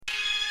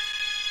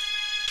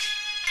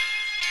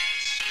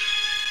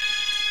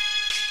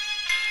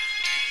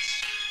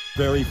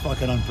Very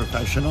fucking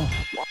unprofessional.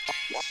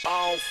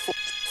 I don't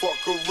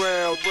fuck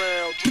around.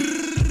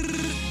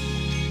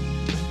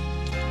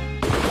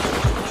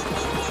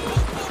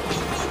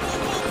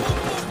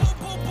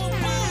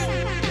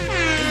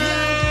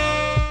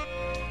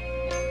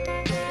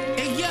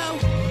 Hey yo,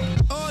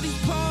 all these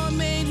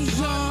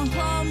pomades on.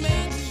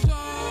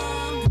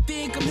 You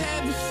think I'm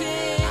having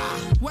sex?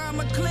 Why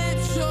my clip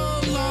so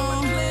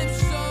long?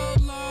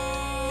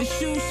 The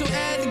shoes so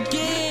elegant.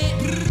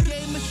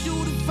 Gave my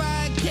shooter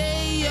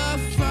 5K up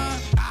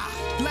front.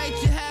 Light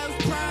your house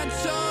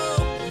pronto.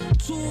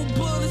 2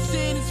 bullets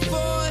in his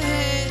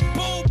forehead.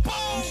 Boom,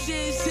 boom.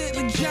 Shit hit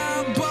like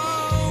John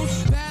Bones.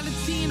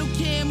 Valentino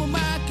camel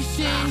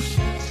moccasins.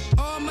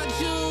 All my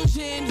jewels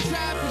in the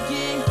trap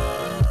again.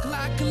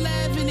 Glock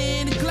 11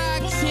 and a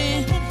Glock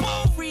 10.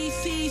 Free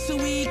C so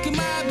we can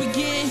mob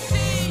again.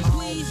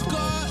 Please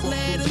God,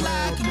 let her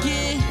lock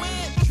again.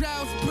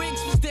 Drought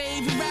bricks was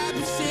David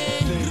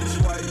Robinson.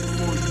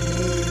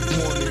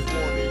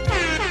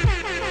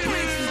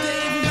 Bricks was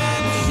David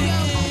Robinson.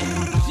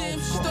 Jim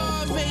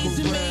Star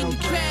raising made the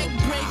crack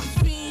break.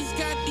 Fiends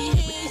got the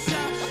hands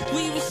out.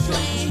 We was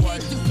slaying,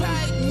 hit the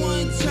pipe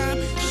one time.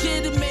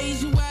 Shit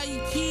amazing why you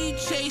keep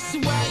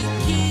chasing,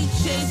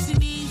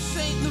 East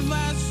St.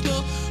 Laurent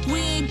store. We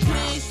ain't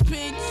playing,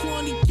 spend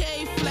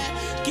 20K flat.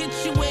 Get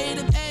your weight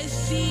up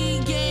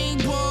SC game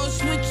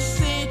balls. What you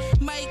saying?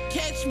 Might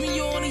catch me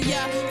on a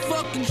yacht.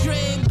 Fucking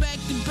dread back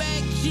to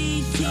back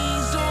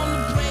GTs on the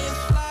bread.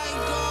 Flying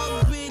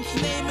garbage,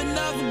 name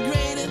another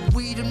grader.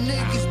 We them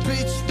niggas,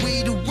 bitch,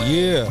 we the way.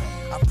 Yeah.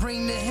 I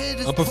bring the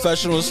hitters.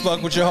 Unprofessional as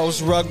fuck with your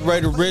host, Rug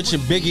Raider Rich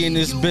and Biggie in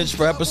this bitch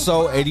for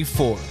episode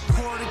 84.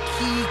 Quarter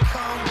key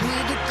come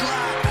with a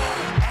Glock.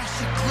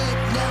 Action clip,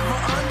 never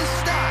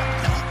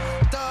understop.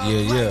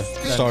 Yeah.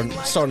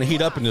 Starting to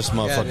heat up in this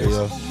motherfucker,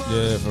 yo.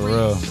 Yeah, for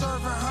real.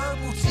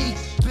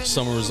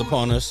 Summer is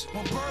upon us.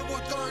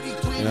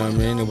 You know what I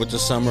mean? And with the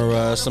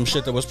summer, some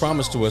shit that was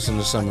promised to us in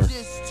the summer.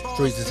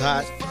 Streets is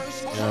hot. You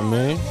know what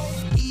I mean?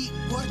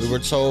 We were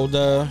told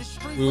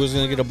we was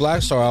gonna get a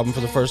Black Star album for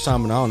the first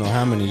time in I don't know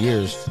how many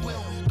years.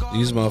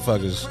 These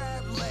motherfuckers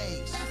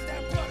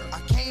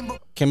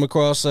came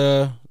across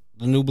the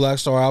new Black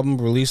Star album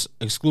released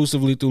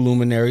exclusively through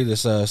Luminary,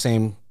 this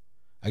same,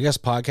 I guess,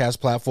 podcast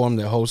platform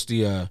that hosts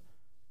the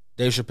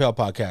Dave Chappelle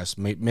podcast,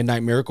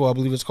 Midnight Miracle, I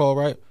believe it's called,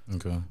 right?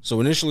 Okay.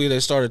 So initially they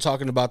started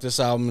talking about this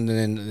album,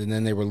 and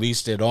then they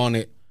released it on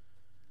the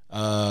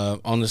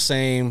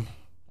same,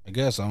 I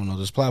guess, I don't know,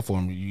 this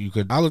platform.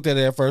 I looked at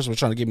it at first, was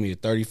trying to give me a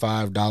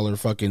 $35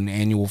 fucking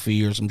annual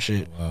fee or some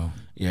shit. Wow.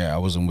 Yeah, I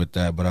wasn't with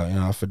that, but I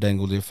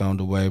finagled it, found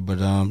a way. But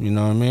you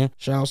know what I mean?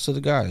 Shout outs to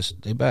the guys.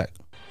 They back.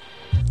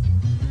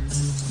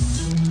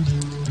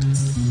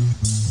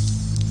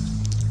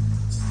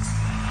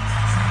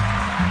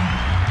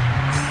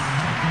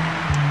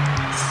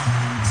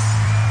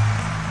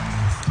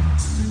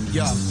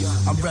 Yeah,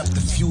 I rep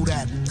the few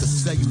that could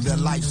sell you their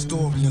life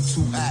story in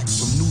 2 acts.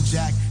 From New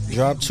Jack.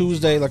 Drop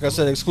Tuesday, like I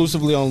said,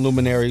 exclusively on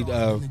Luminary.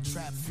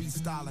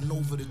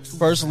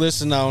 First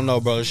listen, I don't know,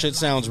 bro. Shit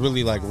sounds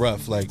really like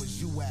rough. Like,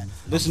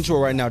 listen to it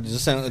right now.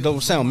 It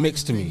don't sound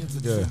mixed to me.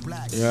 Yeah.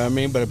 You know what I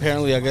mean? But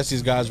apparently, I guess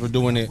these guys were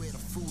doing it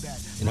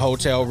in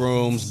hotel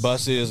rooms,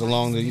 buses,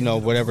 along the,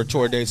 whatever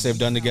tour dates they've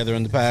done together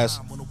in the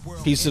past.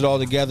 Pieced it all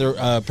together.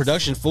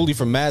 Production fully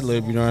from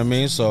Madlib, you know what I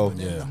mean? So,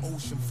 Yeah.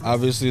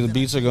 obviously the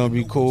beats are gonna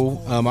be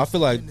cool. I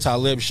feel like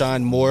Talib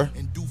shined more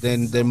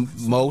than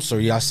most, or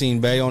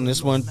Yasin Bey on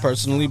this one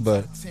personally,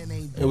 but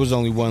it was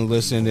only one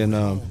listen, and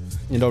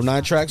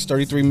 9 tracks,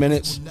 33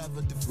 minutes,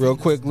 real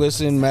quick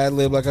listen.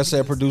 Madlib, like I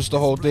said, produced the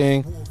whole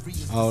thing.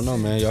 I don't know,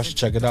 man. Y'all should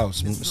check it out.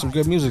 Some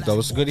good music though.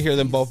 It's good to hear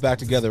them both back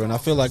together, and I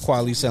feel like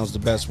Kweli sounds the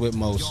best with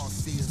most.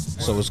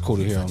 So it's cool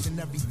to hear them.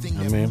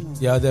 I mean,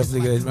 Yeah, I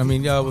definitely good. I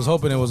mean, yeah, I was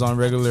hoping it was on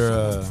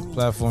regular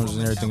platforms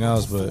and everything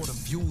else, but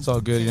it's all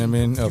good. You know what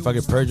I mean? If I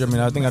could purchase,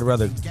 I think I'd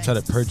rather try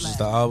to purchase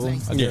the album.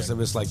 I guess if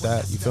it's like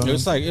that, you feel me?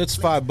 it's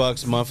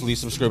 $5 monthly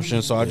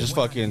subscription. So I just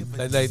fucking.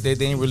 Like they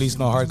ain't released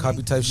no hard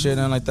copy type shit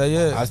and like that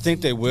yet. I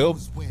think they will,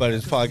 but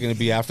it's probably going to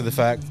be after the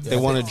fact. They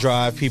want to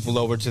drive people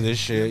over to this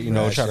shit,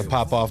 try to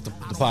pop off the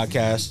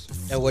podcast.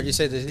 And what you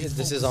say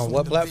this is on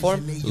what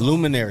platform?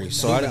 Luminary.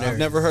 So I've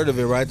never heard of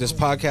it, right? This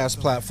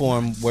podcast platform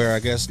where I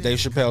guess Dave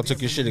Chappelle took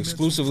his shit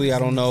exclusively. I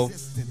don't know.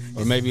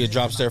 Or maybe it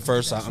drops there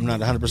first. I'm not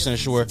 100%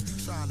 sure.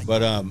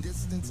 But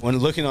when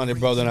looking on it,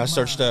 bro, then I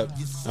searched up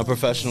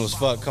Unprofessional as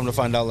Fuck. Come to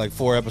find out, like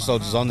 4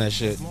 episodes is on that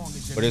shit.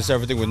 But it's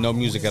everything with no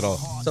music at all.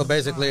 So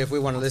basically, if we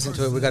want to listen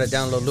to it, we got to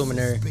download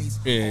Luminary.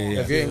 Yeah.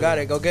 If you ain't got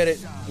it, go get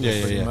it.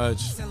 Yeah. Pretty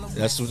much.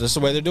 That's the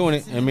way they're doing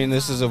it. I mean,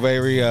 this is a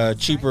very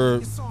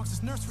cheaper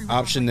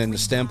option than the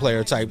stem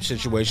player type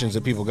situations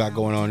that people got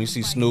going on. You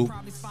see Snoop,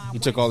 he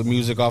took all the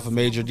music off of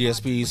major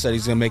DSPs, said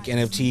he's gonna make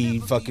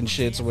NFT fucking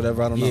shits or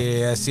whatever. I don't know.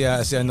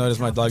 Yeah, I noticed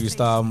my Doggy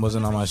Style album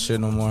wasn't on my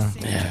shit no more.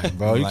 Yeah,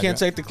 bro, you can't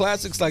take the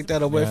classics like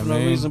that away from no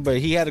reason. But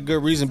he had a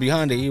good reason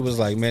behind it. He was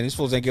like, man, these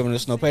fools ain't giving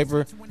us no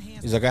paper.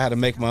 He's like, I had to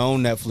make my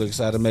own Netflix.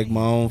 I had to make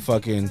my own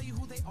fucking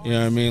You know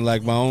what I mean?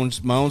 Like my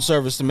own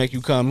service to make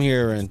you come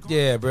here and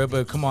Yeah, bro,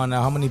 but come on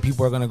now. How many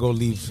people are gonna go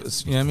leave?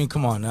 You know what I mean?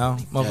 Come on now.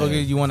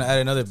 Motherfucker, you want to add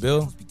another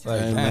bill?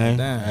 Like, hey,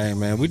 damn.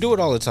 man, we do it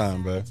all the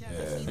time, bro.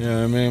 You know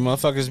what I mean?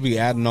 Motherfuckers be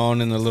adding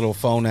on in the little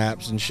phone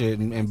apps and shit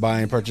and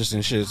buying,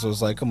 purchasing shit. So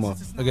it's like, come on.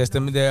 I guess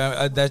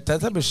that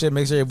type of shit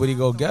makes everybody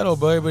go ghetto,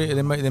 bro. Everybody,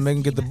 they make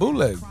them get the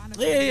bootleg.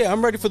 Yeah.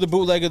 I'm ready for the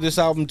bootleg of this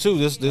album too.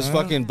 This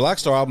fucking Black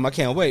Star album. I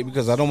can't wait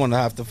because I don't want to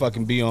have to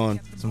fucking be on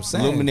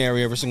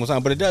Luminary every single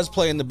time. But it does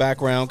play in the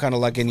background, kind of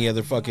like any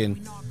other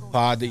fucking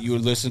pod that you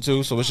would listen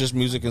to. So it's just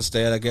music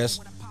instead, I guess.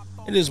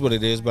 It is what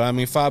it is. But I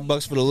mean,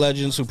 $5 for the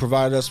legends who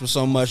provided us with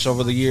so much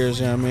over the years.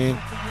 You know what I mean?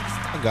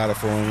 I got it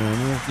for them. You know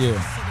what I mean?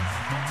 Yeah.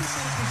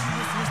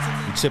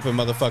 I'm tipping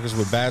motherfuckers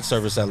with bad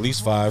service at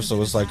least $5. So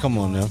it's like, come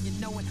on now.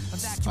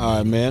 All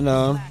right, man.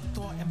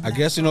 I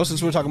guess,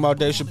 since we're talking about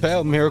Dave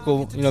Chappelle,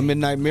 Miracle,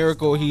 Midnight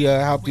Miracle, he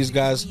helped these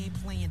guys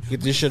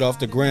get this shit off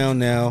the ground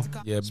now.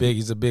 Yeah, big.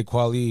 He's a big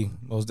Quali,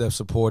 Mos Def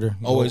supporter.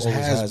 Always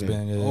has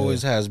been. Yeah.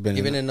 Always has been.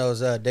 Even in those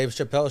Dave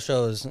Chappelle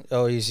shows,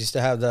 he used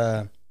to have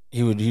the...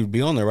 He would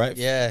be on there, right?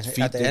 Yeah,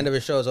 at the end of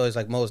his show, it's always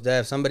like Mos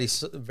Def. Somebody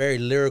very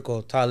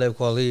lyrical, Talib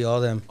Kweli,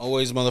 all them.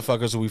 Always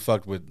motherfuckers who we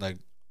fucked with, like,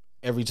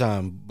 every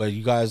time. But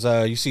you guys,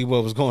 you see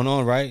what was going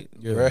on, right?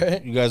 Yeah.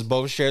 Right. You guys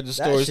both shared the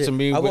stories to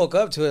me. I woke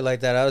up to it like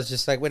that. I was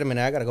just like, wait a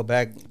minute, I got to go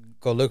back,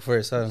 go look for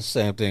it. So.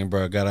 Same thing,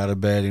 bro. Got out of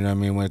bed, you know what I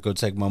mean? Went to go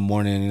take my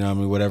morning, you know what I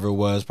mean? Whatever it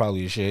was,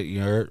 probably shit,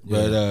 you heard?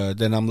 Yeah. But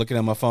then I'm looking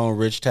at my phone,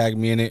 Rich tagged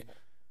me in it.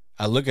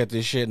 I look at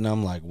this shit and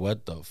I'm like,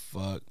 what the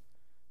fuck?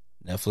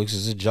 Netflix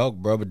is a joke,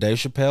 bro, but Dave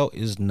Chappelle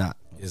is not.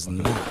 It's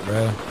not,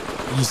 bro.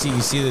 You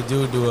see the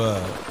dude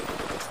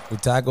who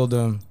tackled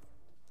him.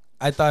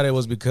 I thought it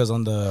was because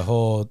on the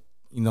whole,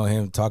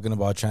 him talking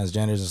about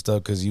transgenders and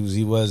stuff, because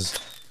he was,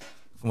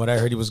 from what I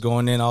heard, he was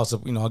going in. Also,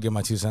 I'll give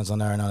my 2 cents on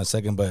that right now in a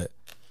second. But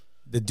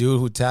the dude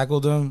who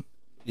tackled him,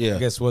 I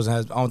guess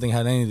I don't think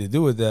had anything to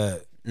do with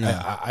that. No.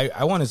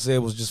 I want to say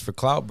it was just for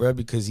clout, bro,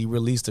 because he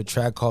released a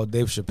track called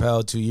Dave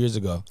Chappelle 2 years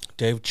ago.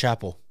 Dave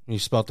Chappelle. You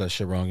spelled that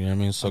shit wrong, you know what I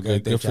mean? So okay,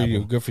 good for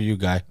you. Good for you,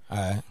 guy. All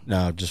right.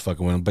 No, just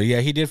fucking with him. But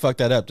yeah, he did fuck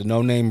that up. The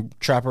no-name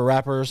trapper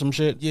rapper or some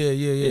shit.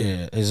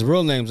 Yeah. His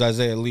real name's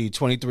Isaiah Lee,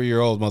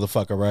 23-year-old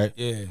motherfucker, right?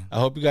 Yeah. I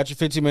hope you got your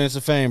 15 minutes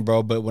of fame,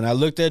 bro. But when I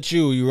looked at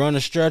you, you were on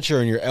a stretcher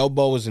and your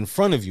elbow was in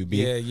front of you,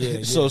 B.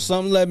 Yeah. So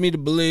something led me to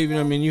believe, you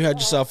know what I mean? You had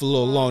yourself a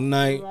little long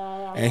night.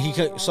 And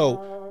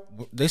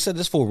they said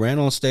this fool ran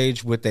on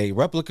stage with a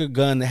replica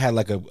gun that had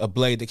like a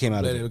blade that came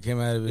out of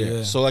it.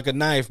 Yeah. So like a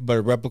knife, but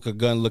a replica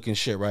gun looking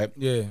shit, right?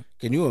 Yeah.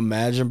 Can you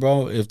imagine,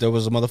 bro, if there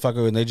was a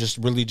motherfucker and they just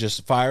really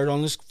just fired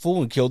on this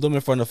fool and killed him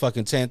in front of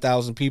fucking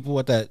 10,000 people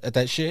at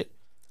that shit?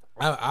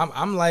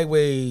 I'm like,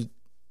 wait,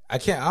 I'm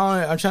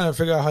trying to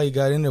figure out how you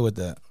got in there with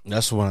that.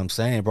 That's what I'm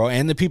saying, bro.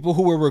 And the people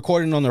who were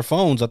recording on their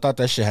phones, I thought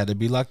that shit had to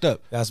be locked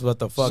up. That's what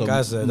the fuck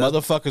I said.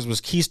 Motherfuckers was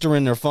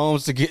keystering their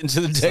phones to get into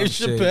the Dave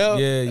Chappelle.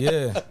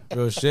 Yeah.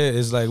 Real shit.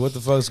 It's like, what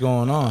the fuck's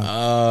going on?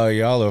 Oh,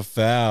 y'all are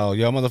foul.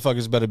 Y'all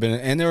motherfuckers better been.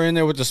 And they were in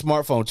there with the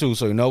smartphone too,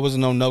 so it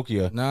wasn't no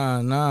Nokia.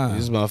 Nah.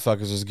 These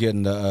motherfuckers was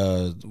getting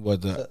the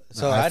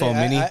iPhone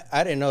Mini.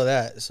 I didn't know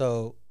that.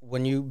 So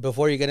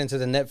before you get into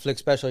the Netflix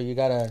special, you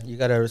gotta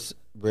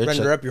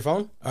render up your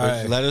phone. All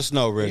right, let us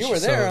know, Rich. You were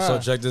there, so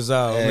check this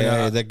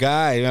out. The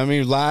guy,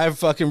 live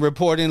fucking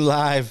reporting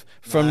live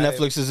from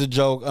Netflix is a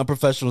joke.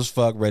 Unprofessional as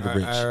fuck. Ready to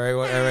Rich. All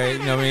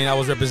right. I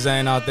was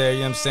representing out there. You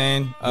know what I'm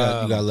saying?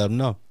 You gotta let them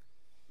know.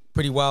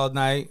 Pretty wild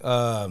night.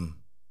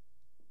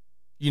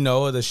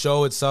 The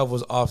show itself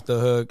was off the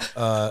hook.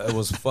 It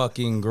was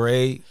fucking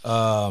great.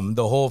 The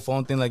whole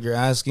phone thing, like you're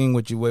asking,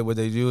 what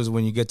they do is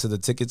when you get to the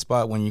ticket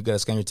spot, when you gotta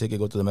scan your ticket,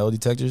 go to the metal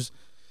detectors,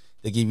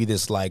 they give you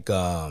this like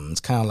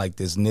it's kind of like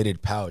this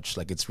knitted pouch,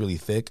 like it's really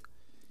thick.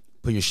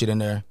 Put your shit in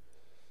there.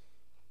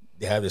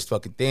 They have this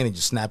fucking thing, and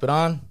just snap it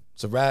on.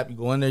 It's a wrap. You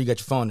go in there, you got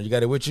your phone, you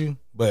got it with you,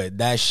 but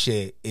that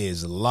shit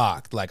is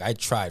locked. Like I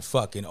tried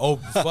fucking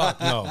fuck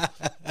no,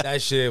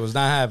 that shit was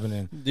not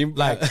happening.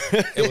 Like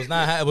it was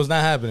not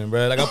happening,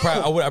 bro. Like I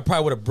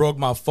probably would have broke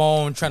my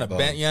phone trying to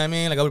bend. You know what I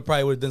mean? Like I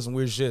probably would have done some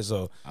weird shit.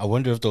 So I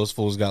wonder if those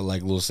fools got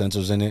like little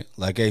sensors in it,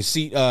 like a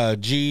seat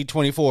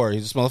G24.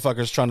 This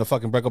motherfucker's trying to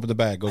fucking break open the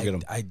bag. Go get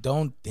him. I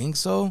don't think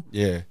so.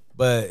 Yeah.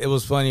 But it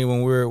was funny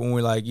when we're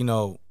like,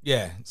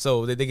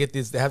 so they get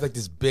this, they have like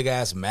this big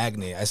ass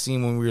magnet. I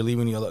seen when we were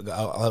leaving, a lot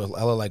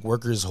of like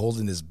workers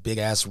holding this big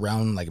ass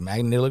round like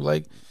magnet, they look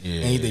like,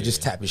 and they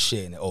just tap his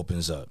shit and it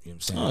opens up. You know what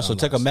I'm saying? Oh, so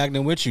take a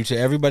magnet with you to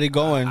everybody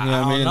going. You know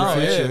what I mean? No, in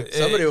the future.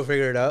 Somebody will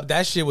figure it out.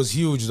 That shit was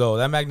huge though.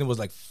 That magnet was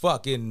like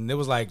fucking, it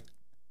was like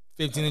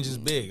 15 inches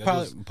big.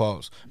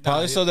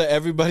 Probably so that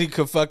everybody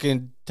could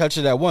fucking touch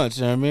it at once.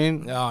 You know what I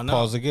mean? No.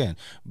 Pause again.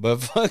 But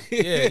fuck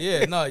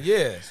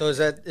yeah. So is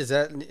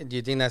that? Do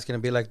you think that's gonna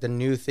be like the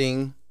new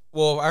thing?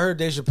 Well, I heard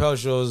Dave Chappelle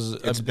shows.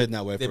 It's been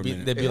that way for a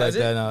minute. They'd be like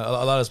that in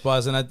a lot of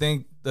spots, and I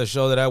think the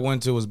show that I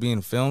went to was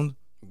being filmed.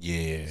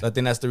 Yeah. So I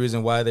think that's the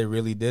reason why they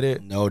really did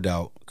it. No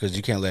doubt, because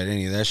you can't let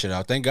any of that shit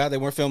out. Thank God they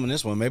weren't filming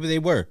this one. Maybe they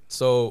were.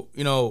 So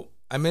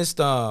I missed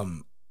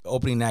the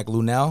opening act,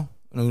 Lunel.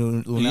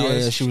 Luna Yeah,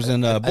 Ellis. she was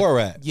in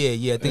Borat.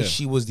 Yeah. I think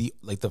she was the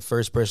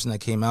first person that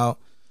came out.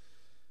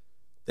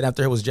 Then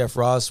after her was Jeff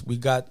Ross. We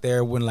got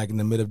there when like in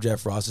the middle of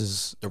Jeff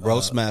Ross's The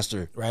roast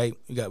master. right.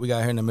 We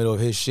got her in the middle of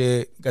his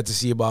shit. Got to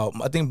see about.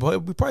 I think we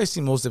probably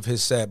seen most of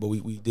his set, but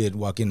we did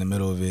walk in the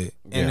middle of it.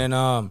 And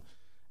then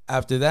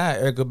after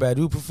that, Erykah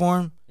Badu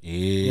performed. Yeah,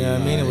 You know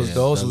what I mean? It was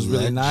dope. It was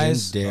really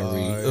nice.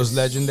 Legendary. It was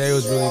legendary. It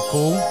was really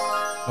cool.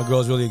 My girl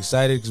was really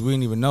excited because we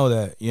didn't even know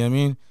that. You know what I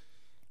mean?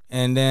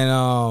 And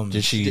then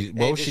Did she?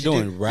 What was did she she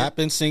doing? do-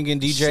 Rapping, singing,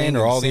 DJing, Singing,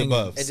 or all singing. the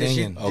above? And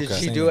Singing. did she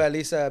Singing. do at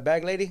least a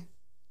Bag Lady?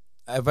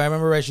 if I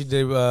remember right, she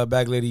did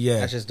Bag Lady. Yeah,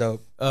 That's just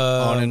dope.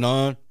 On and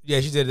on.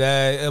 Yeah, she did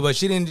that, but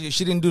she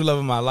didn't do Love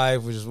of My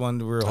Life, which is one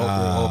we were hoping. You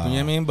know what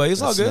I mean? But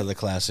it's all That's good. another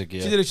classic.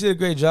 Yeah. She did a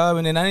great job,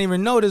 and then I didn't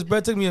even notice. Bro,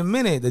 it took me a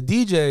minute. The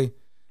DJ,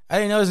 I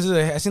didn't notice.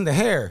 I seen the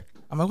hair.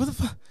 I'm like, what the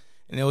fuck?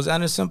 And it was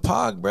Anderson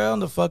 .Paak, bro, on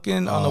the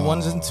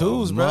ones and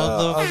twos, bro.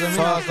 I was like,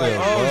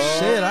 bro. oh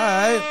shit, all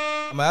right.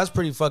 I'm like, that's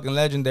pretty fucking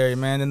legendary,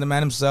 man. Then the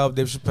man himself,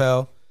 Dave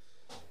Chappelle,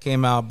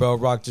 came out, bro,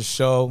 rocked the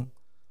show.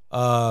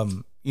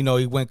 You know,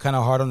 he went kind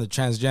of hard on the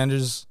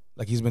transgenders,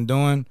 like he's been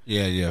doing.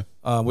 Yeah.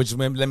 Which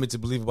led me to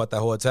believe about that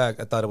whole attack.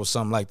 I thought it was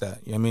something like that.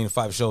 You know what I mean?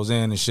 5 shows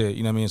in and shit.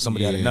 You know what I mean?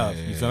 Somebody had enough.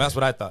 You feel me? That's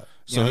what I thought.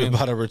 You So know what I mean?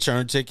 about a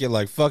return ticket,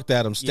 like fuck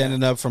that. I'm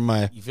standing up for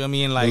my You feel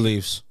me? And like,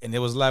 beliefs. and it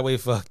was like way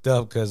fucked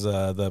up because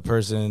the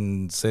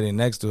person sitting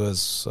next to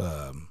us,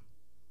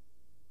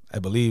 I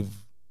believe,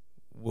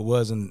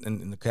 was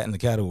in the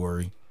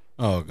category.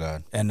 Oh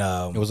god. And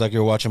It was like you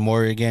were watching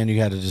Maury again. You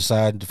had to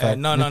decide the fact.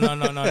 no.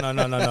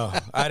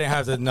 I didn't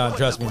have to. No,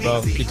 trust me,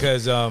 bro.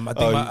 Because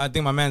I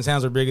think my man's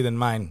hands were bigger than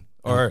mine.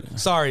 Or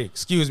sorry,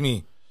 excuse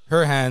me,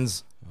 her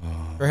hands.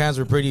 Her hands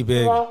were pretty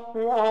big.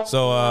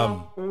 So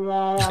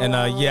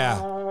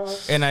yeah,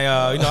 and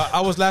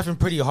I was laughing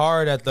pretty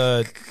hard at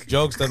the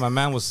jokes that my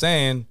man was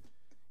saying,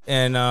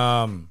 and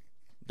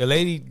the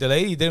lady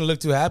didn't look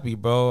too happy,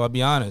 bro. I'll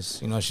be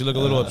honest. You know, she looked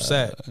a little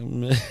upset. You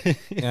know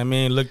what I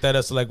mean? Looked at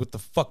us like, what the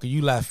fuck are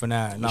you laughing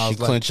at? And I She was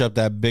like, clench up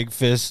that big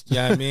fist. you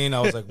know what I mean? I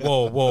was like,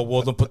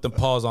 whoa, don't put them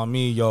paws on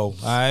me, yo. All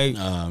right?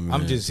 man.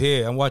 I'm just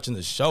here. I'm watching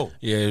the show.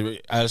 Yeah,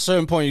 at a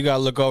certain point, you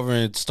gotta look over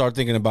and start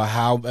thinking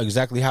about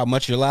exactly how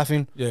much you're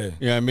laughing. Yeah.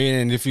 You know what I mean?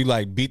 And if you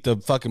like beat the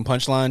fucking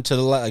punchline to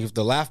the like, if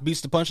the laugh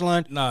beats the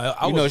punchline, No,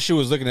 you know she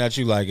was looking at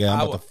you like, yeah,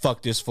 I'm about to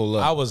fuck this fool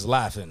up. I was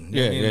laughing. You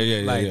know what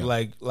I mean?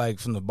 Yeah. Like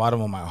from the bottom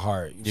of my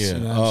heart. Yeah. You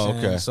know what I'm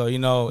saying? Okay. So, you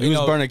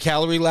was burning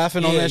calorie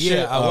laughing on that shit.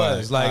 Yeah, I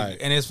was.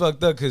 And it's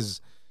fucked up because,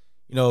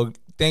 you know,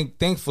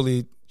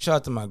 thankfully, shout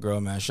out to my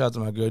girl, man. Shout out to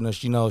my girl.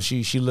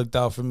 She looked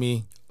out for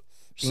me.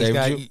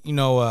 Saved you? You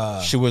know,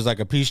 She was like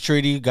a peace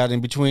treaty, got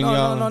in between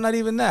y'all. no, not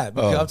even that.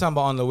 Because I'm talking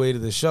about on the way to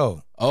the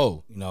show.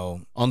 Oh, You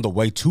know, on the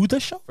way to the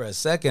show. for a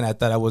second, I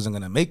thought I wasn't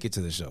gonna make it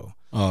to the show.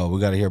 Oh, we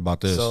got to hear about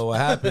this. So what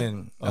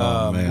happened?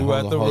 oh man, we were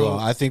hold at the on, hold room.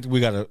 on. I think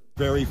we got to.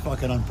 Very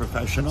fucking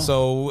unprofessional.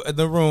 So at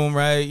the room,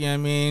 right? You know what I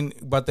mean?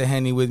 Brought the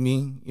Henny with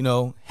me. You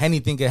know,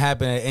 anything can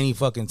happen at any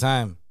fucking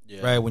time,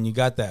 right? When you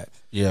got that.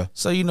 Yeah.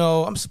 So, you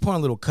know, I'm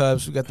supporting little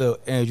cups. We got the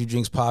energy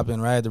drinks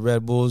popping, right? The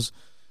Red Bulls.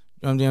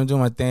 You know what I'm doing? I'm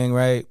doing my thing,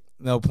 right?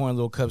 You know, pouring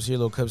little cups here,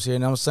 little cups here.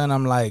 And all of a sudden,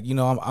 I'm like, you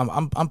know,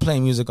 I'm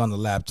playing music on the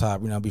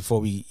laptop, you know, before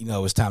we, you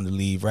know, it's time to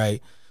leave,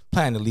 right?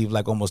 Planning to leave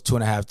like almost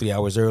 2.5, 3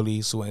 hours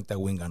early, so ain't that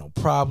we ain't got no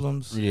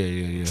problems.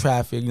 Yeah.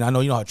 Traffic, you know, I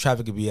know how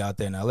traffic could be out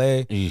there in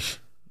LA. Eesh.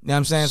 You know what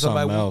I'm saying? So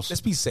Something like, else.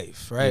 let's be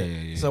safe, right?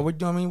 Yeah. So we're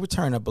doing, we're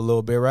turning up a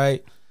little bit,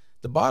 right?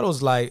 The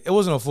bottle's like, it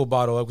wasn't a full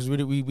bottle because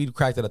we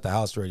cracked it at the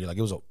house already. Like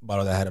it was a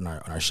bottle that I had on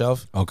our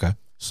shelf. Okay.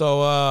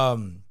 So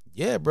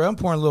yeah, bro, I'm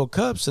pouring little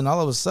cups, and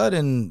all of a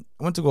sudden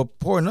I went to go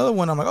pour another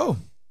one. I'm like, oh,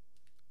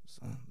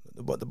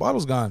 the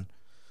bottle's gone.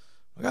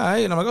 Like, all right,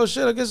 and I'm like, oh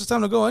shit, I guess it's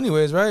time to go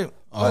anyways, right?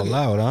 All Fuck it.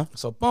 loud, huh?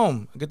 So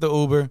boom, I get the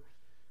Uber.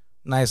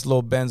 Nice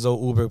little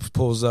Benzo Uber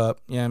pulls up.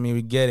 You know what I mean?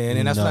 We get in,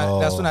 and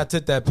that's when I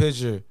took that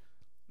picture.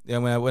 Yeah,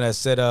 when I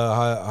said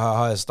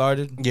how it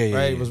started. Yeah.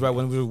 It was right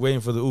when we were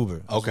waiting for the Uber.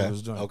 That's what Okay. I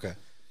was doing. Okay.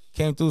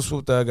 Came through,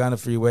 swooped up, got on the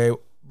freeway.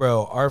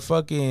 Bro, our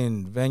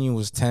fucking venue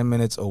was 10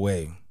 minutes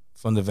away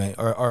from the venue.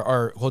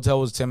 Our hotel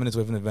was 10 minutes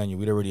away from the venue.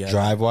 We'd already had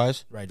Drive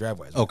wise. Right,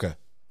 drive-wise. Okay.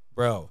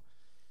 Bro,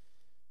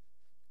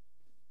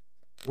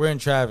 we're in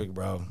traffic,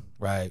 bro.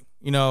 Right.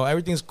 You know,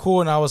 everything's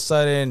cool, and all of a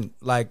sudden,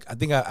 like, I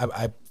think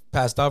I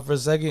passed out for a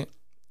second.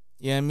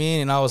 You know what I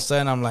mean? And all of a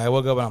sudden, I'm like, I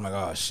woke up and I'm like,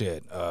 oh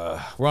shit,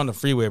 we're on the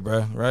freeway,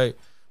 bro. Right?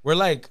 We're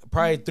like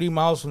probably 3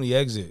 miles from the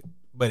exit,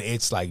 but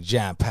it's like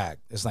jam packed.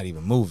 It's not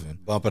even moving.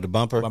 Bumper to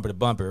bumper. Bumper to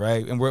bumper,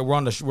 right? And we're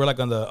on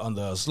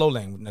the slow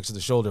lane next to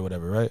the shoulder,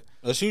 whatever, right?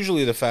 That's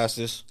usually the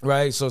fastest.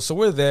 Right. So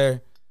we're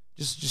there,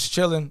 just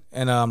chilling,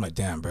 and I'm like,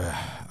 damn, bro,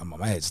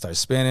 my head starts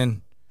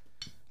spinning.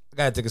 I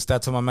gotta take a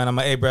step to my man. I'm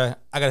like, hey, bro,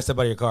 I gotta step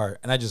out of your car,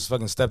 and I just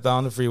fucking stepped out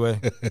on the freeway,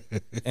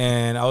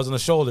 and I was on the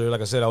shoulder. Like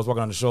I said, I was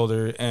walking on the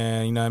shoulder,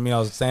 and you know what I mean. I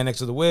was standing next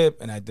to the whip,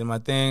 and I did my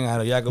thing. I had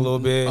a yak a little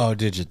bit. Oh,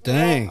 did you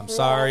think? I'm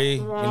sorry,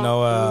 you know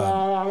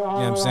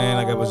what I'm saying?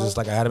 Like it was just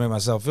like I had to make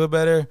myself feel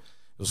better. It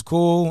was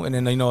cool, and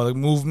then the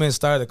movement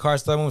started. The car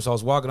started moving, so I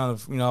was walking I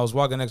was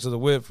walking next to the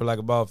whip for like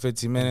about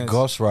 15 minutes.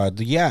 Ghost ride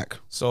the yak.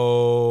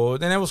 So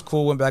then it was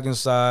cool. Went back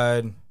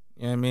inside. You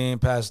know what I mean?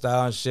 Passed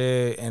out and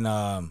shit.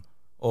 And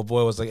old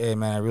boy was like, "Hey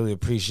man, I really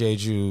appreciate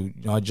you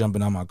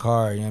jumping on my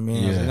car." You know what I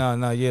mean? I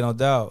was like, no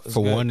doubt. It's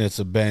for good. one, it's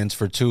a Benz.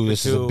 For two,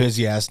 this is a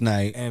busy ass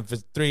night. And for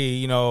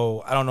three, I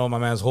don't know what my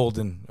man's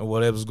holding or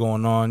whatever's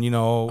going on.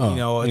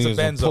 It's a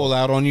Benz. Pull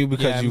out on you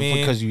because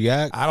because you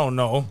yak. I don't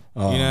know.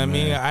 You know what I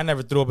mean? I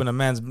never threw up in a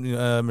man's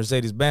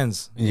Mercedes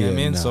Benz. You know what I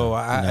mean? So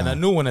and a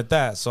new one at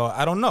that. So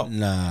I don't know.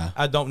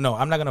 I don't know.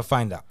 I'm not gonna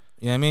find out.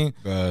 You know what I mean?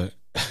 But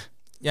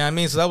yeah, I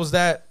mean, so that was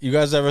that. You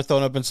guys ever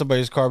thrown up in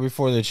somebody's car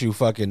before that you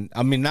fucking,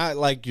 I mean, not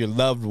like your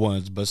loved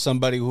ones, but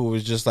somebody who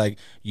was just like,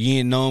 you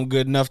ain't know them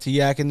good enough to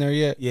yak in there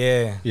yet?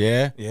 Yeah.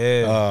 Yeah?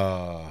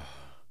 Yeah.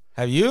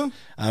 Have you?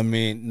 I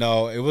mean,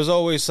 no, it was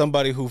always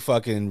somebody who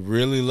fucking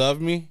really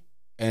loved me,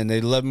 and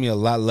they loved me a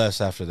lot less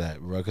after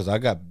that, bro, because I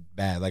got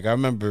bad. Like, I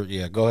remember,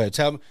 go ahead.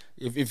 Tell me,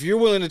 if you're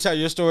willing to tell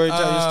your story,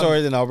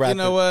 then I'll wrap it.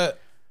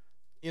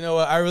 You know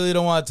what? I really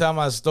don't want to tell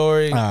my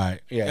story. All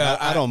right. Yeah,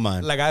 I don't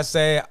mind. Like I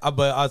say,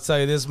 but I'll tell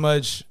you this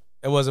much.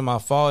 It wasn't my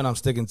fault, and I'm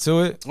sticking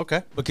to it.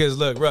 Okay. Because,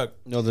 look, Ruck.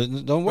 No,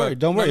 don't worry.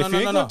 Don't worry. If you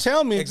ain't going to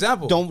tell me,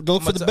 example.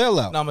 Don't for the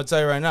bailout. No, I'm going to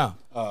tell you right now.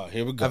 Oh,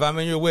 here we go. If I'm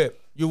in your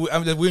whip, we're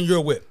in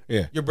your whip.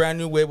 Yeah. Your brand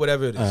new whip,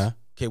 whatever it is. Uh-huh.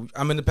 Okay,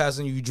 I'm in the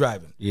passenger, you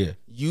driving. Yeah.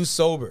 You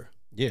sober.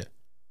 Yeah.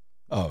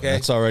 Oh, okay?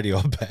 That's already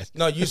all bad.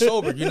 No, you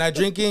sober. You're not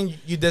drinking.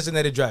 You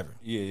designated driver.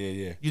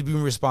 Yeah. You're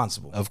being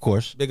responsible. Of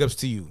course. Big ups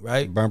to you,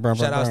 right?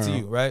 Shout outs to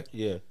you, right?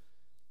 Yeah.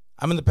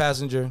 I'm in the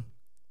passenger.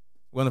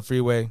 We're on the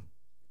freeway.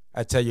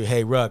 I tell you,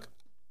 hey, Ruck,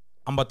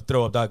 I'm about to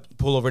throw up, dog.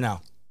 Pull over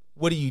now.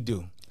 What do you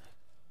do?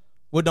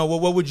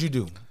 What would you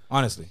do,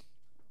 honestly?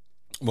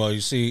 Well,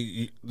 you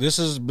see, this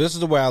is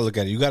the way I look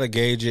at it. You got to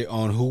gauge it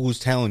on who's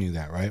telling you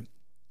that, right?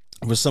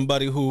 If it's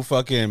somebody who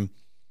fucking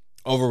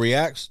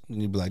overreacts,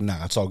 you'd be like,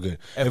 nah, it's all good.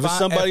 If it's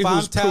somebody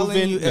who's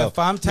proven, if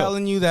I'm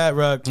telling you that,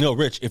 Ruck, no,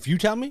 Rich, if you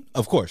tell me,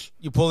 of course,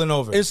 you pulling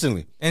over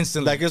instantly.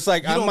 Like it's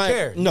like you don't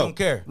care. No, you don't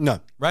care. No,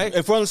 right?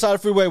 If we're on the side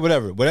of the freeway,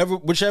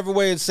 whichever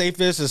way it's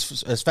safest,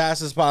 as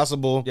fast as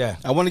possible. Yeah,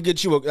 I want to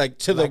get you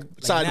to the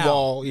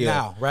sidewall. Yeah,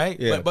 now, right?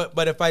 Yeah.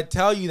 But if I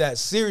tell you that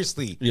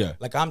seriously,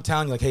 like I'm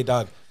telling you, like, hey,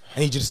 dog, I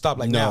need you to stop.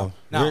 Like now,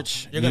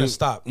 Rich, you're gonna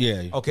stop.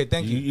 Yeah. Okay,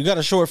 thank you. You got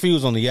a short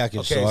fuse on the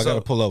yakage, so I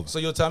gotta pull over. So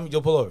you'll tell me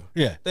you'll pull over.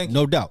 Yeah, thank you.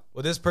 No doubt.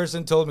 Well, this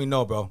person told me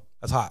no, bro.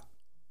 That's hot.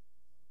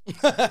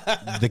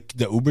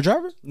 the Uber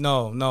driver?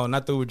 No,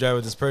 not the Uber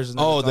driver. This person.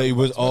 Oh, they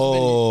was.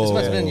 Oh, this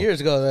must have been years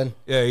ago then.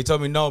 Yeah, he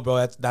told me no,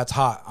 bro. That's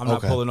hot. I'm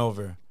not pulling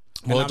over.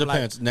 Well, it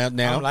depends. Now,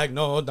 I'm like,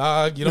 no,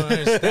 dog, you don't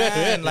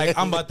understand. Like,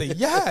 I'm about to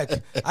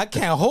yak. I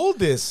can't hold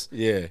this.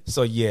 Yeah.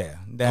 So yeah,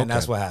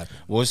 that's what happened.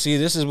 Well, see,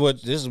 this is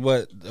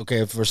what.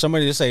 Okay, for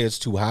somebody to say it's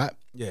too hot.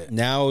 Yeah.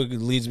 Now it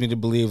leads me to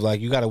believe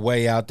like you got to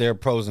weigh out their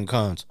pros and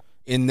cons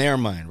in their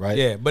mind, right?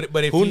 Yeah, but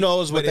if who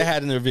knows what they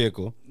had in their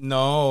vehicle?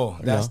 No,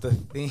 that's the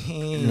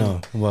thing.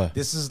 No, what?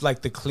 This is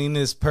like the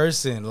cleanest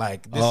person.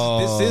 Like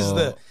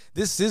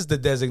this is the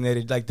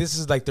designated. Like this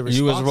is like the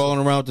responsible. You was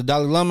rolling around with the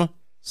Dalai Lama.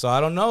 So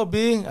I don't know,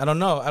 B. I don't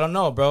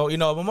know, bro. You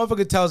know, if a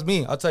motherfucker tells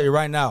me, I'll tell you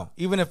right now,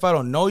 even if I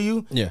don't know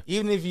you,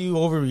 even if you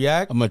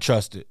overreact, I'm gonna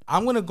trust it.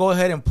 I'm gonna go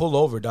ahead and pull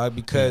over, dog,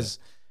 because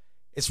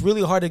it's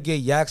really hard to get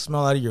yak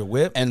smell out of your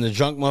whip. And the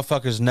drunk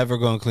motherfucker's never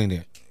gonna clean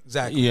it.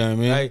 Exactly. You know what I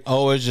mean? Right?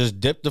 Always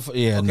just dip the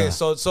Okay,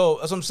 so that's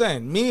what I'm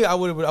saying. Me, I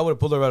would have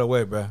pulled her right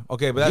away, bro.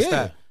 Okay, but that's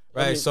that.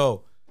 Right. I mean,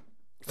 so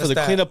for the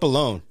cleanup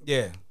alone.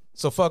 Yeah.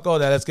 So fuck all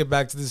that. Let's get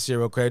back to this shit,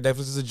 okay?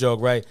 Definitely is a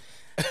joke, right?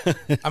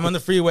 I'm on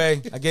the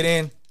freeway. I get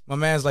in. My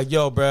man's like,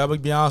 yo, bro, I'm going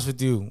to be honest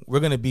with you. We're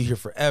going to be here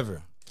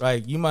forever.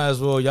 Right? You might as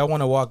well, y'all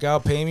want to walk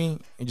out, pay me,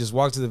 and just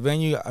walk to the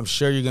venue. I'm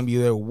sure you're going to be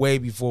there way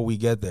before we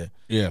get there.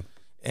 Yeah.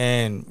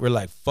 And we're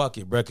like, fuck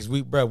it, bro. Because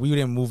we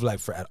didn't move like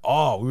for at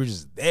all. We were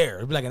just there.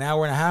 It'd be like an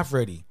hour and a half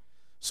ready.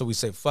 So we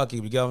say, fuck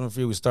it. We get on the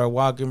freeway. We start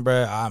walking,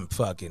 bro. I'm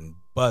fucking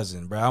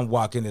buzzing, bro. I'm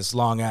walking this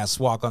long-ass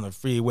walk on the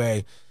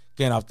freeway,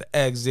 getting off the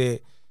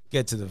exit,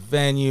 get to the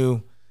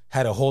venue.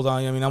 Had to hold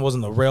on. I mean, I was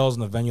on the rails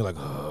in the venue, like,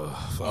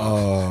 oh,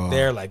 fuck.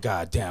 They're like,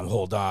 God damn,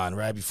 hold on,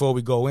 right? Before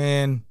we go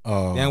in,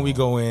 then we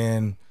go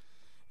in.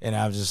 And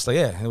I was just like,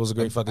 yeah, it was a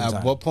great fucking time.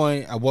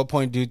 At what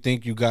point do you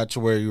think you got to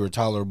where you were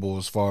tolerable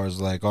as far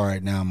as like, all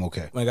right, now I'm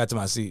okay? When I got to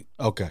my seat.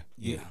 Okay.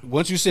 Yeah.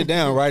 Once you sit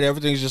down, right,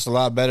 everything's just a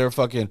lot better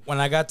fucking.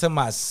 When I got to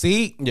my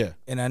seat, yeah,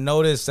 and I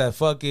noticed that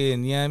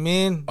fucking, you know what I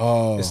mean?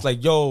 Oh. It's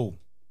like, yo,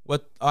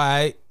 what? All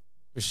right,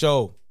 for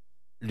sure.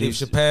 Dave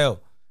Chappelle,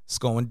 it's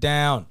going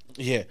down.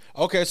 Yeah.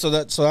 Okay, so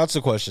that's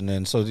the question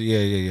then. So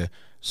yeah.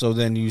 So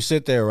then you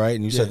sit there, right?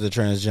 And you said the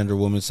transgender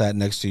woman sat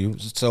next to you.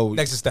 So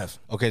next to Steph.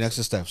 Okay, next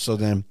to Steph. So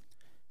then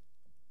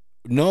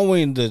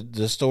knowing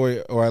the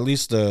story, or at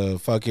least the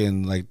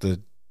fucking like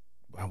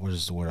what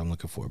is the word I'm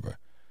looking for, bro?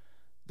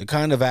 The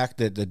kind of act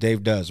that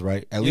Dave does,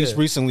 right? At least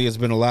recently it's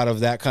been a lot of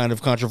that kind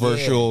of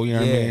controversial, you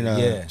know what I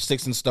mean?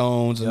 Sticks and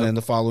Stones, and then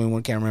the following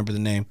one, can't remember the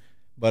name.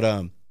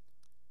 But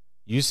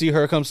you see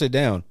her come sit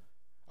down.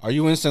 Are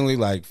you instantly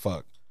like,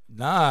 fuck?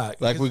 Nah.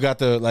 Like we got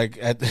the, like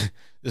at the,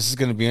 this is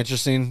gonna be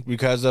interesting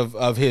because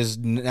of his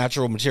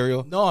natural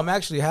material? No, I'm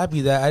actually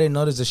happy that I didn't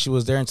notice that she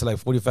was there until like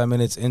 45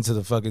 minutes into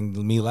the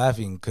fucking me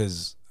laughing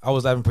because I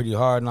was laughing pretty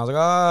hard and I was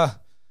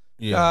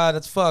like, God,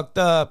 that's fucked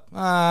up.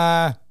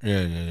 Yeah.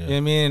 You know what I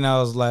mean? And I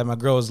was like, my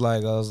girl was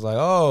like,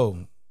 oh,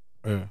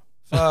 Yeah.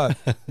 fuck.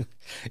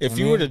 If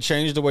you were to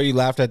change the way you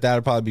laughed at that,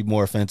 it'd probably be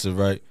more offensive,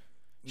 right?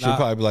 She'd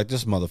probably be like,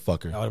 this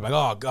motherfucker. I would have been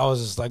like, I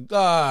was just like, you know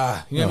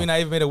what I mean?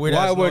 I even made a weird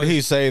Why ass would noise.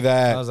 he say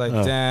that? I was like,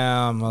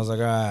 damn. I was like,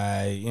 all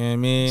right. You know what I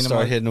mean? I'm Start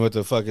like, hitting with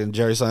the fucking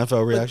Jerry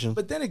Seinfeld reaction.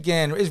 But then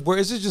again, it's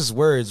just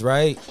words,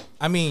 right?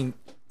 I mean,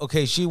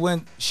 okay, she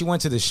went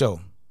to the show,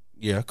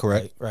 Yeah,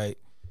 correct. right?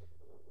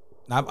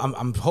 Now,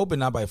 I'm hoping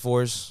not by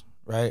force,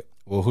 right?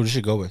 Well, who did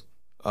she go with?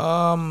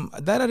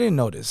 That I didn't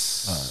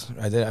notice.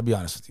 I'll be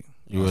honest with you.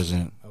 You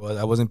wasn't.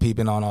 I wasn't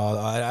peeping on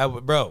all.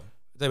 Bro,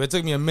 it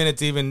took me a minute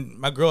to even.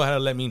 My girl had to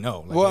let me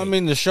know. Like, Well, hey. I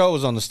mean, the show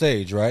was on the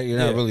stage, right? You're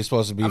not Yeah. really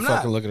supposed to be I'm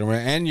fucking not. looking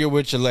around, and you're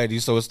with your lady,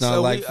 so it's not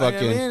So like we-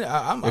 fucking.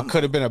 I'm it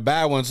could have been a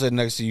bad one sitting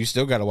next to you. You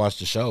still got to watch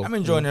the show. I'm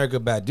enjoying Erica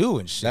Badu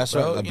and shit. That's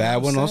bro. right, a You know bad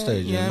what one I'm on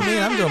saying? stage, Yeah, yeah. I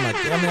mean, I'm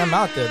doing I'm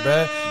out there,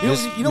 bro.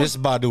 You know, Miss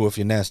Badu, if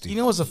you're nasty. You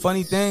know what's a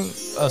funny thing?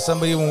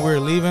 Somebody when we were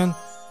leaving,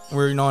 we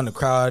were in the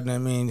crowd. And I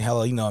mean,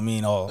 hella, you know what I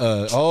mean?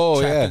 All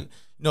traffic,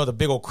 you know, the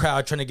big old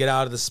crowd trying to get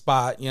out of the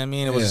spot. You know what I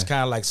mean? It was just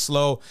kind of like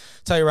slow.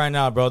 Tell you right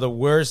now, bro, the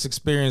worst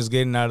experience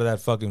getting out of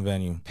that fucking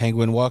venue.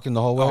 Penguin walking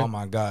the whole way. Oh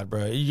my God,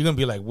 bro. You're gonna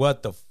be like,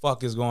 what the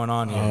fuck is going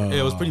on here?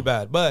 It was pretty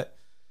bad. But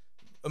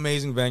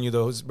amazing venue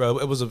though, bro.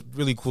 It was a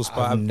really cool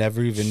spot. I've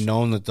never even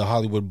known that the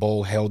Hollywood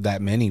Bowl held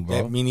that many, bro.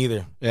 Yeah, me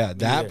neither. Yeah, that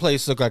neither.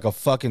 place looked like a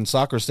fucking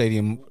soccer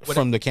stadium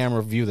from the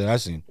camera view that I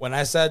seen. When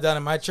I sat down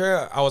in my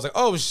chair, I was like,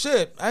 oh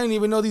shit, I didn't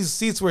even know these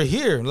seats were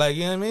here. Like,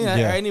 you know what I mean? I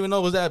didn't even know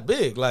it was that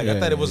big. Like, I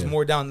thought it was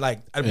more down, like,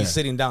 I'd be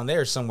sitting down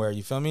there somewhere.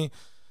 You feel me?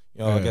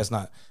 You know, I guess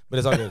not. But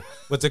it's all good.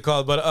 What's it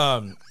called?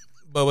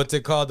 But what's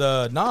it called?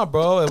 Nah,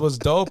 bro, it was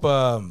dope.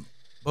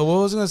 But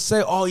what was I gonna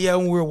say? Oh yeah,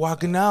 when we were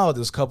walking out, there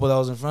was a couple that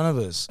was in front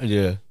of us.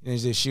 Yeah.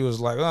 And she was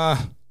like, I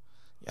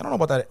don't know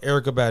about that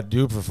Erica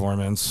Badu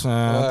performance.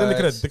 I think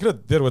they could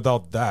have did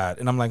without that.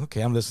 And I'm like,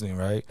 okay, I'm listening,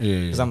 right?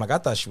 Yeah. Because I'm like, I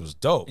thought she was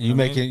dope. You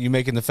know what I mean?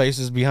 making the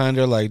faces behind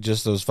her like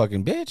just those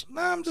fucking bitch.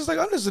 Nah, I'm just like,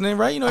 I'm listening,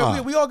 right? You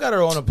know, we all got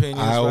our own opinions,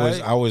 I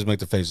right? always make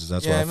the faces.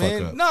 That's why I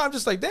fuck up. No, I'm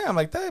just like, damn,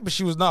 like that. But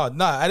she was not.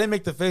 Nah, I didn't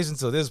make the face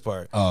until this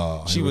part.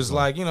 Oh, she here we was go.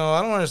 like, you know,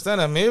 I don't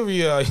understand that.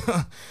 Maybe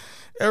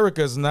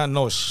Erica's not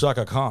no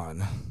Shaka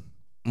Khan.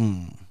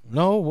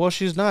 No, well,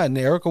 she's not. And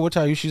Erica will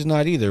tell you she's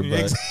not either,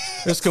 but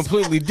it's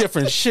completely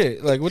different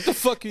shit. Like, what the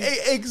fuck?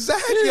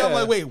 Exactly. Yeah. I'm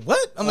like, wait,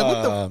 what? I'm like,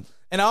 what the?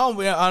 And I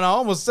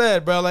almost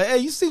said, bro, like, hey,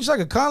 you seen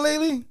Shaka Khan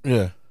lately?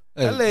 Yeah.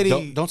 Hey, That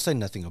lady- Don't say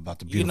nothing about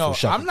the You beautiful know,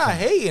 Shaka I'm not Khan.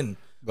 hating,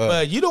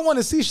 but you don't want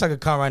to see Shaka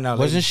Khan right now.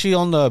 Wasn't lady. she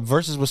on the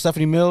Versus with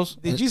Stephanie Mills?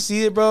 Did you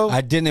see it, bro? I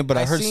didn't, but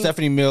I heard seen-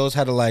 Stephanie Mills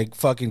had to like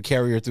fucking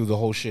carry her through the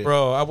whole shit.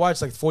 Bro, I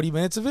watched like 40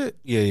 minutes of it.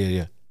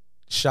 Yeah.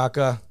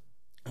 Shaka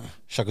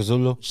Shaka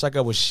Zulu.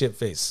 Shaka was shit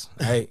face.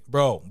 Right,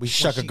 bro.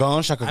 Shaka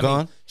gone. Shaka I mean,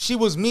 gone. she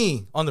was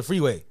me on the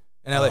freeway.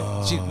 And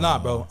nah,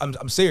 bro.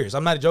 I'm serious.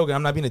 I'm not joking.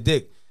 I'm not being a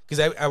dick.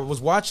 Because I was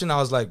watching, I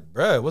was like,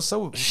 bro, what's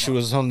up? She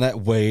was on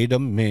that. Wait a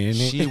minute.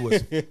 She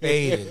was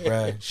faded,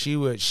 bro.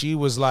 She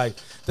was like,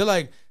 they're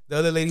like, the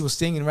other lady was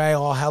singing, right?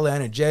 All hella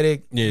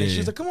energetic. Yeah, And yeah,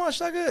 she's like, come on,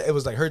 Shaka. It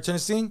was like her turn to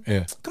sing.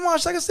 Yeah. Come on,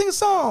 Shaka, sing a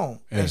song.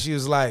 And she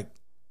was like,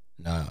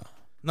 Nah.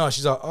 no,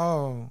 she's like,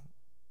 oh,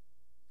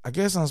 I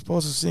guess I'm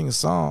supposed to sing a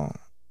song.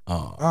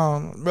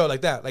 Bro,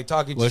 like that, like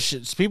talking. Well,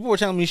 people were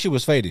telling me she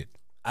was faded.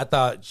 I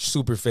thought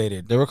super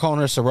faded. They were calling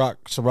her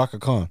Saraka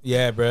Khan.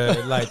 Yeah, bro.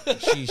 Like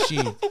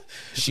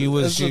she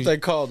was. That's what they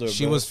called her,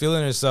 She bro. was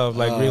feeling herself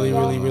like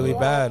really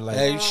bad. Like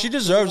Hey, she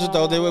deserves it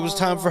though. It was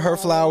time for her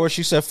flowers.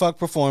 She said, "Fuck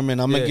performing.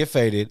 I'm gonna Yeah. get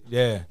faded."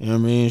 yeah. You know what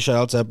I mean? Shout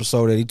out to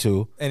episode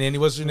 82. And then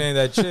what's her name?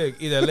 That chick,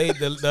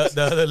 the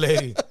other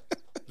lady.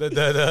 You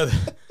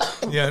know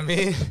what I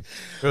mean?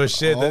 Real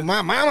shit. Oh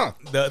my mama!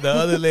 The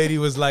other lady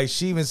was like,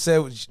 she even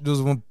said there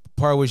was one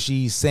part where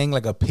she sang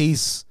like a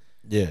piece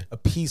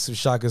of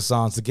Shaka's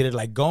songs to get it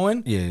like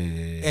going. Yeah.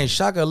 And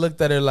Shaka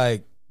looked at her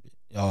like,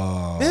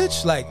 Oh,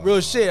 bitch, like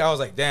real shit. I was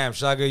like, damn,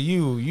 Shaka,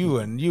 you.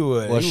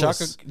 Well,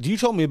 Shaka, you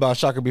told me about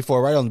Shaka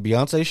before, right? On the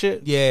Beyonce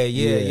shit.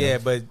 Yeah.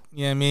 But you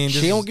know what I mean?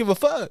 She don't give a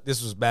fuck.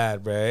 This was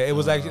bad, bro. It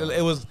was actually,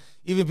 it was,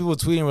 even people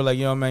tweeting were like,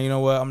 yo, man, you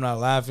know what? I'm not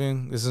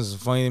laughing. This is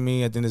funny to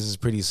me. I think this is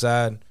pretty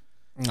sad.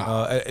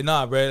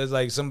 Nah, bro. It's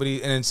like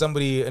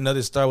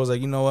another star was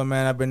like, you know what,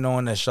 man? I've been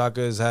knowing that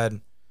Shaka has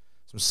had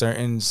some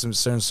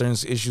certain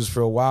issues for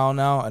a while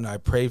now, and I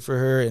pray for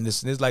her. And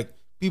this like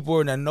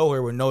people that know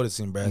her were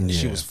noticing, bro. That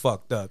she was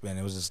fucked up, and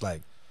it was just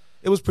like,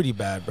 it was pretty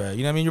bad, bro. You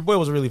know what I mean? Your boy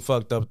was really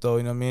fucked up, though.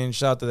 You know what I mean?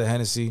 Shout out to the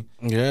Hennessy.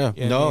 Yeah.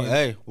 You know what I mean?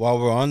 Hey, while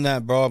we're on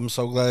that, bro, I'm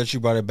so glad that you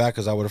brought it back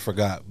because I would have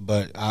forgot.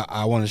 But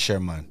I want to share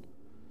mine.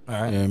 All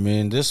right. You know what I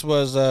mean? This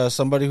was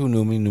somebody who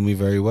knew me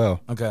very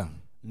well. Okay.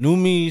 Knew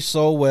me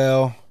so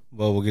well.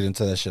 Well, we'll get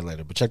into that shit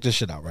later. But check this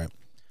shit out, right?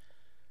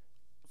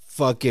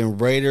 Fucking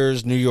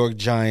Raiders, New York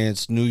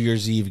Giants, New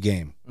Year's Eve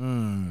game.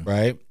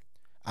 Right?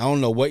 I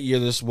don't know what year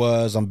this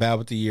was. I'm bad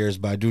with the years,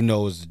 but I do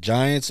know it was the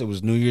Giants. It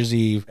was New Year's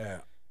Eve. Yeah.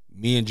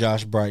 Me and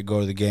Josh Bright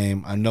go to the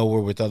game. I know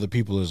we're with other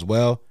people as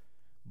well.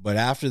 But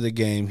after the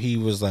game, he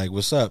was like,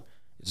 what's up?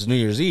 It's New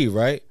Year's Eve,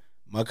 right?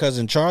 My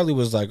cousin Charlie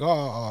was like,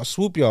 I'll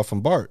swoop y'all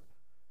from Bart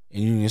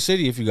in Union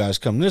City if you guys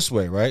come this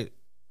way, right?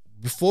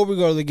 Before we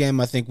go to the game,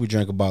 I think we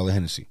drank a bottle of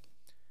Hennessy.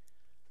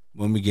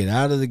 When we get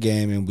out of the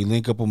game and we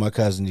link up with my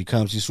cousin, he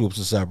comes, he swoops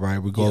us up, right?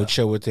 We go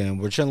chill with him.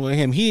 We're chilling with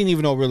him. He didn't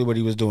even know really what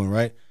he was doing,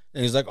 right?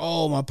 And he's like,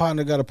 oh, my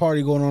partner got a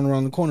party going on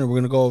around the corner. We're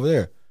going to go over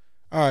there.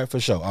 All right, for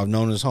sure. I've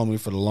known this homie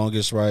for the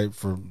longest, right,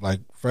 for like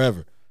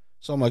forever.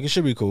 So I'm like, it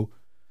should be cool.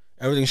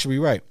 Everything should be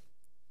right.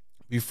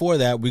 Before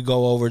that, we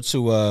go over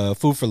to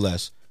Food for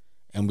Less,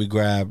 and we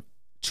grab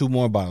 2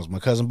 more bottles. My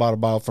cousin bought a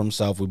bottle for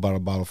himself. We bought a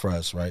bottle for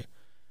us, right?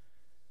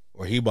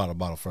 Or he bought a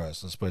bottle for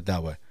us. Let's put it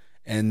that way.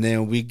 And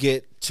then we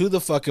get to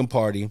the fucking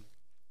party.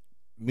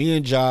 Me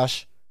and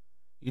Josh,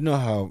 you know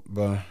how,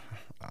 bro,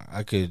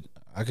 I could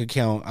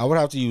count. I would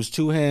have to use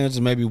 2 hands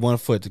and maybe 1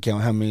 foot to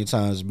count how many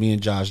times me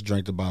and Josh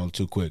drank the bottle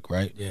too quick,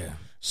 right? Yeah.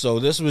 So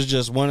this was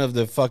just one of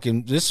the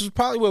fucking, this was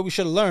probably what we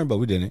should have learned, but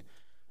we didn't.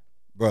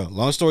 Bro,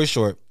 long story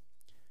short,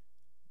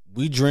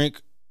 we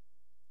drink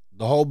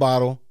the whole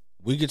bottle.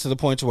 We get to the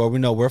point to where we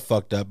know we're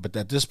fucked up, but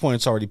at this point,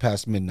 it's already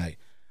past midnight.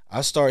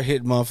 I start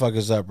hitting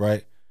motherfuckers up,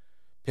 right?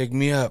 Pick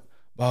me up,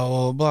 blah,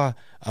 blah, blah.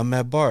 I'm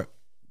at Bart.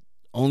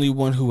 Only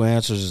one who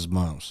answers is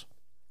Mom's.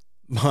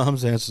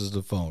 Mom's answers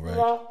the phone,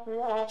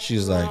 right?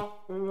 She's like,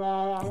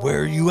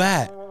 where are you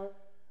at?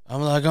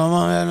 I'm like,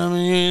 I'm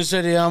in Union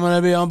City. I'm going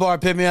to be on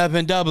Bart. Pick me up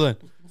in Dublin.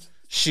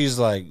 She's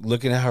like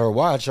looking at her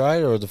watch,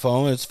 right? Or the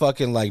phone. It's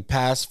fucking like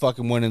past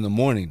fucking 1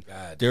 a.m.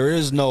 God, there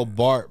is no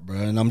Bart, bro.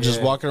 And I'm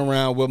just walking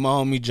around with my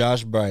homie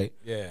Josh Bright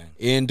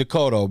in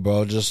Dakota,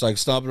 bro. Just like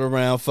stomping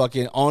around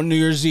fucking on New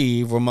Year's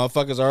Eve where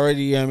motherfuckers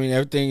already, you know what I mean,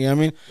 everything, you know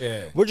what I mean?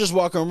 Yeah. We're just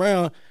walking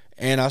around.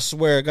 And I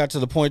swear it got to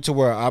the point to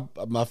where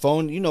my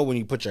phone, you know when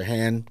you put your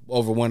hand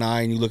over one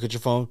eye and you look at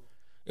your phone?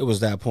 It was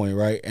that point,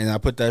 right? And I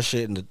put that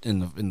shit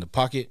in the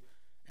pocket,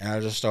 and I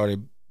just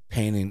started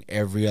painting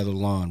every other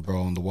lawn,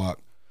 bro, on the walk.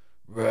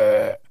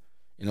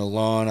 In the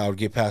lawn, I would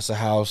get past the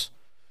house.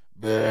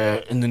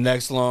 In the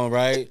next lawn,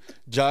 right?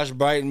 Josh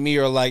Bright and me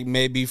are like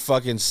maybe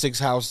fucking 6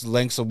 house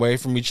lengths away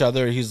from each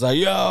other. He's like,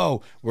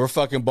 yo, we're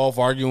fucking both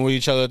arguing with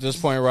each other at this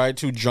point, right?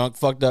 Too drunk,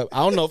 fucked up. I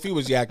don't know if he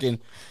was yakking.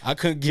 I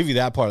couldn't give you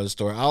that part of the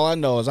story. All I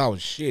know is I was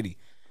shitty.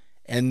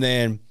 And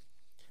then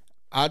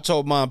I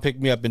told Mom pick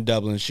me up in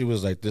Dublin. She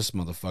was like, this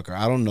motherfucker.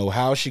 I don't know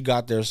how she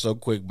got there so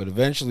quick, but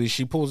eventually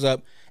she pulls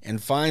up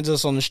and finds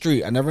us on the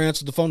street. I never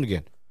answered the phone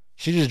again.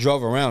 She just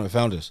drove around and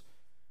found us.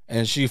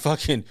 And she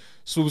fucking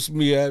swoops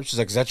me up. She's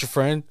like, is that your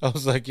friend? I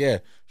was like, yeah.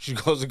 She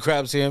goes and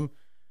grabs him.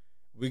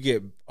 We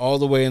get all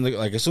the way in the,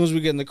 like, as soon as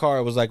we get in the car,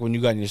 it was like when you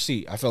got in your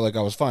seat. I felt like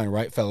I was fine,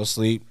 right? Fell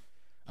asleep.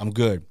 I'm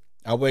good.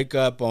 I wake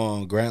up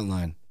on Grant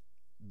Line,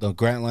 the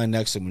Grant Line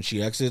exit when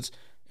she exits,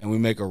 and we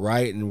make a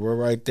right, and we're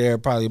right there,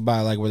 probably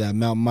by like where that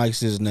Mount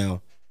Mike's is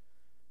now.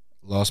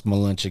 Lost my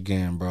lunch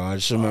again, bro. I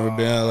just remember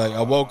being like,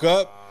 I woke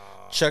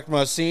up, checked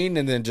my scene,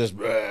 and then just...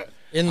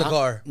 In the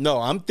car. No,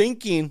 I'm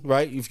thinking,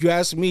 right? If you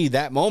ask me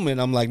that moment,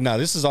 I'm like, nah,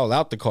 this is all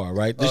out the car,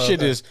 right? This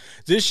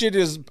shit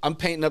is, I'm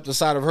painting up the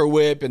side of her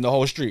whip and the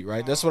whole street,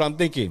 right? That's what I'm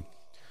thinking.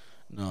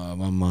 No,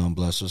 my mom,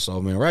 bless her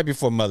soul, man. Right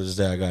before Mother's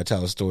Day, I gotta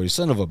tell a story.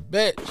 Son of a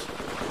bitch.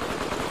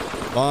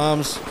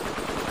 Moms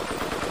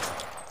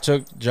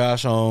took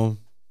Josh home,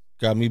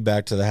 got me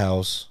back to the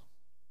house,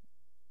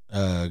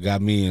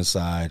 got me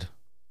inside.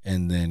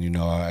 And then, you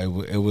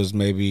know, it was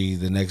maybe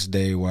the next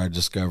day where I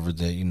discovered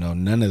that, you know,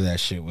 none of that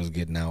shit was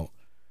getting out.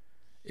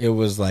 It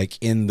was like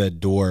in the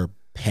door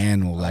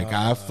panel. Like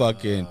I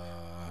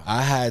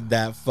had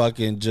that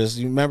fucking just,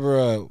 you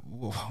remember,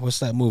 what's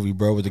that movie,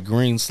 bro, where the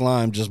green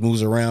slime just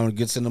moves around and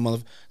gets in the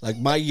mother, like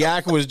my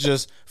yak was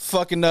just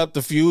fucking up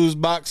the fuse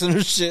box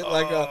and shit.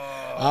 Like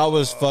I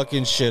was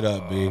fucking shit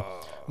up, B.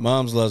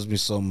 Moms loves me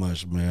so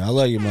much, man. I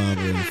love you, Mom,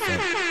 but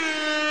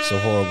it's a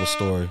horrible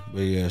story.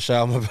 But yeah,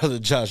 shout out my brother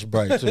Josh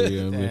Bright too,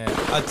 you know what I mean?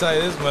 I'll tell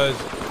you this much.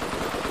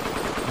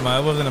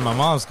 It wasn't in my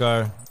mom's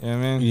car. You know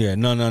what I mean? Yeah,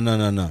 no.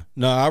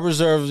 No, I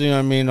reserve, you know what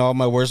I mean, all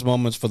my worst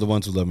moments for the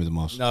ones who love me the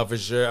most. No, for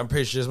sure. I'm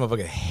pretty sure this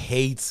motherfucker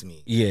hates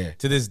me. Yeah.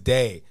 To this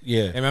day.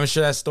 Yeah. And I'm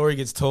sure that story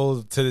gets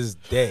told to this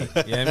day.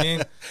 You know what I mean? You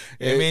know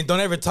what I mean? Don't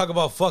ever talk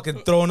about fucking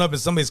throwing up in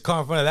somebody's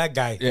car in front of that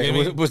guy. Yeah. You know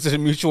what I mean? Was it a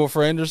mutual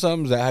friend or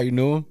something? Is that how you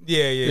knew him?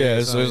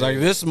 Yeah. So it's like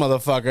this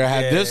motherfucker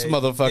had this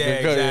motherfucker. Yeah,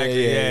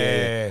 exactly.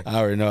 Yeah. I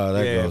already know how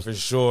that goes. For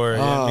sure. You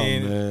know what I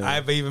mean? Man.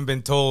 I've even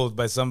been told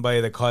by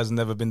somebody that car's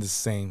never been the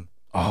same.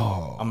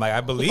 Oh, I'm like, I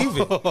believe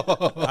it.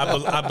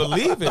 I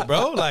believe it,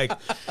 bro. Like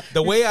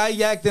the way I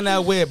yacked in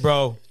that whip,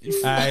 bro.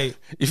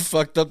 You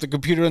fucked up the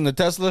computer in the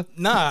Tesla?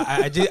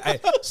 Nah,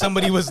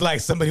 somebody was like,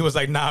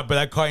 nah, but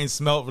that car ain't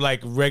smelled like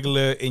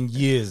regular in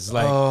years.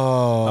 Like, I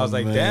was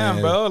like,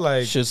 damn, bro.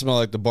 Like, shit smell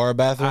like the bar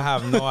bathroom. I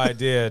have no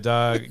idea,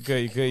 dog. You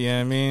could, you know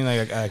what I mean?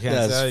 Like, I can't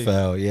tell you. That's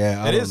foul.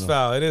 Yeah, It is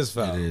foul. It is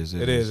foul.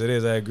 It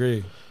is. I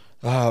agree.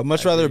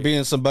 Much rather be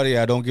in somebody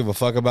I don't give a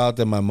fuck about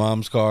than my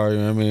mom's car. You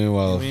know what I mean?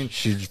 Well,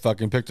 she she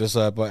fucking picked us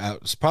up. But I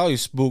was probably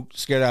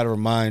scared out of her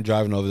mind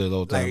driving over there the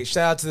whole time. Like,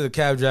 shout out to the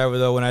cab driver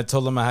though. When I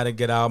told him I had to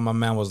get out, my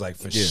man was like,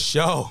 "For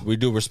sure." We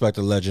do respect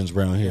the legends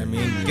around here. I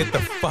mean, get the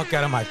fuck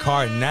out of my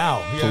car now.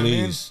 You know what I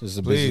mean? Please, it's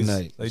a busy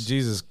night. Like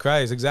Jesus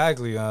Christ,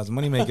 exactly. It's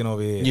money making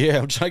over here. Yeah,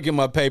 I'm trying to get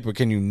my paper.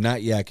 Can you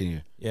not yak in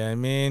here? Yeah, I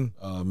mean,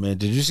 Man,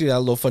 did you see that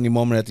little funny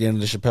moment at the end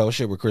of the Chappelle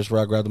shit where Chris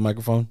Rock grabbed the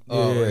microphone?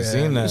 yeah,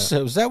 seen that.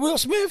 Was that Will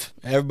Smith?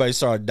 Everybody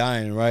started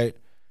dying, right?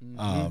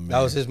 Oh, man. That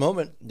was his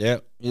moment. Yeah,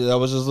 that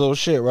was his little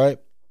shit, right?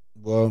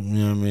 Well, you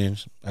know what I mean?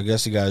 I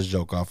guess he got his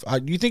joke off.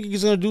 You think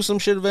he's going to do some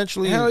shit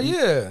eventually? Hell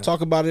yeah. Talk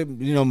about it,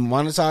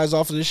 monetize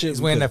off of this shit?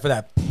 He's waiting there for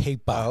that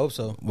paper. I hope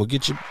so. Well,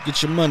 get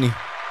your money.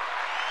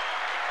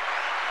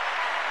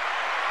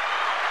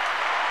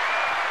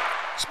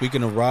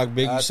 Speaking of Rock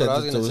Big, you said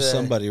that there was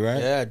somebody,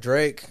 right? Yeah,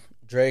 Drake.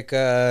 Drake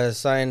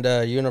signed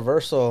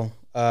Universal.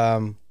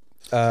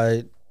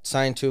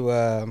 Signed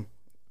to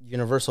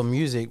Universal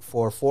Music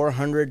for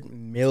 $400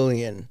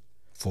 million.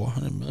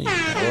 $400 million.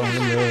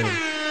 $400 million.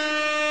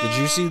 Did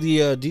you see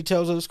the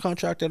details of this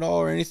contract at all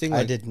or anything?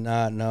 I did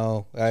not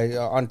know.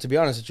 To be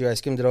honest with you, I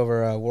skimmed it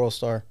over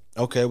WorldStar.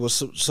 Okay, well,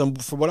 some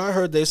from what I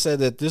heard, they said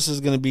that this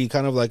is going to be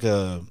kind of like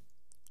a.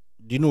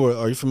 Do you know?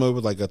 Are you familiar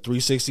with like a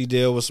 360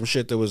 deal with some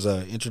shit that was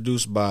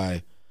introduced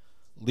by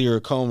Lear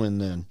Cohen?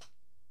 Then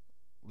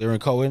Lear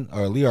Cohen,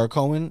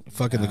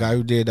 fucking the guy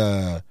who did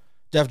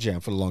Def Jam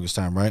for the longest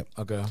time, right?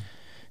 Okay.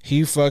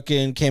 He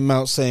fucking came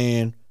out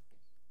saying,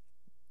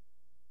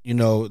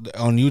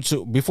 on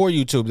YouTube, before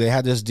YouTube, they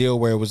had this deal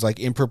where it was like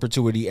in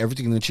perpetuity,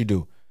 everything that you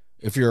do.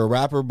 If you're a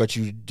rapper, but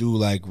you do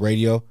like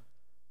radio,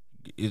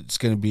 it's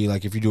going to be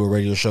like if you do a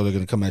radio show, they're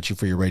going to come at you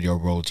for your radio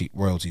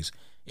royalties.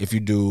 If you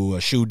do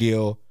a shoe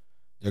deal,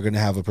 they're going to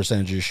have a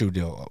percentage of your shoe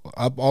deal.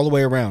 Up all the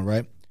way around,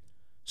 right?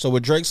 So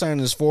with Drake signing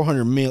this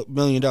 $400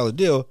 million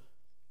deal,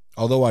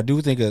 although I do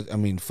think,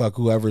 fuck,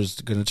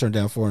 whoever's going to turn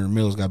down $400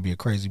 million has got to be a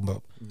crazy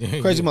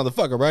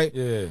motherfucker, right?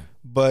 Yeah.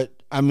 But,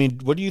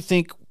 what do you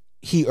think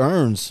he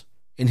earns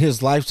in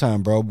his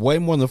lifetime, bro? Way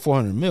more than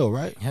 $400 million,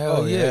 right?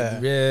 Hell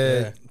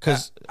yeah.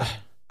 Because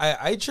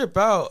I trip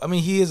out. I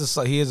mean, he is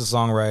a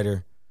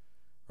songwriter,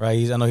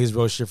 right? I know he's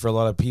wrote shit for a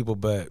lot of people,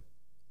 but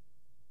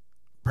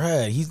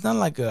Brad, he's not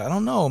like I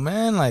don't know,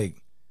 man.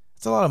 Like,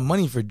 it's a lot of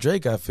money for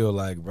Drake, I feel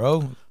like,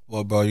 bro.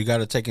 Well, bro, you got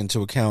to take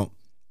into account,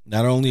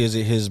 not only is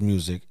it his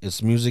music,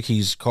 it's music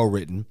he's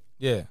co-written.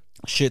 Yeah.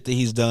 Shit that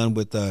he's done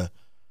with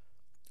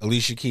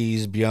Alicia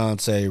Keys,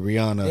 Beyonce,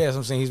 Rihanna. Yeah, that's what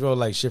I'm saying. He's wrote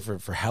like shit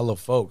for hella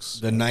folks.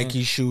 The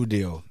Nike shoe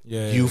deal.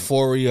 Yeah.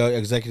 Euphoria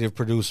executive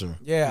producer.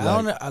 Yeah, I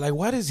don't know. Like,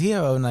 why does he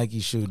have a Nike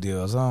shoe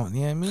deal?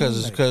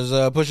 Because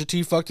Pusha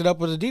T fucked it up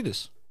with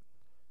Adidas.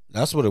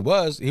 That's what it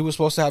was. He was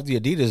supposed to have the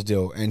Adidas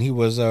deal, and he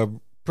was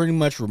pretty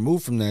much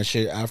removed from that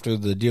shit after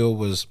the deal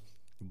was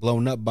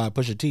blown up by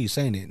Pusha T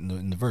saying it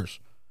in the verse.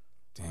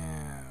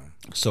 Damn.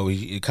 So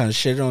he kind of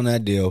shitted on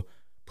that deal.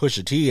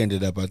 Pusha T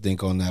ended up, I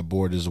think, on that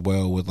board as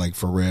well with like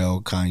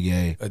Pharrell,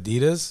 Kanye.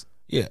 Adidas?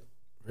 Yeah.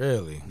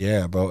 Really?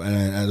 Yeah, bro.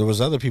 And there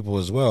was other people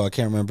as well. I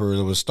can't remember.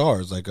 There was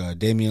stars like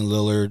Damian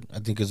Lillard, I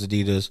think is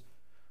Adidas.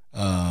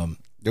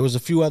 There was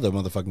a few other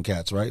motherfucking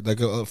cats, right? Like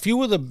a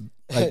few of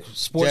the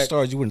sports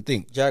stars you wouldn't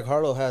think. Jack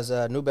Harlow has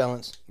New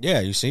Balance.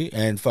 Yeah, you see?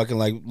 And fucking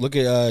like, look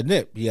at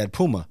Nip. He had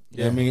Puma. You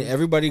know what I mean?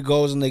 Everybody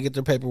goes and they get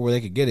their paper where they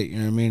could get it. You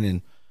know what I mean?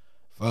 And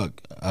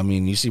fuck. I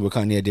mean, you see what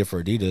Kanye did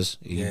for Adidas.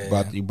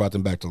 He brought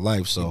them back to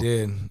life. So he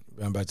did.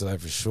 Brought them back to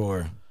life for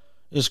sure.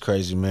 It's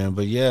crazy, man.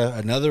 But yeah,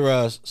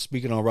 another,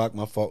 speaking on rock,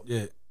 my fault.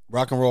 Yeah.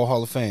 Rock and Roll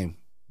Hall of Fame.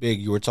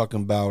 Big, you were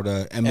talking about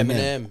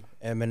Eminem.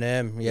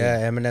 Eminem, yeah,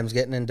 Eminem's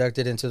getting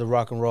inducted into the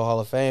Rock and Roll Hall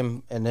of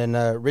Fame. And then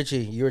Richie,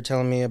 you were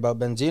telling me about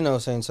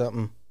Benzino saying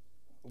something.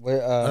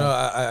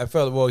 I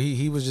felt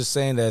he was just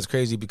saying that it's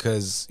crazy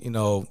because he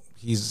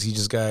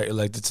just got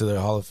elected to the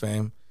Hall of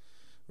Fame,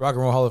 Rock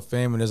and Roll Hall of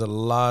Fame, and there's a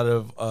lot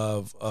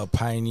of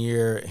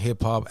pioneer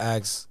hip hop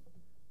acts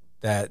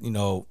that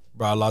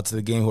brought a lot to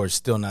the game who are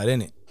still not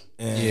in it.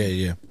 And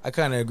yeah, I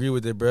kind of agree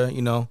with it, bro.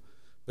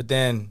 But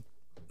then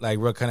like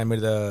Ruck kind of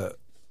made the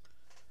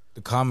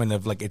comment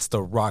of like it's the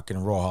Rock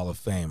and Roll Hall of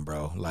Fame,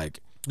 bro.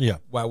 Like, yeah,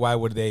 why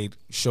would they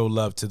show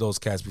love to those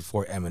cats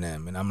before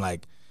Eminem? And I'm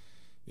like,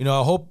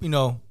 I hope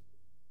I'm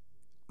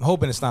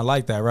hoping it's not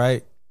like that,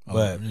 right?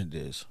 But it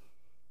is.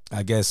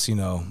 I guess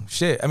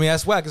shit. I mean,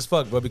 that's whack as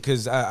fuck, bro.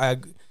 Because I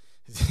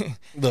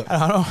Look,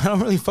 I don't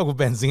really fuck with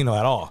Benzino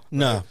at all.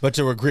 Nah, but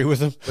to agree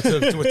with him, to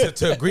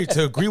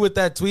agree with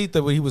that tweet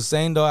that what he was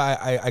saying though,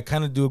 I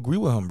kind of do agree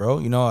with him, bro.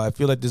 I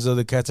feel like there's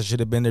other cats that should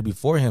have been there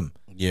before him.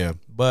 Yeah,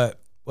 but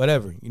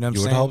whatever, you know what I'm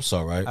saying? You would hope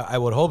so, right? I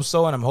would hope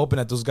so, and I'm hoping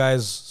that those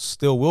guys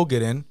still will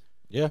get in.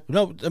 Yeah.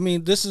 No, I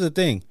mean, this is the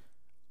thing.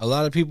 A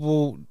lot of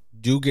people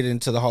do get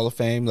into the Hall of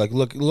Fame. Like,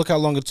 look how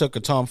long it took a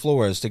Tom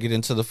Flores to get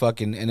into the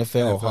fucking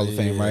NFL Hall of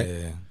Fame, right?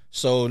 Yeah.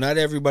 So not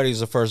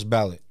everybody's a first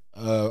ballot.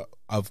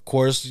 Of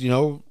course,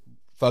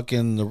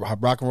 fucking the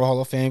Rock and Roll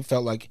Hall of Fame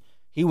felt like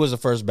he was the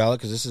first ballot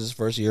because this is his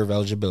first year of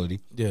eligibility.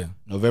 Yeah.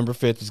 November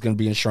 5th is going to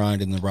be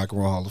enshrined in the Rock and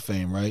Roll Hall of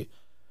Fame, right?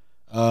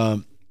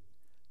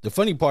 the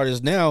funny part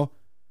is now,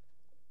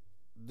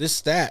 this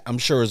stat I'm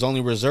sure is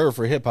only reserved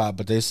for hip hop,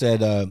 but they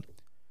said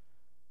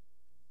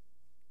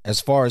as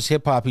far as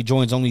hip hop, he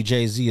joins only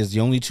Jay-Z as the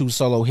only 2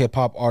 solo hip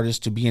hop artists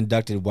to be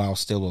inducted while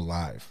still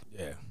alive.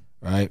 Yeah.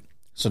 Right.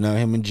 So now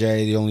him and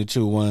Jay, the only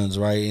 2 ones,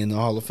 right, in the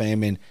Hall of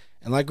Fame, and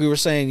like we were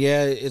saying,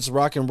 yeah, it's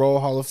Rock and Roll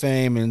Hall of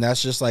Fame, and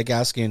that's just like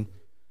asking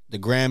the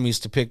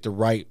Grammys to pick the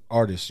right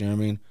artist. You know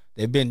what I mean?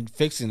 They've been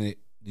fixing it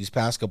these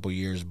past couple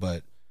years,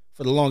 but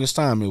for the longest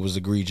time, it was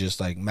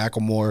egregious. Like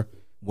Macklemore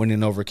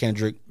winning over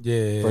Kendrick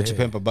for To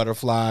Pimp a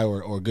Butterfly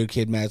or Good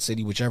Kid, Mad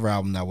City, whichever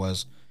album that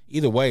was.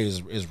 Either way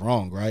is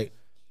wrong, right?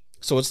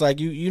 So it's like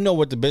you know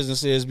what the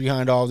business is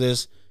behind all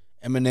this.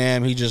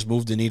 Eminem, he just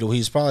moved the needle.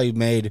 He's probably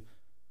made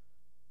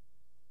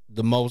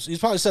the most. He's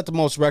probably set the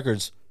most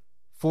records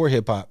for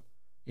hip hop.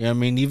 You know what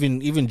I mean?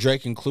 Even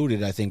Drake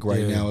included, I think,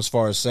 right now, as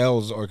far as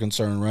sales are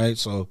concerned, right?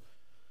 So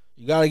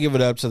you got to give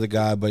it up to the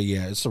guy. But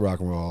yeah, it's the Rock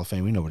and Roll Hall of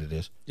Fame. We know what it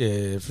is.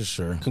 Yeah, for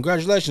sure.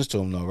 Congratulations to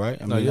him, though,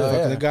 right? I mean,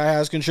 the guy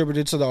has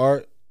contributed to the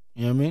art.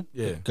 You know what I mean?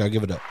 Yeah, gotta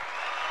give it up.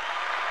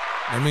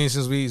 I mean,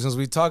 since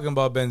we talking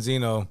about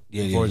Benzino,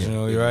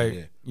 unfortunately, right?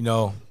 Yeah. You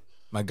know,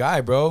 my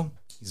guy, bro,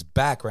 he's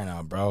back right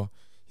now, bro.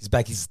 He's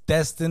back. He's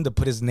destined to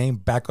put his name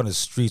back on the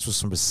streets with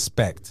some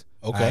respect.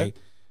 Okay. Right?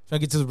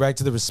 Trying to get back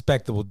to the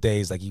respectable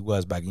days like he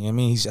was back. You know what I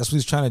mean? That's what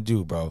he's trying to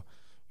do, bro.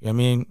 You know what I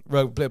mean?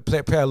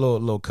 Play a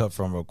little cut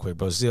from real quick,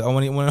 bro. See, I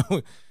want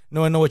to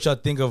know what y'all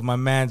think of my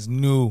man's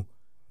new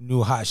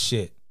hot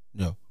shit.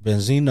 Yo,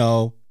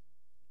 Benzino.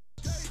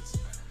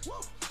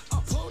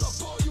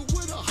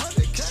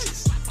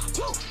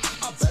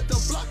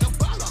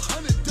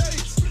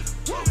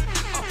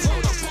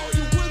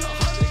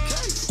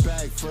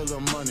 For the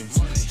money,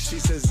 she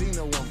says,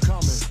 Zeno, I'm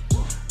coming.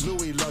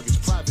 Louis luggage,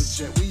 private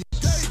jet. We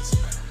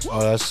Oh,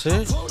 that's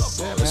it?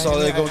 That's all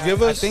they gonna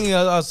give us? I think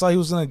I saw he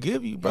was gonna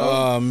give you, bro.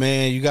 Oh,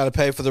 man, you gotta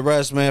pay for the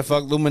rest, man.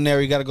 Fuck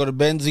Luminary. You gotta go to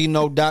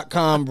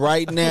Benzino.com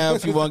right now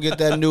if you want to get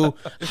that new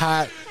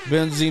hot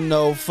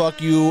Benzino.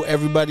 Fuck you,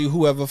 everybody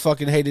who ever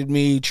fucking hated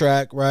me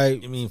track,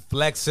 right? You mean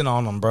flexing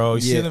on them, bro?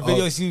 You see in the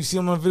video? You see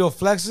him on the video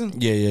flexing?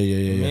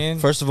 Yeah.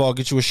 First of all,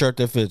 get you a shirt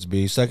that fits,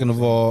 B. Second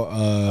of all,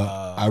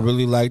 I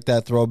really like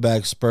that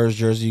throwback Spurs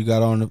jersey you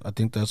got on. I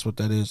think that's what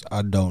that is.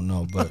 I don't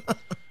know, but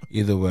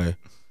either way.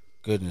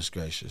 Goodness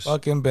gracious.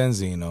 Fucking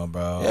Benzino,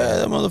 bro. Yeah,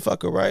 that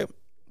motherfucker, right?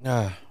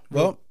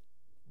 Well,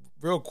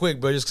 real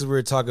quick, bro, just because we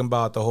were talking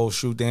about the whole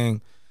shoe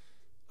thing,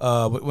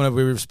 whenever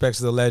we respect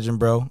to the legend,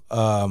 bro,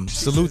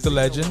 salute the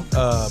legend.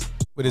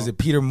 What is it,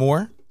 Peter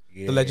Moore,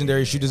 the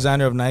legendary shoe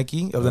designer of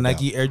Nike, of the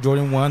Nike Air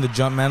Jordan 1, the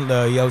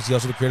Jumpman. He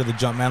also created the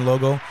Jumpman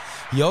logo.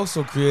 He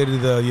also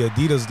created the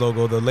Adidas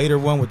logo, the later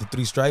one with the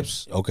 3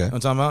 stripes. Okay. You know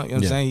what I'm talking about? You know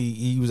what I'm saying?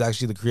 He was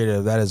actually the creator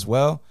of that as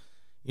well.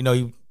 You know,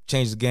 he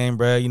changed the game,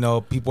 bro. You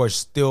know, people are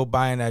still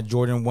buying that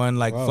Jordan 1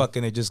 like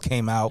fucking it just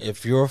came out.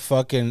 If you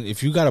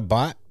got a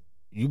bot,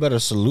 you better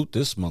salute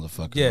this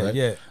motherfucker. Yeah, right?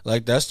 yeah.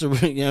 Like that's the,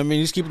 you know what I mean?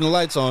 He's keeping the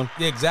lights on.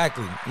 Yeah,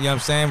 exactly. You know what I'm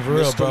saying? For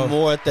real, Mr. bro.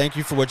 Moore, thank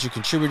you for what you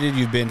contributed.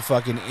 You've been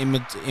fucking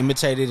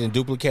imitated and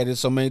duplicated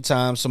so many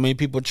times. So many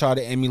people try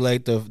to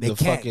emulate He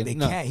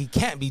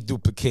can't be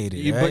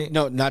duplicated, right? But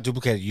no, not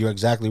duplicated. You're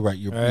exactly right.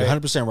 You're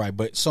 100% right.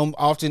 But some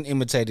often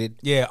imitated.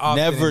 Yeah, often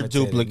never imitated,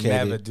 duplicated.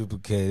 Never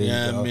duplicated.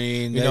 Yeah, I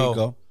mean, there you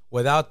go.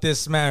 Without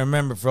this man,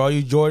 remember, for all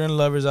you Jordan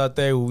lovers out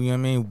there who, you know what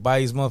I mean, buy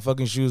these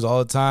motherfucking shoes all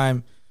the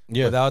time.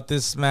 Yeah. Without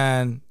this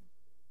man,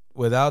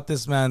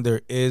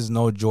 there is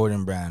no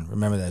Jordan brand.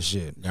 Remember that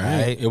shit. All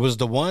right. It was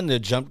the one that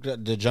jumped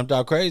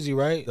out crazy,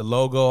 right? The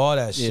logo, all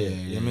that shit. Yeah,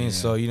 you know what I mean?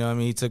 So, you know what I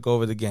mean? He took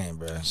over the game,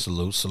 bro.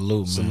 Salute,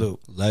 man.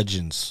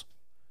 Legends.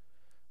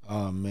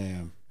 Oh,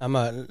 man.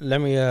 Let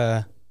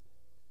me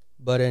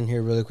butt in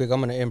here really quick. I'm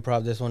gonna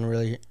improv this one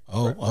really.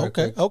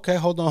 Okay.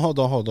 Hold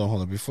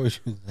on. Before you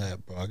do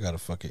that, bro, I gotta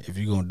fucking. If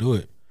you're gonna do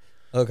it,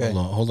 okay.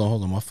 Hold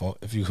on. My fault.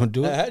 If you're gonna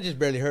do it, I just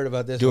barely heard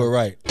about this. Do it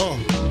right.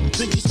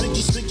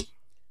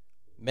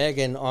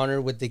 Megan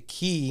honored with the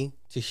key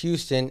to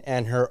Houston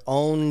and her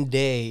own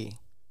day.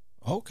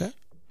 Okay.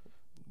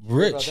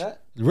 Rich,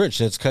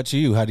 let's cut to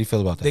you. How do you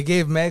feel about that? They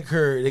gave gave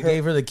her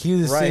the key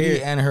to the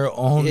city and her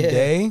own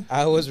day.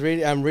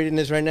 I'm reading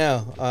this right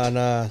now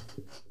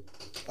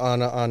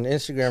on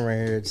Instagram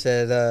right here. It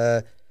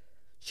said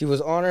she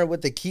was honored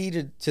with the key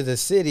to the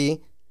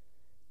city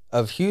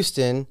of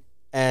Houston,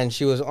 and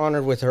she was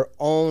honored with her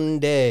own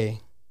day.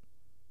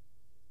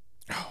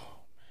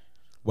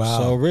 Wow.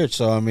 So rich.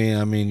 So I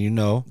mean, you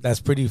know,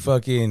 that's pretty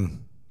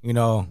fucking, you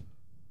know.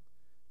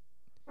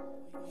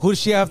 Who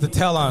does she have to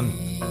tell on?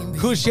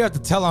 Who does she have to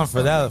tell on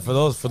for that? For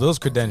those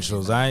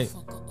credentials, all right? You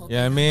know what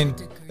I mean?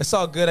 It's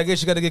all good. I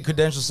guess you got to get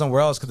credentials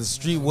somewhere else because the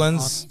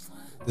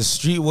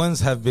street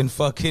ones have been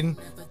fucking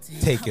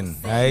taken,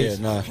 right? Yeah,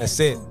 nah. That's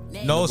it.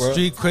 No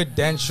street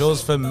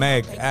credentials for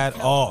Meg at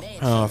all.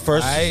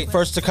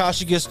 First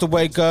Tekashi gets to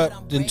wake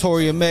up, then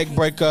Tory and Meg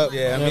break up.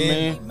 Yeah, I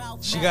mean,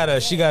 she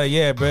gotta,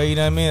 yeah, bro. You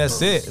know what I mean?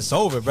 That's it. It's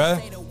over, bro.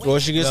 Well,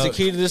 she gets the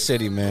key to the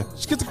city, man.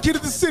 She gets the key to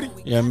the city.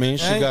 You know what I mean?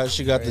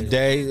 She got the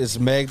day. It's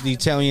Meg the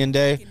Italian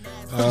day.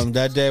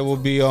 That day will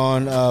be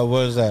on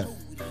what is that?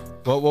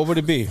 What would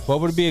it be? What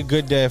would it be a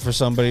good day for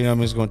somebody? You know,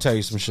 I'm just gonna tell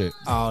you some shit.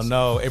 I don't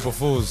know. April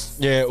Fools.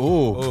 Yeah,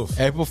 Oof.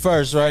 April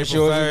 1st, right? She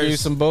April always give you 1st.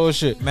 some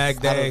bullshit. Mac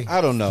Day.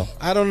 I don't know.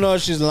 I don't know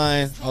if she's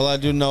lying. All I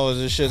do know is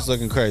this shit's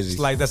looking crazy. It's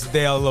like that's the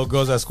day all the little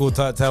girls at school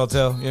tell. You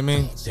know what I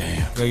mean?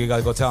 Damn. You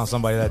gotta go tell on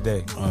somebody that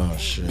day. Oh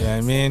shit. You know what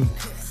I mean?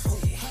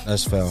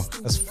 That's foul.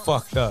 That's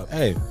fucked up.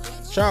 Hey,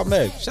 shout out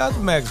Meg. Shout out to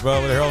Megs,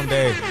 bro, with her own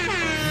day. You know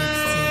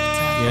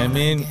what I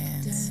mean?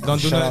 Don't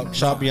do nothing.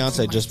 Shout out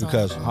Beyonce just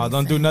because.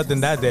 Don't do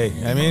nothing that day.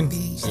 You know what I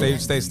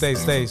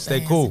mean?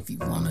 Stay cool. You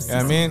know what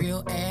I mean?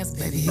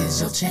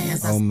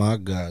 Oh my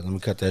God. Let me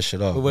cut that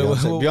shit off. Wait,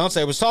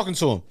 Beyonce was talking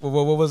to him.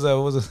 What was that?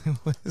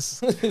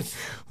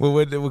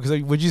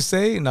 Would you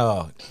say?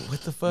 No.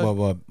 What the fuck?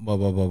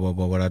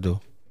 What I do?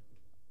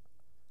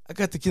 I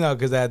got the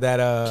because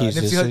that Keys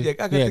to the Nipsey City? Hussle. I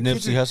got Yeah, the Nipsey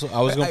keys. Hussle.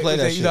 I was gonna play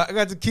that shit. I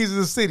got the keys to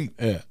the city.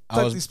 Yeah.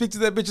 I was, Speak to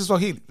that bitch in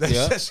Swahili.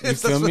 Yeah, you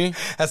feel me?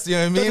 That's, you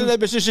know what I mean? that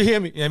bitch should hear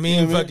me. You know what I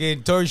mean?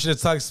 Fucking Tori should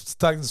have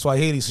talked in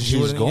Swahili, so she She's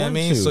wouldn't. You know what I going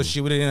mean? to. So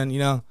she wouldn't. You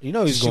know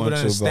he's she going would to,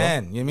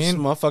 understand. bro. You know what I This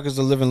mean? motherfucker's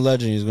a living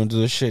legend. He's gonna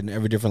do this shit in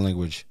every different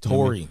language. You know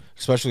what I mean? Tory.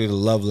 Especially the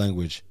love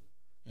language.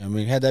 You know what I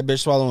mean, had that bitch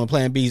swallowing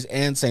Plan B's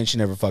and saying she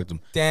never fucked him.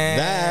 Damn.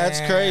 That's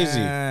crazy.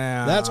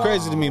 That's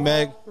crazy to me,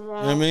 Meg. You know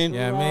what I mean?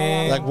 Yeah,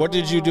 man. Like, what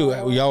did you do?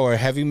 Y'all were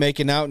heavy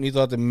making out, and you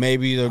thought that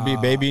maybe there'd be a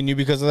baby in you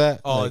because of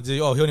that? Oh, Like, he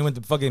only went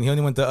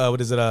to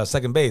what is it?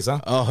 Second base, huh?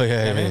 oh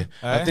yeah. man.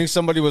 I think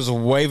somebody was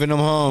waving him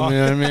home. You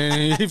know what I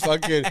mean? He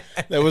fucking.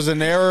 There was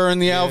an error in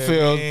the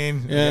outfield.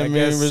 man. You know what I I mean?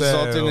 guess so.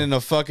 Resulting in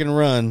a fucking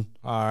run.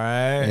 All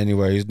right.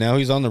 Anyway, now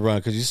he's on the run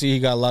because you see he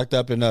got locked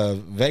up in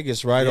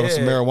Vegas, right, on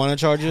some Yeah. marijuana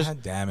charges.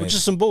 God damn it. Which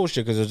is some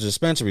bullshit because there's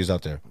dispensaries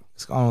out there.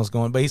 It's almost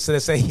going, but he said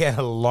he had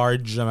a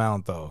large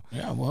amount though.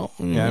 Yeah, well,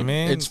 Yeah, I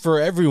mean, it's for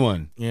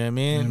everyone. You know what I You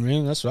mean? know what I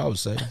mean, that's what I would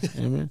say. You know what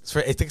I mean?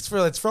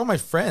 It's for all my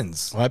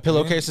friends. My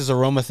pillowcase is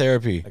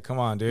aromatherapy. Like, come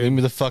on, dude. Leave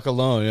me the fuck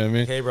alone. You know what I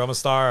mean? Hey, bro, I'm a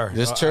star.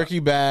 This turkey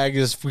bag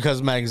is because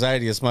of my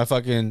anxiety. It's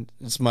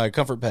my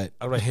comfort pet.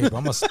 I'm like, hey, bro,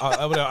 I'm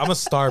a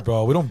star,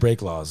 bro. We don't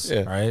break laws. Yeah.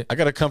 All right. I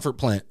got a comfort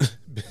plant.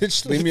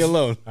 Bitch, leave me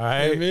alone. All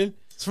right. You know what I mean?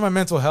 It's for my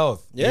mental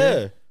health.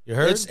 Yeah. You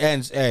heard?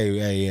 And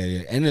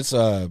it's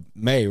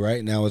May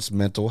right now. It's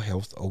Mental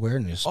Health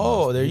Awareness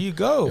Oh, Month. there you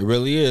go. It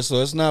really is. So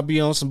let's not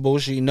be on some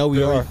bullshit. You know we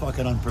Very are.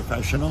 fucking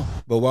unprofessional.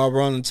 But while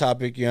we're on the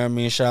topic, you know what I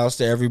mean, shout outs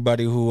to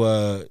everybody who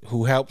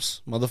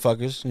helps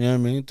motherfuckers, you know what I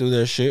mean, through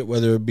their shit,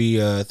 whether it be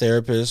a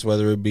therapist,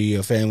 whether it be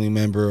a family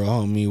member, a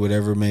homie,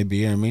 whatever it may be.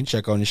 You know what I mean?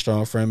 Check on your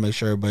strong friend, make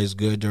sure everybody's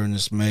good during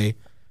this May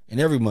and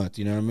every month,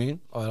 you know what I mean?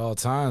 Oh, at all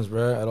times,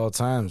 bro. At all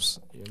times.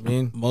 You know what I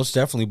mean? Most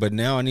definitely. But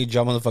now I need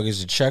y'all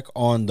motherfuckers to check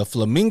on the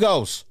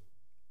flamingos.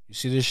 You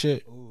see this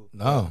shit?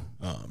 No.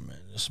 Oh man,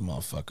 this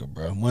motherfucker,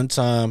 bro. One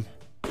time,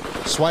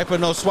 swiper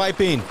no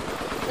swiping.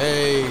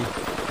 Hey,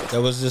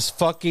 there was this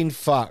fucking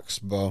fox,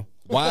 bro.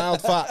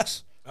 Wild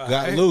fox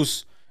got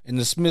loose in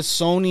the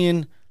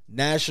Smithsonian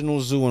National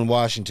Zoo in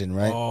Washington,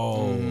 right?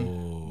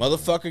 Oh.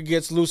 Motherfucker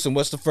gets loose, and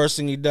what's the first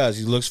thing he does?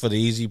 He looks for the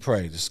easy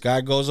prey. This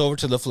guy goes over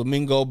to the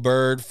flamingo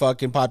bird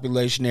fucking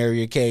population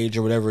area cage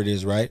or whatever it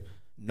is, right?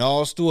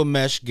 Gnaws through a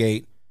mesh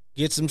gate,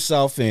 gets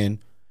himself in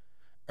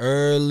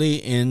early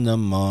in the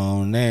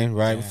morning,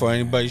 right before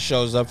anybody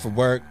shows up for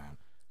work.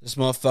 This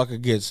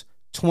motherfucker gets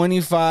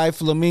 25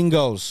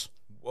 flamingos.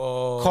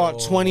 Whoa.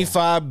 Caught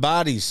 25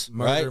 bodies,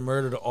 right?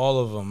 Murdered all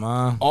of them,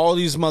 huh? All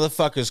these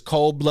motherfuckers,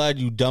 cold blood,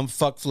 you dumb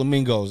fuck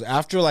flamingos.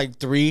 After like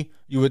 3,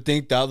 you would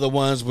think the other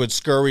ones would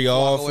scurry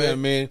off, you know what I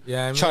mean?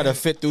 Yeah, I Try mean- to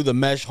fit through the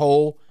mesh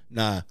hole.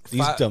 Nah, these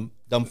Fi- dumb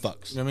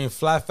fucks. You know what I mean?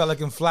 Fly fella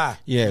can fly.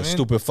 Yeah, You know what I mean?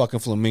 stupid fucking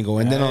flamingo.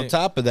 And then on Right.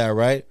 top of that,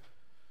 right?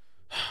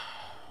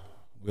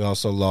 We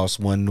also lost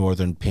one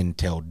northern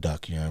pintail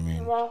duck, you know what I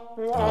mean?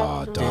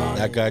 Oh, dog.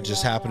 That guy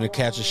just happened to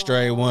catch a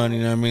stray one, you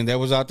know what I mean? They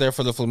was out there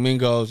for the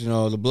flamingos, you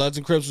know, the Bloods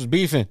and Crips was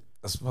beefing.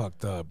 That's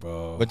fucked up,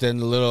 bro. But then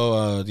the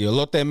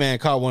elote man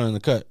caught one in the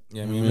cut.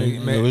 Yeah, I You know mean, what I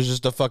mean? make- It was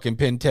just a fucking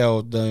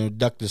pintail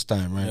duck this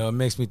time, right? You know, it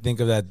makes me think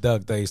of that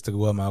duck that used to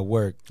go at my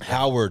work.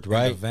 Howard, The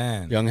right?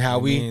 van. Young You know what I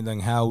Howie. mean? Young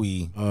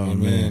Howie. Oh, You know what I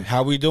man. mean?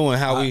 How we doing,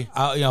 Howie?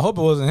 I hope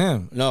it wasn't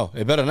him. No,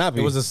 it better not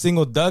be. It was a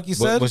single duck, you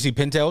Wa- said? was he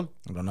pintailed?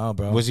 I don't know,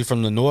 bro. Was he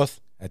from the north?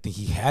 I think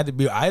he had to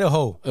be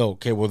Idaho.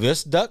 Okay, well,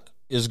 this duck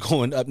is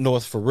going up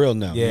north for real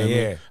now. Yeah, you know what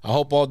I yeah. mean? I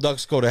hope all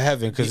ducks go to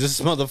heaven because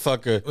this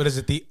motherfucker. What is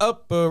it? The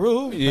upper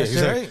room? Yeah, That's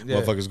exactly. right. Yeah.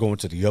 Motherfucker's going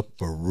to the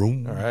upper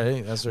room. All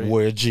right. That's right.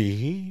 Where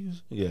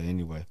G's. Yeah,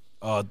 anyway.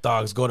 Oh,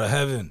 dogs go to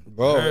heaven.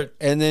 Bro. Heard?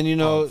 And then, you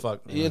know, Oh,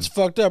 fuck, man. it's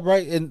fucked up,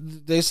 right?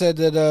 And they said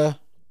that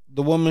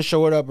the woman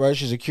showed up, right?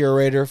 She's a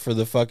curator for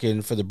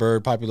the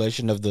bird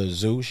population of the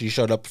zoo. She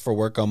showed up for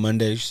work on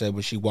Monday. She said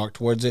when she walked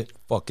towards it,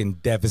 Fucking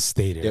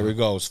devastated. there we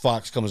goes.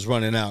 Fox comes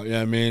running out. You know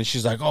what I mean?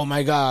 She's like, oh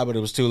my God, but it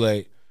was too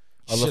late.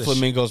 All the Should've-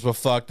 flamingos were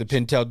fucked. The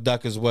pintail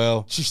duck as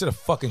well. She should have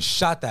fucking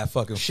shot that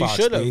fucking She fox.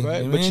 should have, B.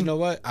 right? what I But you mean? know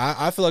what?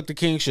 I feel like the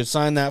King should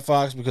sign that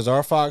fox because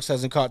our fox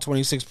hasn't caught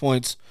 26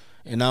 points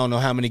in I don't know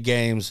how many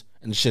games,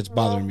 and the shit's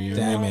bothering me. You know?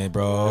 Damn it,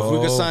 bro. If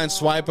we could sign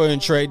Swiper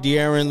and trade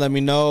De'Aaron, let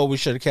me know. We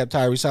should have kept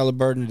Tyrese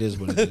Halliburton. It is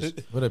what it is.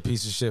 What a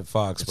piece of shit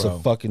fox, It's bro. a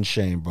fucking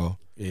shame, bro.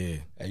 Yeah.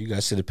 Hey, you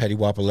guys see the Petty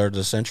Wap alert of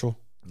the Central?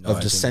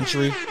 of the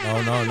century.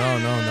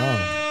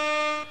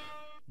 No.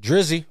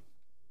 Drizzy.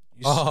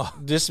 Oh.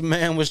 This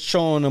man was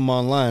trolling him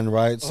online,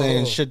 right?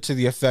 Saying shit to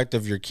the effect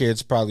of your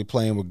kids probably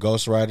playing with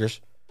Ghost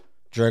Riders.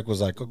 Drake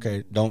was like,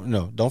 okay, don't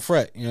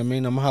fret. You know what I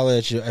mean? I'm gonna holler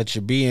at your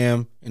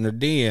BM in her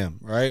DM,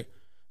 right?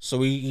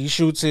 So he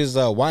shoots his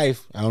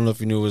wife. I don't know if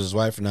he knew it was his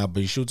wife or not,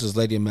 but he shoots his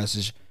lady a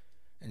message,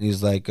 and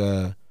he's like,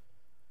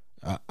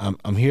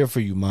 I'm here for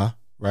you, ma.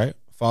 Right?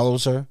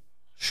 Follows her,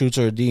 shoots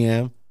her a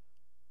DM.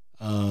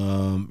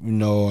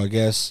 I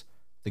guess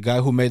the guy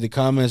who made the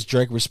comments,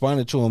 Drake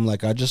responded to him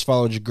like, I just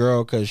followed your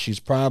girl because she's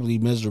probably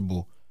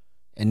miserable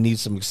and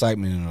needs some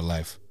excitement in her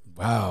life.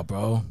 Wow,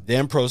 bro.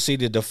 Then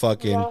proceeded to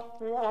fucking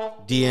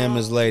DM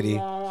his lady.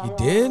 He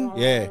did?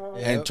 Yeah.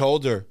 And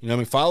told her, you know what I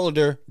mean? Followed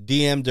her,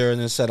 DM'd her, and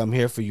then said, I'm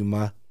here for you,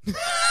 ma.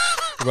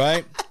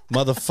 Right?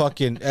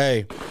 Motherfucking,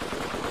 hey.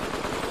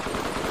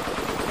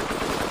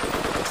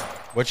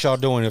 What y'all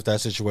doing if that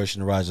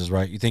situation arises,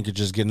 right? You think you're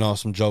just getting off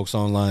some jokes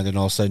online, and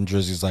all of a sudden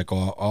Drizzy's like,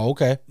 oh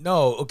okay.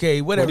 No,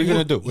 okay, whatever. What are you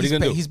going to do? What are you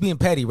going to do? He's being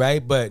petty,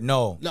 right? But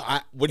no. No,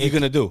 what are you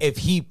going to do? If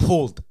he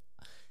pulled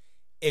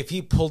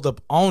up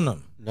on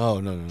him.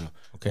 No.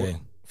 Okay.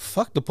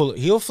 Fuck the pull.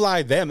 He'll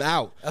fly them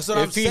out. That's what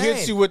I'm If he saying.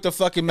 hits you with the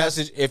fucking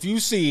message, if you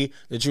see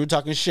that you were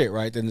talking shit,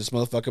 right, then this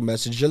motherfucker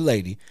messaged your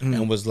lady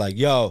and was like,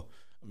 yo,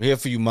 I'm here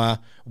for you, ma.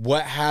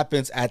 What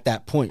happens at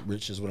that point,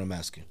 Rich, is what I'm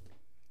asking.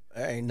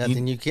 There ain't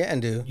nothing you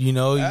can do. You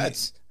know,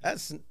 That's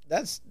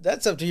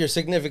up to your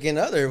significant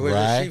other, whether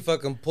Right. she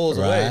fucking pulls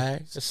away.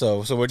 Right.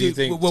 So what do you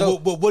think?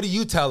 What do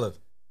you tell him?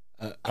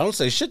 I don't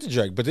say shit to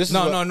Drake, but this is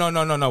No.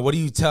 what, What do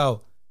you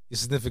tell your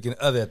significant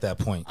other at that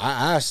point?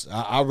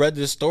 I read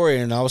this story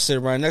and I was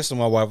sitting right next to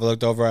my wife. I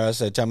looked over at her, I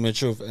said, tell me the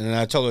truth. And then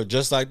I told her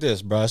just like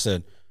this, bro. I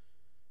said,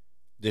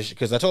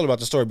 because I told her about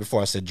the story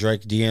before. I said,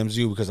 Drake DMs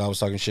you because I was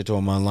talking shit to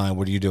him online.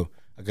 What do you do?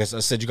 I guess I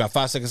said, you got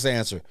 5 seconds to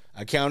answer.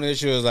 I counted it.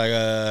 She was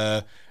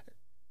like,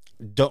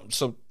 don't.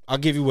 So I'll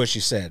give you what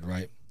she said,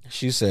 right?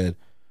 She said,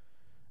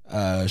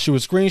 she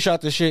would screenshot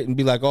the shit and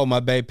be like, oh, my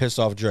babe pissed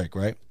off Drake,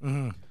 right?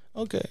 Mm-hmm.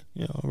 Okay.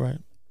 Yeah, all right.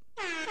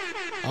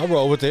 I'll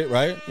roll with it,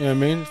 right? You know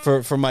what I mean?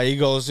 For my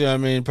ego's, you know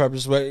what I mean,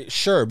 purpose. But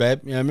sure, babe.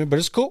 You know what I mean? But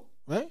it's cool,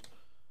 right?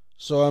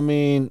 So, I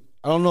mean,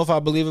 I don't know if I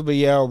believe it, but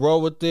yeah, I'll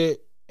roll with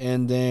it.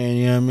 And then,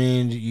 you know what I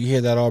mean? You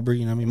hear that, Aubrey?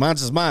 You know what I mean?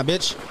 Mine's is mine,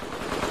 bitch.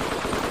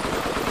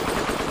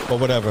 But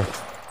whatever.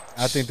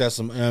 I think that's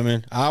some, you know what I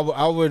mean?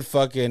 I would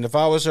fucking, if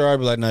I was her, I'd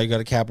be like, no, you got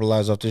to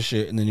capitalize off this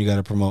shit and then you got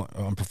to promote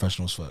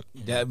unprofessional as fuck.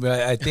 Yeah,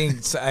 but I think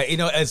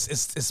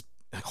as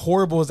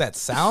horrible as that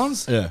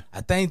sounds. Yeah.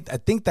 I think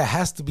that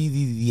has to be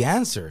the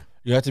answer.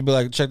 You have to be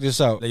like, check this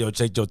out. Like,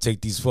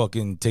 take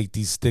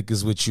these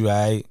stickers with you,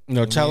 alright? You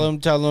know, tell him,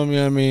 you know what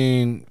I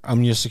mean?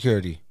 I'm your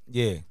security.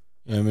 Yeah.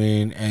 You know what I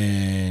mean?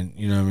 And,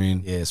 you know what I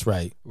mean? Yeah, it's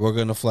right. We're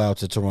going to fly out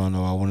to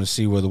Toronto. I want to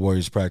see where the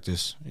Warriors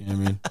practice. You know what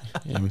I mean?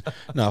 You know what I mean?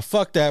 Nah,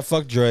 fuck that.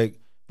 Fuck Drake.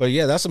 But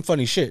yeah, that's some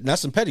funny shit. And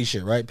that's some petty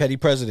shit, right? Petty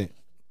president.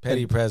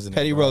 Petty president.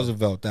 Petty bro.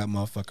 Roosevelt, that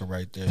motherfucker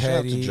right there. Shout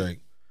out to Petty. Drake.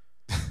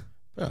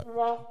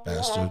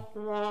 Bastard.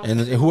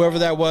 And whoever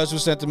that was who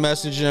sent the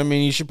message, you know what I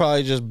mean, you should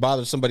probably just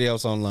bother somebody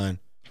else online.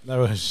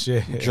 No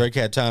shit. Drake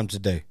had time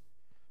today.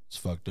 It's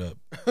fucked up.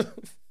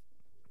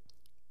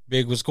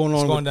 Big, what's going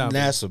on going with down,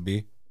 NASA,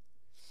 B?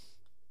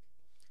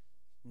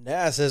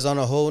 NASA's on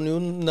a whole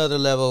another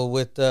level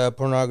with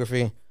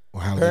pornography.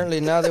 Wow. Apparently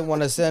now they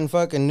want to send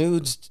fucking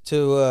nudes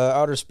to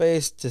outer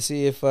space to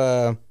see if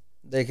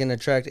they can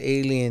attract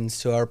aliens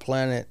to our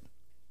planet.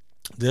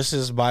 This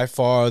is by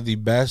far the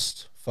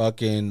best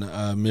fucking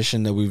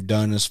mission that we've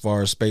done as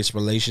far as space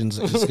relations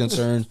is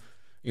concerned.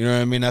 You know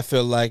what I mean? I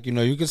feel like, you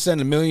know, you can send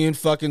 1 million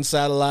fucking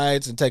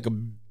satellites and take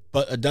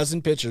a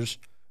dozen pictures,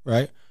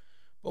 right?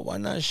 But why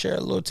not share a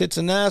little tits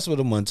and ass with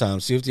them one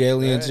time? See if the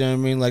aliens, you know what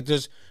I mean? Like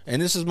this,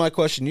 and this is my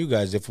question to you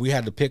guys. If we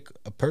had to pick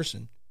a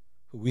person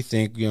who we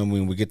think, you know what I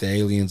mean, we get the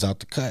aliens out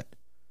the cut,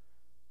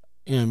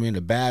 you know what I mean,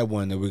 the bad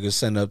one that we could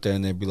send up there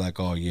and they'd be like,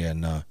 oh yeah,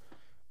 nah,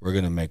 we're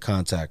going to make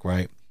contact,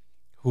 right?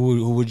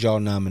 Who would y'all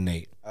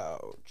nominate?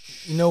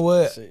 You know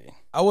what?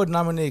 I would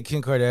nominate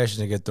Kim Kardashian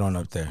to get thrown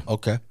up there.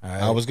 Okay.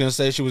 right. I was going to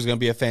say she was going to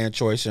be a fan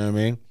choice, you know what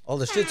I mean? All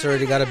the shit's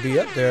already got to be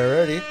up there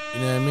already. You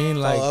know what I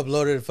mean? Like, All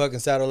uploaded, fucking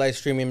satellite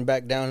streaming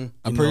back down.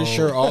 I'm pretty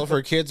sure all of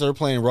her kids are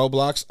playing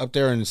Roblox up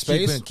there in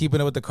space.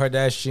 keeping up with the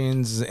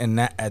Kardashians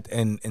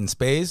in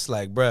space.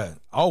 Like, bruh,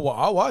 I'll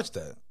watch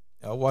that.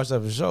 I'll watch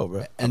that for sure,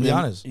 bruh. I'll be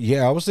honest.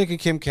 Yeah, I was thinking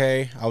Kim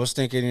K. I was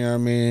thinking, you know what I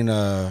mean?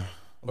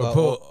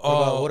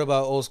 What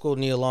about old school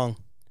Neil Long?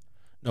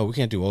 No, we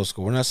can't do old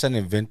school. We're not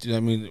sending vintage. I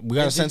mean, we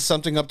got to send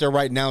something up there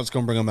right now that's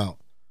going to bring them out.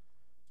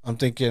 I'm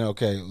thinking,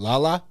 okay,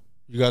 Lala?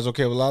 You guys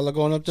okay with Lala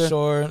going up there?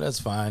 Sure, that's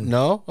fine.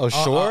 No? Oh,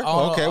 sure?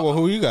 Okay, well,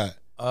 who you got?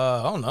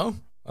 I don't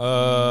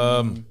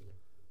know.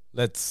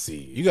 Let's see.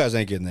 You guys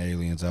ain't getting the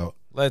aliens out.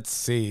 Let's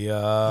see. You're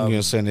going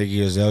to send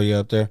Iggy Azalea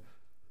up there?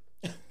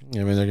 You know what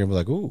I mean? They're going to be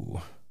like, ooh,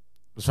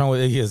 What's wrong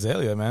with Iggy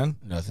Azalea, man?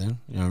 nothing.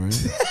 You know what I mean?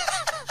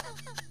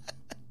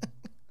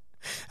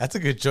 That's a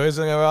good choice.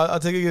 I'll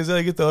take Iggy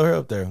Azalea. Get throw her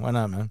up there. Why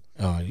not, man?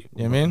 Oh, You know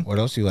what I mean? What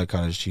else do you like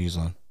cottage cheese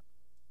on?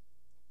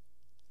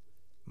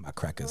 my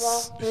crackers.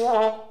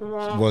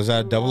 Was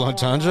that double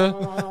entendre?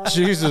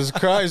 Jesus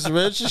Christ,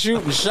 Rich,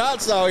 shooting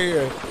shots out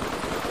here.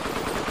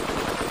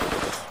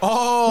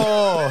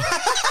 Oh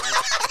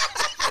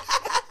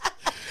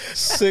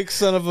Sick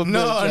son of a no,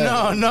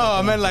 bitch. no!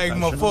 I meant like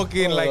my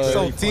fucking like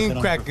saltine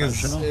fucking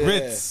crackers, unprofessional.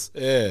 Ritz,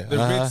 Yeah, the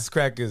Ritz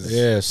crackers.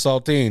 Yeah,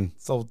 saltine.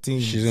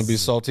 Saltine. She's gonna be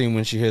saltine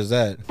when she hears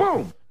that.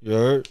 Boom. You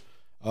heard?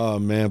 Oh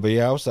man, but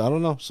yeah, I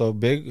don't know. So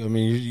big. I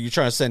mean, you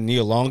trying to send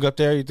Nia Long up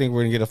there? You think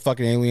we're gonna get a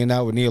fucking alien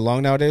out with Nia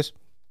Long nowadays?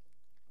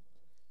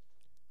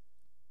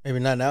 Maybe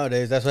not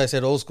nowadays. That's why I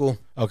said old school.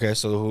 Okay,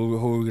 so who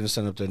are we gonna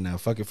send up there now?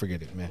 Fucking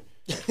forget it, man.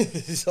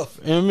 So,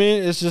 You know what I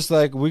mean? It's just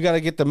like we got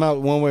to get them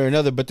out one way or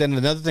another. But then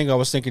another thing I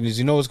was thinking is,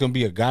 it's going to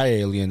be a guy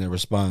alien that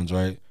responds,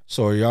 right?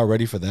 So are y'all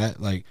ready for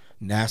that? Like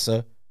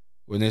NASA,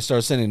 when they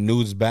start sending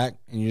nudes back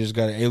and you just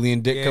got an alien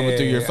dick coming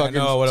through your I fucking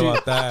know, what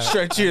about that?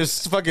 straight to your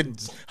fucking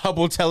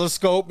Hubble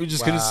telescope. You're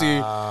just going to see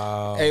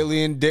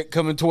alien dick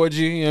coming towards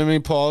you. You know what I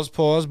mean? Pause.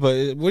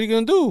 But what are you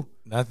going to do?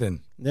 Nothing.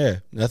 Yeah,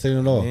 nothing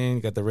at all. Man,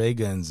 you got the ray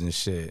guns and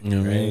shit. You know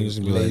what I mean? Right? It's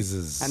gonna be like-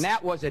 Lasers. And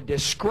that was a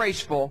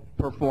disgraceful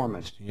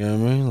performance. You know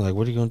what I mean? Like,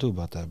 what are you gonna do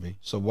about that, B?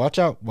 So watch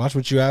out, watch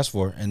what you ask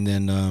for, and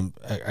then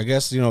I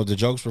guess the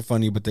jokes were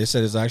funny, but they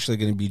said it's actually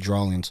gonna be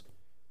drawings,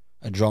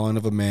 a drawing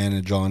of a man,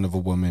 a drawing of a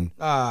woman,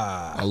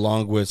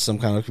 along with some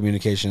kind of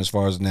communication as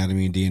far as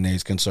anatomy and DNA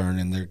is concerned,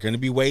 and they're gonna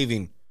be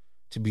waving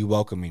to be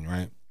welcoming,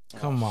 right?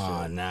 Come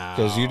on now.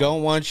 Because you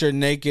don't want your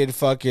naked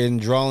fucking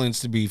drawings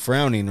to be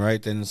frowning, right?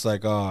 Then it's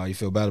like, oh, you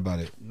feel bad about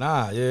it.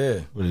 Nah,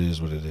 yeah. But it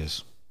is what it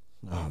is.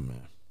 Oh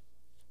man.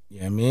 You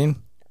know what I mean?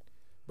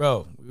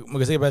 Bro, we're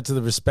gonna take it back to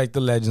the Respect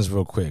the Legends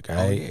real quick, all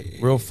right?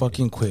 Real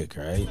fucking quick,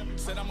 all right?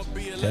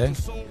 Okay?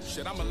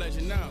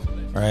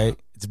 All right?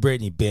 It's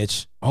Brittany,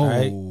 bitch. All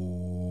right? I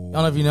don't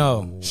know if you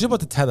know. She's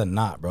about to tie the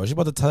knot, bro. She's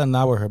about to tie the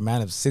knot with her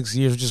man of 6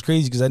 years, which is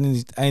crazy because I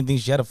didn't think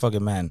she had a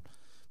fucking man.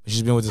 But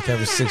she's been with this guy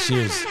for 6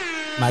 years.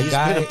 My He's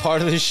guy been a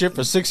part of this shit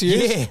for 6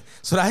 years? Yeah,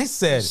 that's what I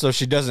said. So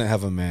she doesn't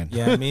have a man.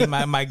 Yeah, I mean,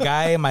 my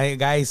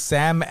guy,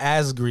 Sam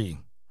Asghari,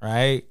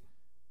 right?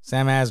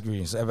 Sam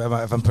Asghari,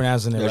 if I'm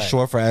pronouncing it They're right.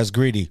 short for as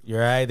greedy.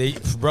 You're right.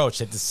 Bro,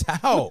 check this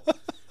out. All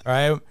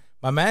right.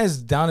 My man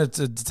is down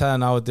to tie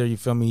out with there, you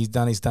feel me? He's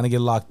down to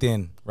get locked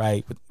in,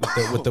 right?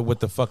 With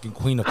the fucking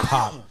queen of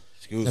pop.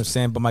 You know what I'm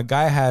saying? But my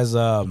guy has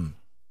a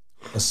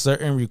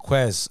certain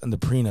request in the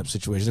prenup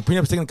situation. The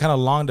prenup's taking kind of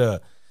long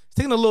it's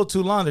taking a little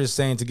too long, they're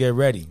saying, to get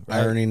ready. Right?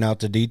 Ironing out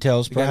the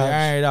details, You gotta perhaps.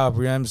 iron it out,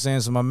 you know what I'm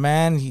saying? So my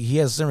man, he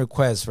has some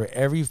requests for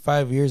every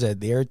 5 years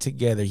that they're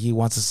together. He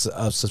wants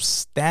a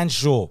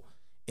substantial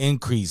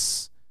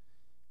increase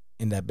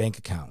in that bank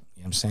account.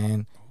 You know what I'm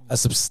saying? A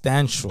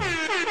substantial.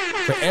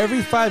 For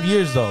every 5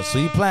 years, though. So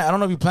I don't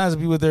know if he plans to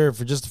be with her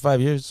for just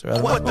 5 years.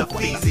 What the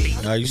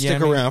You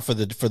stick around for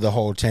the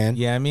whole 10.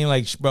 Yeah, I mean,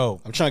 like,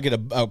 bro, I'm trying to get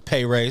a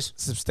pay raise.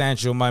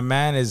 substantial. My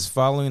man is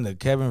following the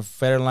Kevin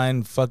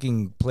Federline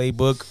fucking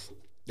playbook.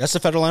 That's the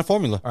Federline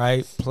formula. All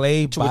right,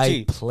 play To a by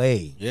T.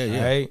 play. Yeah, yeah.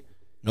 All right.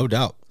 No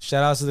doubt.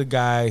 Shout out to the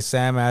guy,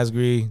 Sam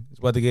Asghari. He's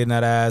about to get in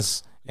that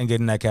ass and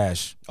getting that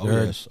cash. Oh, You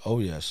heard? yes. Oh,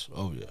 yes.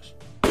 Oh, yes.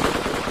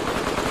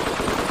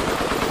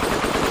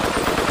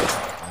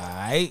 All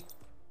right.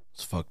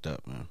 It's fucked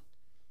up, man.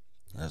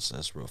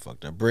 That's real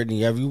fucked up.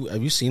 Brittany, have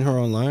you seen her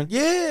online?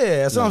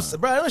 Yeah, that's what I'm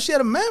saying. Bro, I know she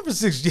had a man for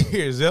 6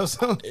 years. Yo.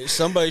 So,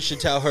 Somebody should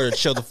tell her to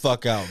chill the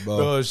fuck out, bro.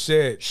 oh,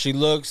 shit. She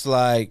looks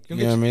like, you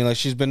know what I mean? Like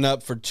she's been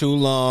up for too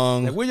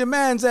long. Like, where your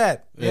man's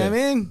at? You know what I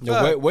mean?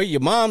 Yeah, where your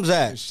mom's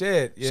at?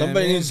 Shit. You know Somebody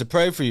what I mean? needs to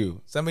pray for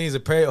you. Somebody needs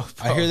to pray. Oh,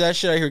 I hear that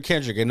shit. I hear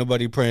Kendrick. Ain't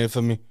nobody praying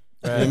for me.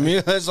 You know what I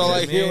mean? That's all You know I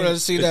what I hear when mean? I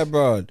see that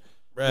broad.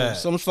 Right.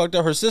 Someone's fucked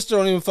up. Her sister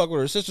don't even fuck with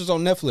her. Her sister's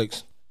on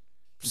Netflix.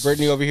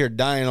 Brittany over here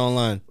dying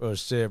online. Oh,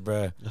 shit,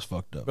 bro. That's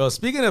fucked up. Bro,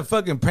 speaking of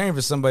fucking praying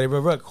for somebody, bro,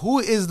 look, who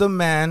is the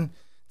man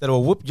that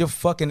will whoop your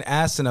fucking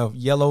ass in a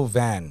yellow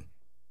van?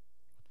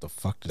 The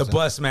fuck is The that?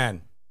 bus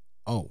man.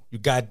 Oh. You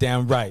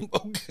goddamn right.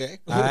 Okay.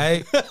 All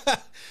right?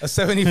 A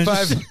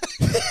 75...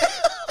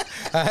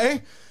 All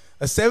right?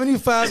 A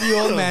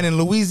 75-year-old man in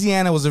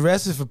Louisiana was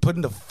arrested for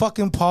putting the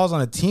fucking paws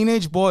on a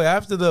teenage boy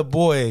after the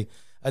boy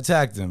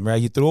attacked him,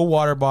 right? He threw a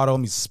water bottle,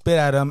 he spit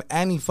at him,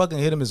 and he fucking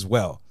hit him as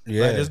well.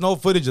 Yeah. Right? There's no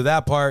footage of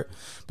that part,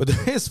 but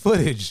there is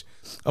footage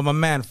of my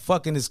man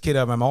fucking his kid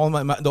up.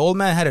 The old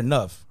man had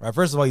enough, right?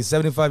 First of all, he's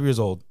 75 years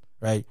old,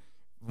 right?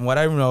 From what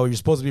I know, you're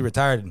supposed to be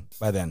retired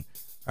by then,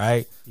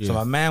 right? Yeah. So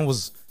my man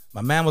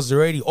was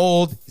already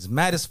old. He's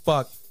mad as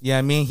fuck. Yeah,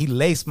 I mean, he gave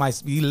this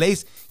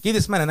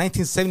man a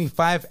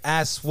 1975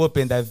 ass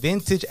whooping, that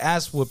vintage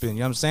ass whooping. You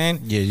know what I'm saying?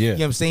 Yeah, yeah. You know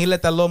what I'm saying? He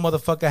let that little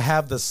motherfucker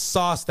have the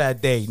sauce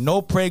that day.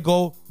 No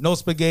Prego, no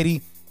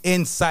spaghetti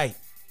in sight.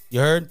 You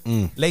heard?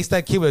 Laced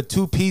that kid with a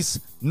 2-piece,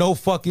 no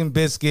fucking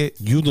biscuit,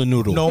 You the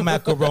noodle. no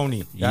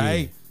macaroni. Yeah. All right?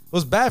 It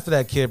was bad for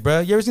that kid,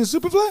 bro. You ever seen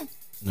Superfly?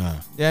 Nah.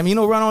 Yeah, I mean, you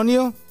know Ron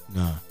O'Neal?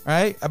 Nah. All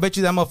right? I bet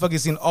you that motherfucker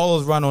seen all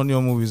those Ron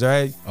O'Neal movies, all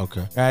right?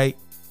 Okay. All right?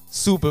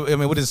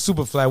 with his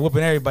Superfly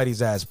whooping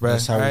everybody's ass, bro.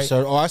 That's how we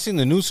started. Oh, I seen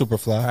the new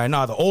Superfly. All right,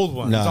 no, the old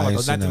one. No, I'm talking I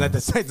about ain't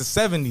seen that the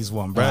 70s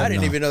one, bro. I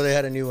didn't even know they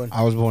had a new one.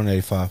 I was born in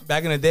 85.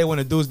 Back in the day when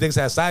the dude's dicks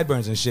had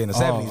sideburns and shit in the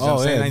 70s. You know what I'm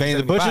saying? yeah, Bang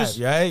the 1975,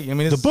 Butchers? right? I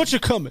mean, The it's, butcher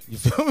coming. you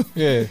feel me?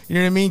 Yeah. You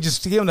know what I mean?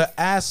 Just to give him the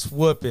ass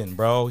whooping,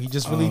 bro. He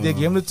just really did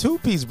give him the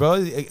 2-piece, bro.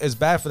 It's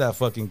bad for that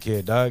fucking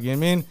kid, dog. You know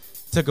what I mean?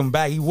 Took him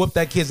back. He whooped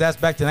that kid's ass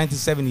back to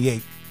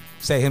 1978.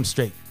 Set him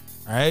straight.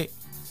 All right?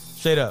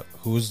 Straight up.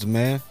 Who's the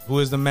man? Who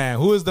is the man?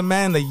 Who is the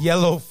man? The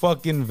yellow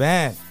fucking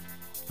van.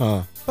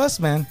 Huh. Bus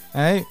man,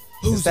 all right?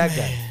 Who's that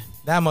guy?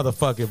 That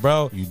motherfucker,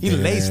 bro. You He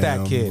laced that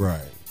damn kid.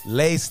 right.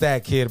 Laced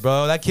that kid,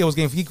 bro. That kid was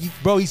getting,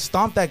 he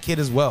stomped that kid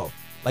as well.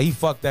 Like, he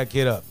fucked that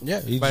kid up.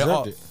 Yeah, he Right,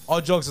 deserved it.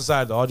 all jokes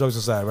aside, though. All jokes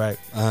aside, right?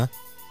 Uh-huh.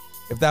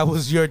 If that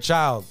was your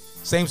child,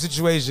 same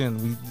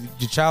situation,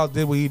 your child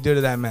did what he did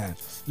to that man.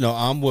 No,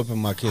 I'm whipping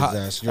my kid's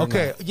ass. You're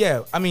Okay, not.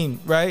 yeah, I mean,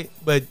 right?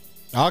 But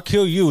I'll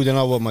kill you, then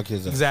I'll whip my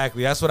kid's ass.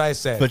 exactly, that's what I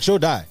said. But you'll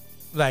die.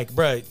 Like,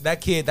 bro,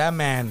 that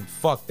man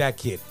fucked that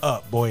kid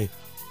up, boy.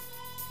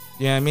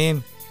 You know what I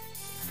mean?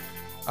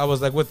 I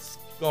was like, what's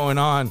going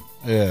on?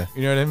 Yeah.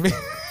 You know what I mean?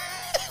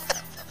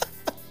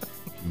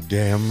 You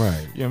damn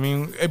right. You know what I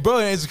mean? Hey, bro,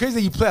 it's crazy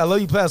that you play. I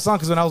love you play that song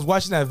because when I was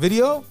watching that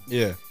video,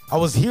 Yeah. I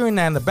was hearing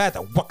that in the back,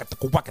 that waka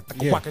taka waka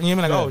taka Yeah. waka. You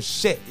know what I mean? Like, Yeah. oh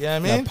shit. You know what I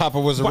mean? That Papa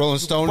was a Rolling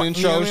Stone Waka,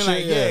 intro you know what I mean?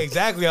 shit. Like, yeah,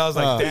 exactly. I was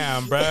like,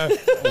 damn, bro.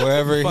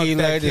 Wherever Fuck he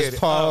that laid his kid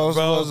paws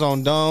up, bro. was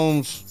on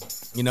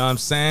domes. You know what I'm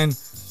saying?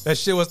 That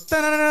shit was.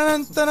 I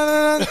was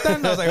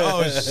like,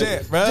 oh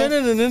shit, bro. I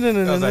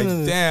was like,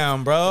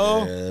 damn,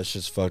 bro. Yeah, that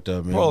shit's fucked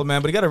up, man. Bro,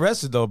 man, but he got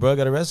arrested though, bro.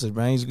 Got arrested,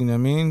 man. You know what I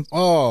mean?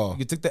 Oh.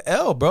 You took the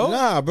L, bro.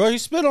 Nah, bro, he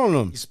spit on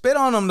him. He spit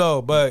on him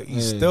though, but he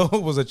still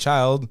was a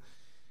child.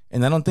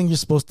 And I don't think you're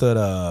supposed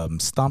to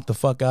stomp the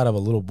fuck out of a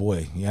little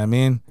boy. You know what I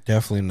mean?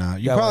 Definitely not.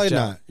 You're Gotta probably watch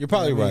out. not. You're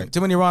probably You know what I mean? right. Too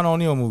many Ron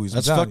O'Neal movies.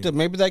 That's I'm telling fucked up.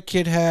 Maybe that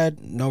kid had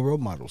no role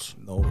models.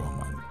 you. No role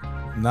model.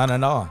 None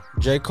at all.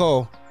 J.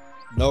 Cole,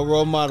 no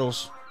role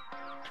models.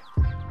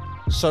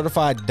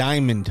 Certified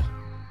Diamond.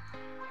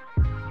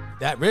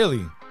 That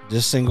really.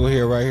 This single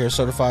here, right here,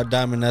 Certified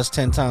Diamond, that's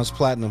 10 times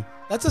platinum.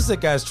 That's a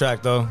sick ass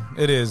track though.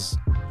 It is.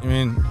 I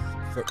mean,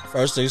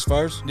 First things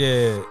first.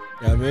 yeah.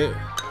 Yeah, I mean,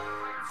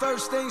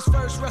 First things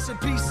first, rest in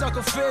peace,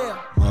 Sucker Fair.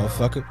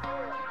 motherfucker.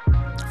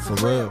 For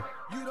real.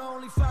 You the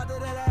only father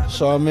that I ever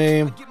So, I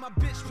mean, get my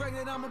bitch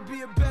pregnant, I'ma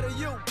be a better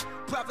you.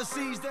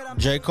 Prophecies that I'm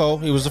J. Cole,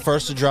 he was the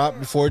first to drop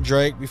before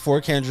Drake, before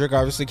Kendrick.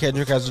 Obviously,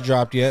 Kendrick hasn't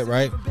dropped yet,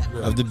 right?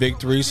 Of the big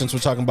three, since we're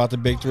talking about the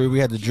big three, we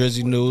had the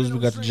Drizzy news, we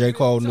got the J.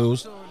 Cole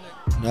news.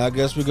 Now I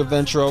guess we could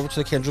venture over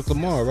to Kendrick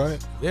Lamar, right?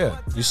 Yeah.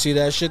 You see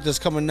that shit that's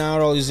coming out,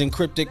 all these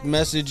encrypted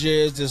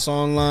messages, this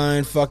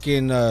online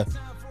fucking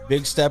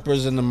Big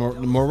Steppers and the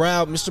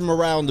Morale, Mr.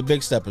 Morale and the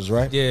Big Steppers,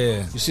 right?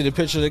 Yeah. You see the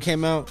picture that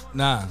came out?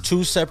 Nah.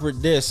 2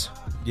 separate discs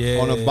Yeah.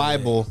 on a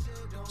Bible.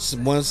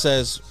 One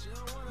says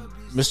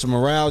Mr.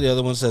 Morale, the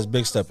other one says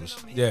Big Steppers.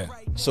 Yeah.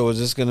 So is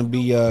this gonna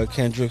be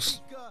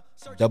Kendrick's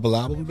double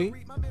album beat?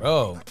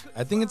 Bro,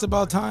 I think it's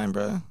about time,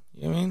 bro.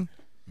 You know what I mean?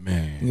 I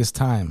Man. think it's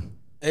time.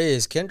 Hey,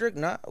 is Kendrick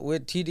not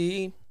with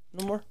TDE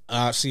no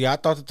more? See, I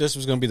thought that this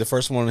was gonna be the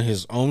first one on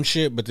his own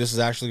shit, but this is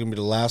actually gonna be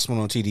the last one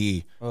on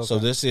TDE. So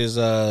this is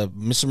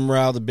Mr.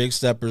 Morale, the Big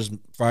Steppers,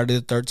 Friday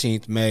the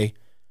 13th, May.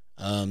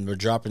 We're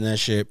dropping that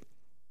shit,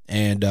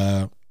 and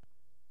I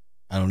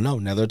don't know.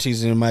 Now they're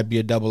teasing it might be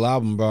a double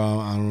album, bro.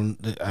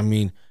 I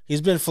mean,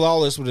 he's been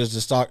flawless with his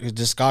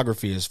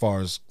discography as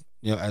far as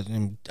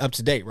up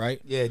to date,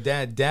 right? Yeah,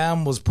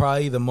 Damn was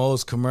probably the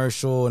most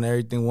commercial and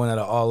everything one out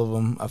of all of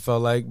them, I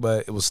felt like,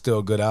 but it was still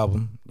a good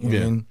album. You know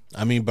what I mean?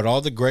 I mean, but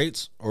all the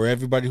greats or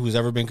everybody who's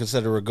ever been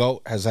considered a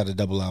GOAT has had a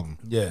double album.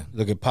 Yeah.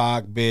 Look at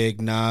Pac,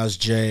 Big, Nas,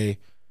 Jay.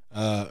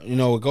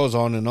 It goes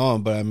on and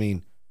on. But I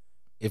mean,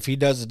 if he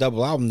does a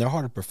double album, they're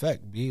hard to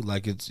perfect. B.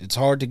 Like it's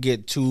hard to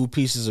get two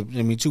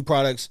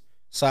products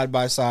side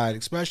by side,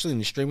 especially in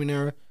the streaming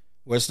era,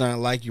 where it's not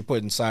like you're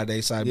putting side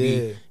A, side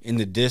Yeah. B in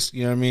the disc.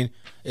 You know what I mean?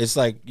 It's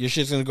like your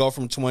shit's gonna go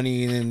from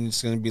 20, and then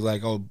it's gonna be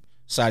like, oh,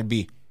 side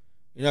B.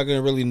 You're not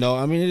gonna really know.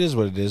 I mean, it is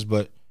what it is,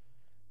 but.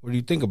 What do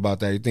you think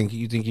about that? You think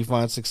he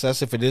finds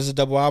success if it is a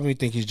double album? You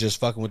think he's just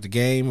fucking with the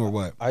game or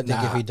what? I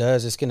think if he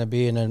does, it's gonna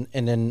be in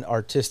an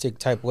artistic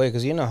type way,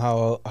 because you know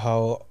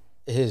how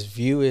his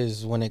view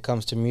is when it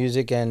comes to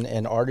music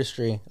and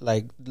artistry,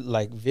 like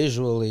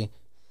visually.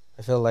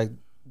 I feel like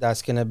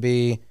that's gonna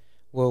be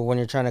when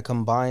you're trying to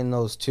combine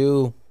those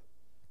two.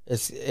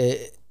 It's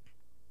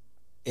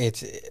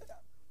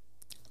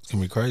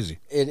gonna be crazy.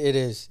 It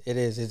is.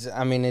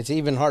 It's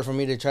even hard for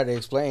me to try to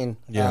explain.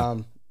 Yeah.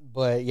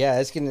 But yeah,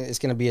 it's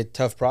gonna be a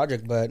tough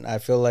project. But I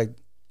feel like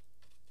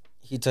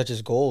he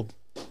touches gold.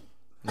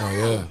 Oh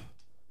yeah,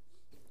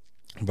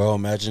 bro.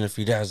 Imagine if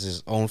he has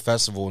his own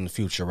festival in the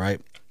future, right?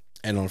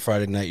 And on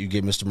Friday night you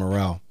get Mr.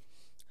 Morale,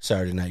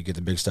 Saturday night you get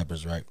the Big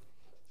Steppers, right?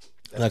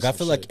 Like I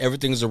feel like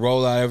everything's a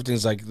rollout.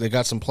 Everything's like they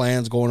got some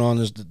plans going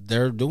on.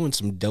 They're doing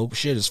some dope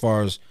shit as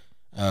far as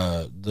what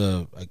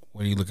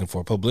are you looking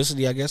for?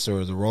 Publicity, I guess,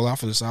 or the rollout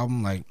for this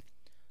album. Like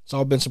it's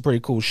all been some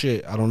pretty cool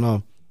shit. I don't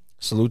know.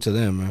 Salute to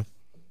them, man.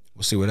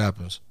 We'll see what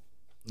happens.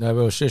 Yeah,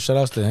 bro. Shit, shout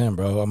outs to him,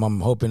 bro. I'm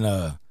hoping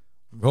the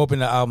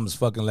album's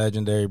fucking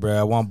legendary, bro.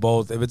 I want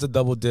both. If it's a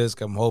double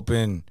disc, I'm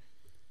hoping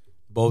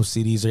both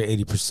CDs are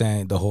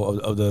 80%. The whole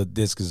of the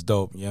disc is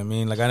dope. You know what I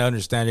mean? Like, I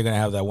understand you're gonna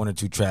have that 1 or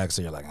 2 tracks,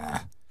 so you're like,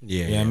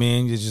 Yeah, you know what I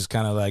mean? It's just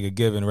kind of like a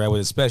given, right?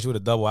 Especially with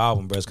a double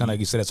album, bro. It's kind of like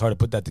you said, it's hard to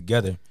put that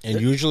together. And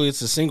usually it's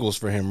the singles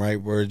for him,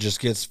 right? Where it just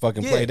gets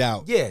fucking played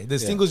out. Yeah, the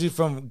singles you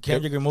from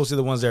Kendrick are mostly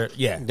the ones that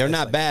are, They're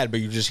not bad,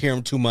 but you just hear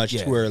them too much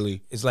too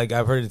early. It's like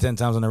I've heard it 10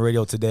 times on the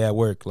radio today at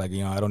work. Like,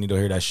 I don't need to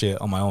hear that shit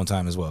on my own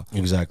time as well.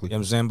 Exactly. You know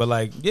what I'm saying? But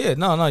like,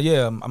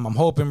 I'm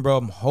hoping, bro.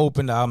 I'm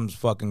hoping the album's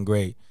fucking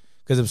great.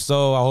 Because if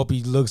so, I hope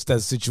he looks at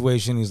that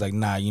situation. He's like,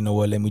 nah, you know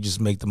what? Let me just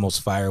make the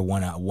most fire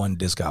one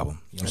disc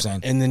album. You know what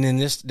I'm saying? And then in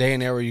this day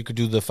and era, you could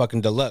do the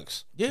fucking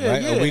deluxe. Yeah,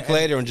 right? yeah. A week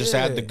later and just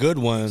add the good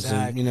ones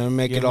Exactly. and,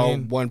 make You it know what I all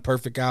mean? one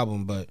perfect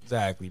album. But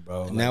Exactly,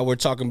 bro. now we're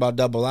talking about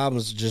double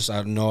albums. Just,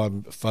 I know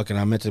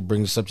I meant to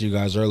bring this up to you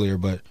guys earlier,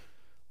 but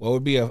what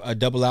would be a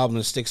double album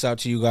that sticks out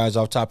to you guys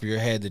off the top of your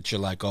head that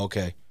you're like,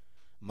 okay,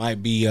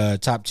 might be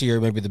top tier,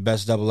 maybe the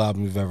best double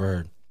album you've ever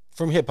heard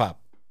from hip hop?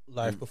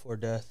 Life Before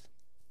Death.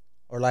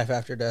 Or Life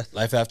After Death.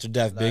 Life After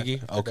Death, Life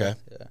Biggie? After Okay. Death,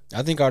 yeah.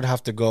 I think I'd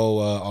have to go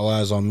All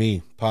Eyes on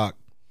Me, Pac.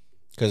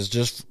 Because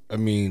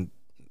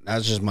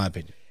that's just my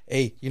opinion.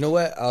 Hey, you know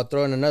what? I'll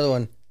throw in another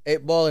one.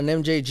 8 Ball and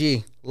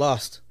MJG,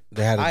 Lost.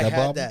 They had a I double had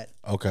album? that.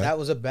 Okay. That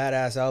was a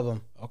badass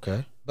album.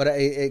 Okay. But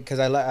because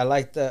I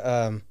like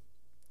the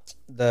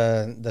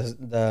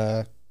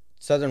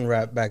Southern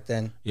rap back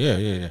then.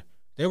 Yeah.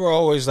 They were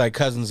always like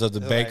cousins of the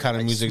Bay kind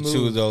of like music too,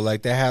 smooth. though.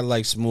 Like they had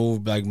like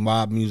smooth, like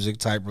mob music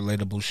type,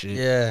 relatable shit.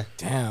 Yeah.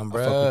 Damn, I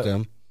bro. fuck with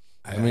them.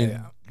 I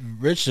mean,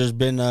 Rich, there's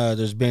been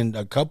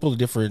a couple of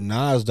different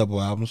Nas double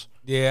albums.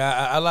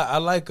 Yeah, I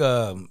like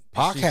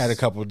Pac had a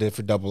couple of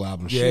different double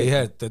albums. Yeah, shit. he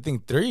had I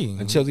think 3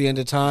 Until the End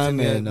of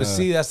Time and but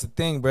see, that's the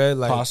thing, bro.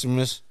 Like,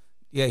 Posthumous.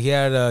 yeah, he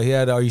had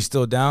Are You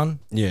Still Down?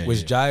 Yeah, which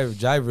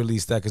Jive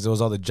released that because it was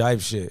all the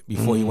Jive shit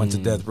before he went to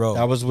Death Row.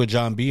 That was with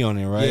John B on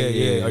it, right?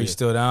 Yeah. Are You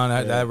Still Down?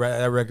 That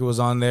record was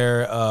on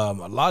there. A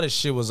lot of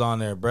shit was on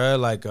there, bro.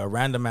 Like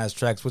random ass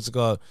tracks. What's it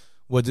called?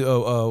 What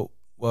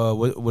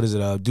is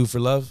it? Do for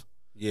Love?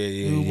 Yeah.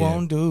 You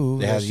won't do.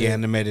 They that had the shit.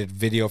 animated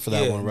video for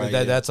that one, right?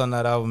 That's on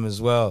that album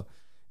as well.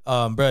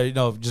 Bro,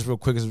 just real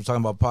quick as we're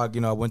talking about Pac,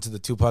 I went to the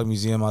Tupac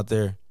Museum out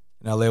there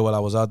in LA while I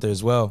was out there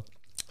as well.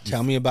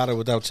 Tell me about it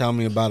without telling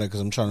me about it because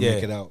I'm trying to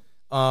make it out.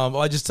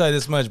 I just tell you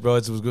this much, bro.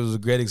 It was a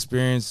great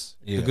experience.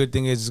 Yeah. The good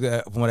thing is,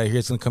 from what I hear,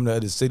 it's gonna come to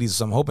other cities.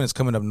 So I'm hoping it's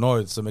coming up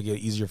north, so make it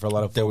easier for a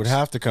lot of folks. They would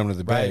have to come to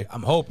the Bay. Right?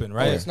 I'm hoping,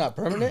 right? Oh, it's not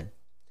permanent?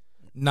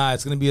 Nah,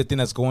 it's gonna be a thing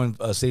that's going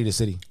city to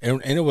city.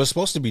 And it was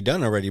supposed to be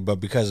done already, but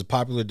because of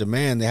popular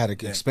demand, they had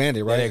to expand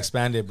it, right? They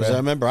expanded, bro. Because I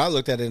remember I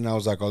looked at it and I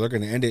was like, oh, they're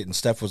going to end it. And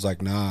Steph was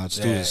like, nah, it's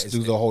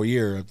through the whole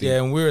year. I think.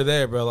 Yeah, and we were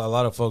there, bro. A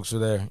lot of folks were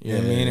there. You know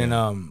what I mean? And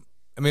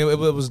I mean, it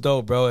was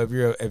dope, bro.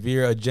 If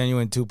you're a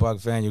genuine Tupac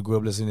fan, you grew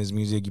up listening to his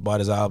music, you bought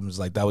his albums,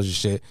 like that was your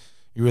shit.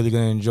 You're really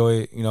gonna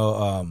enjoy it. There's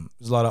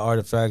a lot of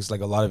artifacts,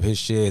 like a lot of his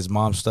shit, his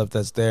mom's stuff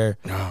that's there.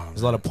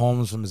 There's a lot of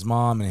poems from his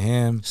mom and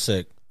him.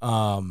 Sick.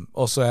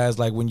 Also has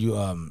like when you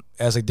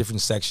has like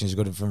different sections.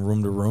 You go from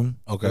room to room.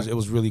 Okay. It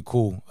was really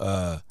cool.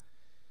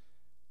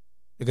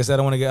 Like I said,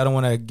 I don't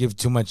want to give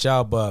too much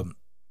out, but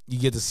you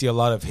get to see a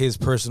lot of his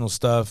personal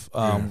stuff.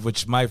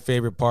 Which my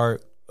favorite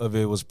part of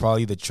it was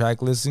probably the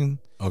track listing.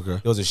 Okay.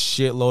 There was a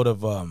shitload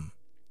of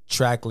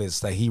track lists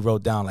that he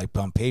wrote down like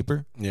on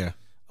paper. Yeah.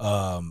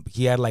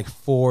 He had like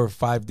 4 or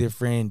 5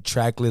 different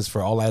track lists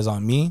for All Eyes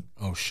on Me.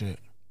 Oh, shit.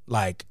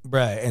 Like,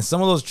 bruh, and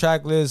some of those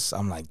track lists,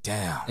 I'm like,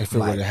 damn. If it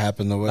would have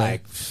happened the way.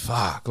 Like,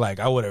 fuck. Like,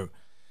 I would have,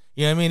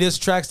 you know what I mean? There's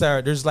tracks that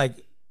are, there's like,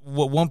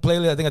 one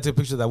playlist, I think I took a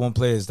picture of that one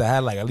playlist that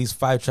had like at least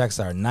 5 tracks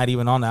that are not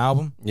even on the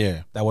album.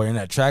 Yeah. That were in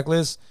that track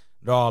list.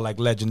 They're all like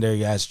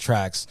legendary ass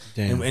tracks.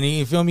 Damn. And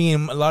you feel me?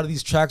 And a lot of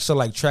these tracks are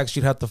like tracks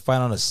you'd have to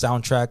find on a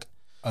soundtrack.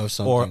 Of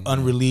something. Or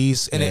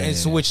unreleased. And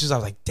so Yeah. which is, I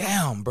was like,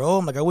 damn, bro.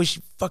 I'm like, I wish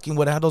you fucking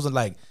would have had those. And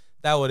like,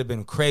 that would have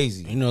been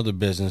crazy. You know the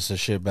business of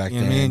shit back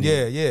You know then. what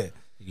I mean? Yeah.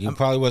 He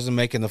probably wasn't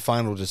making the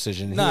final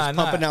decision. He was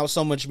pumping out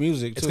so much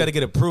music, It's too. got to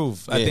get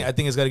approved. Yeah. I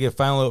think it's got to get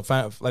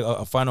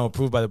a final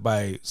approved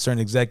by certain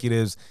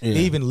executives. Yeah. They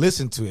even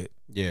listen to it.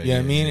 Yeah, You know what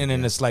I mean? And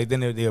then it's like, then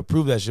they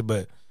approve that shit.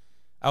 But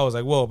I was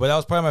like, whoa. But that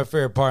was probably my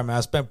favorite part, man.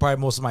 I spent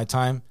probably most of my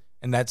time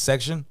in that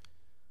section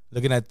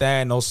looking at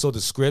that, and also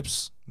the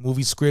scripts,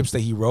 movie scripts that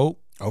he wrote.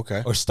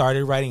 Okay. Or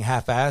started writing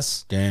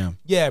half-ass. Damn.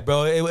 Yeah,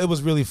 bro. It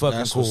was really fucking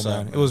That's cool, what's up,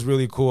 man. man. It was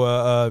really cool.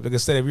 Like I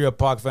said, if you're a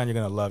Pac fan, you're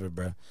gonna love it,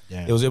 bro.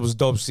 Yeah. It was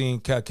dope seeing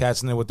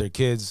cats in there with their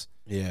kids.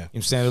 Yeah. You know what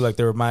I'm saying? They're like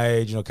they were my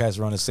age, cats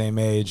around the same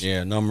age.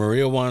 Yeah, no,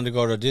 Maria wanted to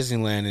go to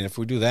Disneyland, and if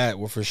we do that,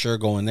 we're for sure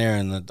going there,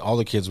 and all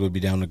the kids would be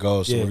down to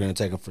go, so Yeah. we're going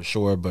to take them for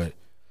sure. But,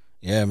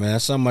 yeah, man,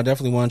 that's something I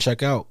definitely want to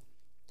check out.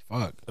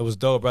 Fuck. It was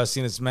dope, bro. I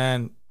seen this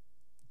man,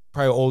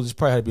 probably old. He's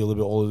probably had to be a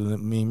little bit older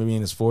than me, maybe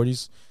in his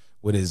 40s,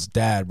 with his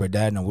dad. But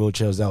dad in a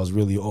wheelchair. That was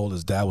really old.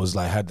 His dad was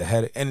like had the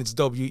head, and it's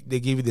dope. They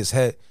give you this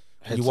headset.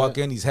 You walk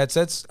in these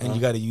headsets, and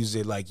you got to use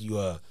it like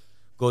you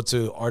go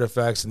to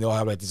Artifacts, and they all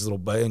have like this little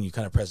button. You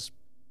kind of press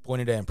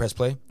pointed at and press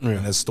play, Yeah.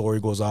 and the story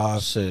goes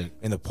off, Sick.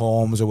 and the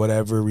poems or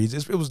whatever reads.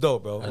 It was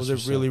dope, bro. It was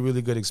what's a really,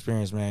 really good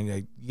experience, man.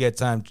 Like, you get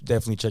time,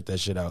 definitely check that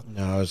shit out.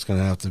 No, it's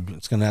gonna have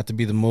to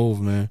be the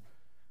move, man.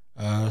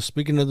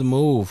 Speaking of the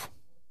move,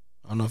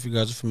 I don't know if you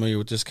guys are familiar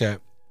with this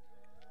cat.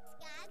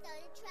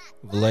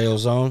 Vallejo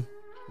Zone,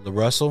 the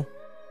Russell.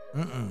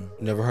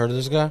 Never heard of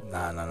this guy?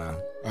 Nah. All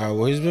right,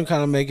 well, he's been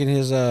kind of making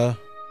his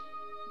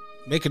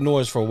making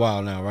noise for a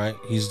while now, right?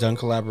 He's done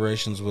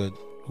collaborations with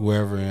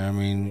whoever. I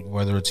mean,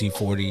 whether it's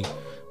E40,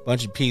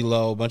 bunch of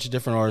P-Lo, bunch of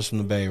different artists from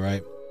the Bay,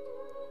 right?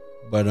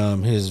 But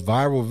his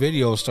viral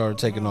videos started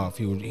taking off.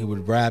 He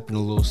would rap in a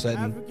little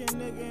setting,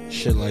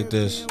 shit like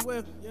this.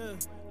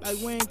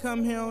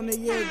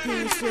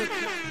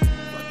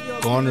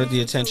 Garnered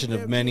the attention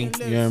of many.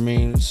 You know what I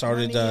mean?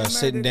 Started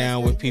sitting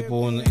down with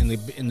people in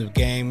the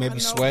game. Maybe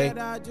Sway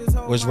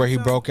was where he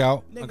broke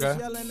out. Okay.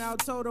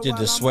 Did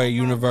the Sway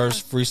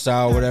Universe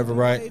freestyle, whatever,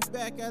 right?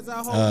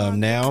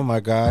 Now my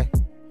guy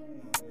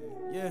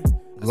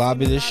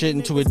lobbied this shit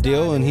into a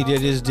deal, and he did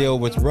his deal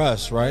with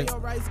Russ, right?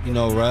 You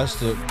know Russ,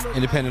 the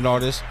independent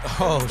artist.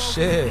 Oh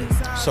shit!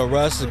 So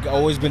Russ has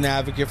always been an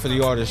advocate for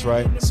the artist,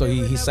 right? So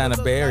he signed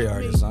a Bay Area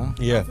artist, huh?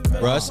 Yeah.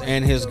 Russ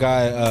and his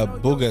guy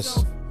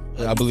Bugas,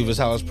 I believe is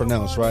how it's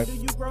pronounced, right?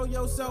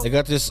 They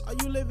got this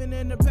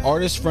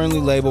artist-friendly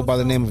label by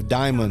the name of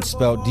Diamond,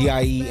 spelled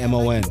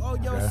D-I-E-M-O-N.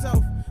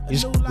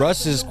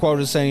 Russ is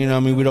quoted saying, you know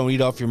what I mean, we don't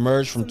eat off your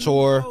merch from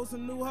tour,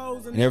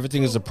 and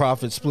everything is a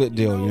profit split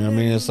deal. You know what I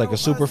mean? It's like a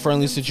super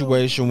friendly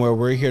situation where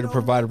we're here to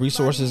provide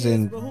resources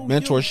and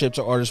mentorship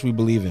to artists we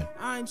believe in.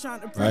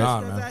 Right?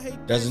 on,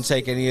 man. Doesn't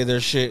take any of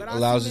their shit,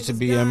 allows it to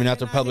be, I mean, not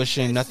their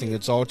publishing, nothing.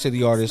 It's all to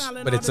the artist.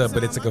 But it's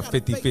like a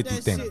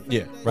 50-50 thing.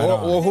 Yeah. Right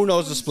on. Or who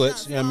knows the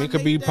splits. You know what I mean? It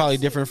could be probably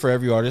different for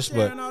every artist,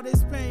 but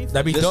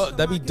That'd be dope.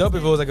 That'd be dope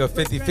if it was like a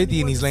 50-50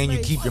 and he's letting you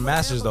keep your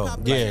masters though. Like,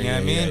 Yeah, you know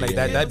what I mean? yeah, Like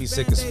yeah, that'd be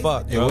sick as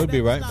fuck. it bro. would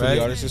be right for Right?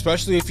 the artist,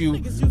 especially if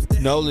you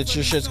know that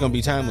your shit's gonna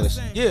be timeless.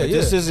 Yeah, Like,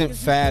 This yeah. isn't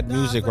fad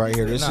music right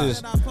here. This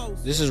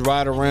is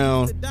ride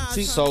around,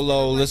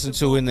 solo, listen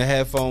to in the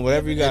headphone,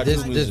 whatever you got.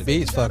 This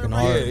beat's fucking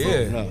hard.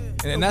 Yeah. No.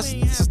 And that's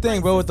the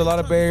thing, bro, with a lot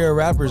of Bay Area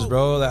rappers,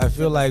 bro. Like, I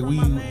feel like we,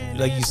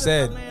 like you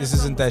said, this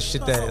isn't that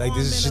shit that, like,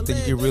 this is shit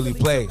that you can really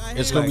play.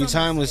 It's gonna be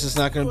timeless. It's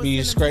not gonna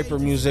be scraper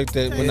music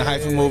that when the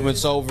hyphen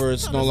movement's over,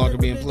 it's no longer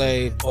being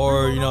played.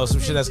 Or, you know,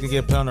 some shit that's gonna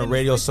get put on the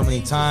radio so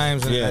many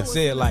times and Yeah. that's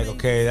it. Like,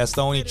 okay, that's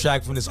the only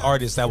track from this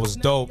artist that was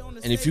dope.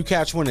 And if you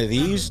catch one of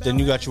these, then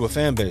you got you a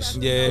fan base.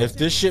 Yeah. If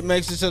this shit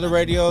makes it to the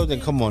radio,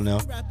 then come on now.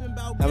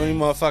 How many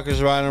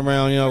motherfuckers riding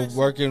around, you know,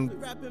 working,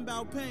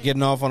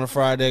 getting off on a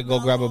Friday, go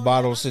grab a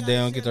bottle, sit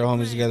down, get their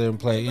homies together and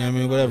play. You know what I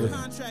mean? Whatever.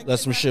 Let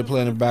some shit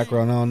play in the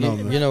background. I don't know,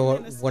 man. You know,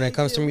 when it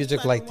comes to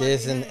music like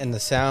this and the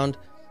sound,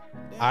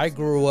 I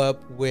grew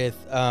up with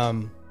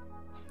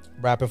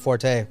Rappin'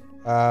 Forte.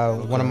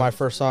 One of my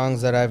first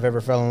songs that I've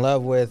ever fell in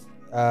love with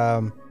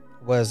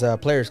was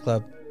Players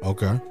Club.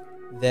 Okay.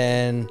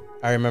 Then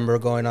I remember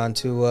going on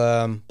to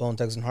Bone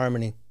Thugs and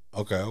Harmony.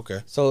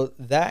 Okay. So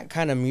that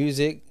kind of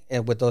music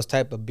and with those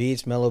type of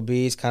beats, mellow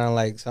beats, kind of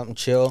like something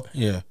chill,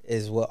 Yeah.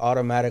 is what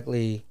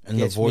automatically And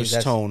the gets me. voice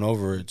That's- tone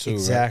over it too.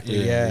 Exactly,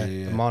 Right? yeah.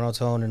 The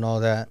monotone and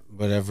all that.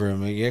 Whatever. I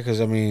mean, yeah, because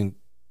I mean,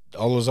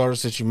 all those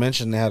artists that you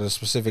mentioned, they had a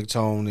specific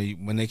tone.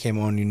 When they came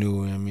on, you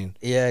knew. I mean,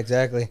 Yeah,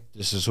 exactly.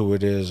 this is who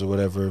it is or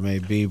whatever it may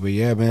be. But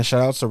yeah, man,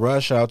 shout out to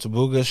Rush, shout out to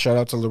Bugas, shout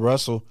out to La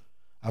Russell.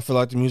 I feel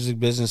like the music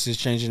business is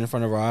changing in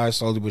front of our eyes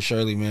slowly but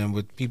surely, man,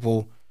 with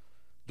people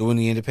doing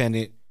the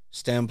independent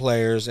STEM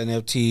players,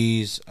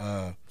 NFTs,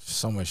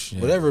 So much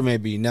shit. whatever it may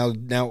be. Now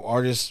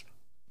artists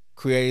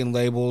creating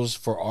labels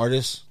for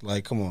artists.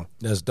 Like, come on.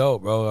 That's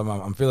dope, bro.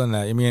 I'm feeling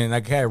that. I mean,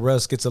 like,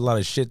 Russ gets a lot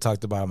of shit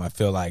talked about him, I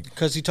feel like.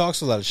 Because he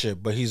talks a lot of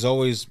shit, but he's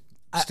always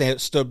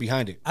stood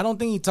behind it. I don't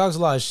think he talks a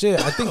lot of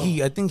shit. I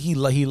think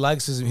he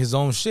likes his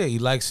own shit. He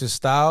likes his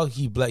style.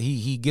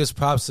 He gives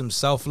props to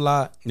himself a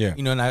lot. Yeah.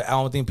 You know, and I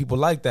don't think people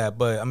like that.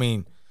 But I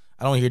mean,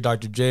 I don't hear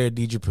Dr. J or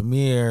DJ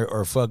Premier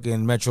or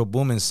fucking Metro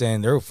Boomin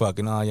saying they're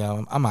fucking, oh yeah,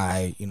 I'm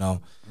alright. You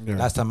know,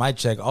 last time I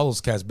checked, all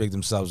those cats bigged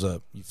themselves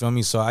up. You feel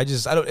me? So I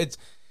don't. It's,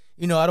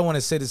 you know, I don't want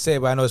to say,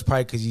 but I know it's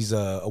probably because he's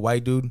a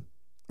white dude.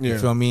 You Yeah.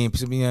 feel me? You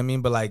know what I mean?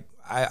 But like,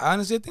 I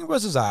honestly think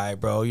Russ is alright,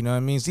 bro. You know what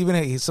I mean? It's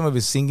even some of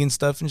his singing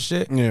stuff and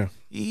shit. Yeah.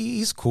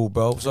 He's cool,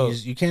 bro. So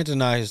You can't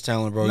deny his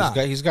talent, bro. Nah.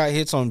 He's got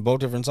hits on both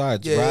different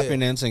sides, Yeah,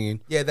 rapping and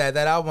singing. yeah, that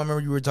album I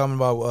remember you were talking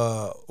about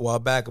a while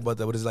back about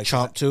that. What is it, like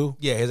Chomp 2.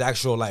 Yeah, his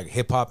actual like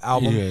hip hop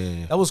album.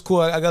 Yeah. That was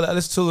cool. I got to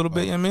listen to a little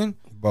bit. You know what I mean?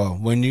 Bro,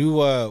 when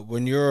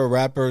you're a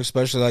rapper,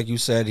 especially like you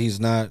said, he's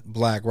not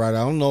black, right? I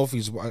don't know if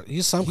he's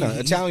some kind of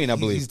Italian, I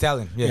believe. He's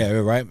Italian. Yeah.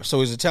 right.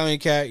 So he's an Italian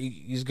cat.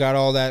 He's got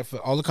all that,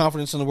 all the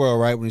confidence in the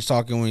world, right? When he's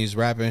talking, when he's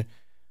rapping.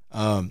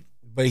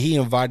 But he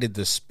invited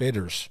the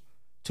Spitters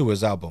to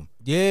his album,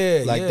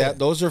 Yeah. like yeah. that.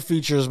 Those are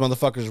features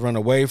motherfuckers run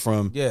away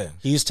from. Yeah.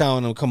 He's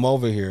telling them, come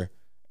over here,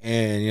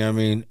 and you know what I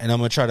mean. And I'm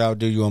gonna try to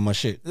outdo you on my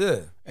shit. Yeah.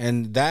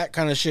 And that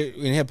kind of shit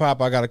in hip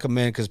hop, I gotta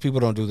commend because people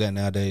don't do that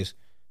nowadays.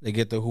 They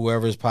get the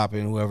whoever's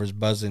popping, whoever's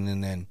buzzing,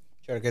 and then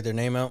Try to get their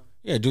name out.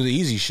 Yeah, do the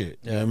easy shit.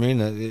 You know what I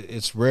mean?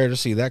 It's rare to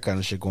see that kind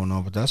of shit going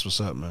on, but that's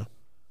what's up, man.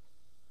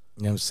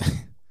 You know what I'm saying?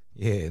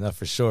 Yeah, no,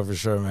 for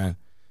sure, man.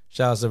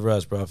 Shout out to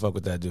Russ, bro. I fuck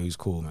with that dude. He's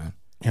cool, man.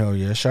 Hell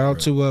yeah. Shout out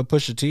to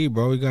Pusha T,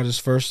 bro. He got his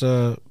first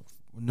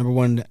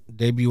 #1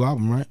 debut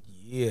album, right?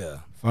 Yeah.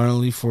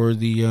 Finally for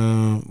the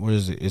what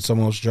is it? It's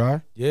Almost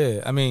Dry.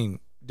 Yeah, I mean,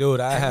 dude,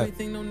 I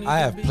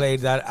have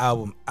played that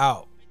album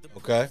out.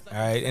 Okay. All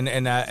right,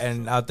 and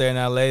out there in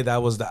LA,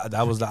 that was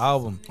the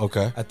album.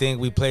 Okay. I think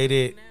we played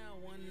it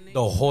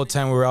the whole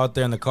time we were out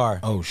there in the car.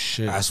 Oh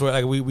shit. I swear,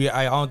 like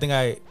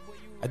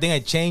I think I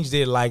changed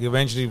it. Like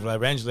eventually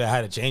I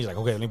had to change. Like,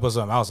 okay, let me put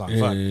something else on.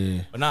 Fuck.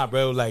 Yeah. But nah,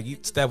 bro. Like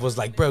Steph was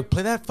like, bro,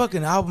 play that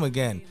fucking album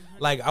again.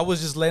 Like I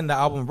was just letting the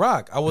album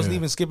rock. I wasn't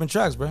even skipping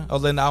tracks, bro. I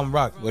was letting the album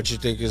rock. What you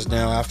think is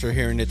now after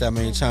hearing it that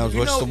many times?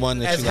 What's the one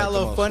that you like the most? It's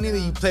hella funny that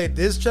you played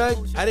this track.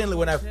 I didn't.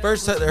 When I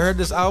first heard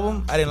this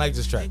album, I didn't like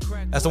this track.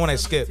 That's the one I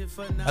skipped.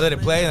 I let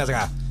it play, and I was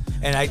like, ah.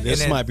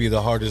 This might be the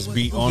hardest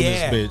beat on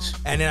this bitch.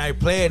 And then I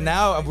play it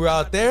now. We're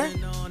out there.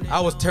 I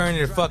was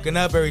turning it fucking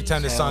up every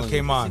time the song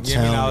came on. You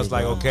know what I mean? I was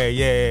like, okay,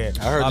 yeah.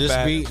 I heard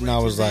this beat and I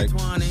was like,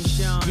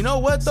 you know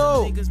what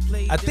though?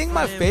 I think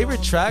my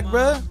favorite track,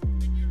 bro.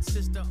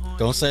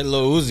 Don't say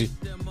Lil Uzi.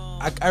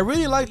 I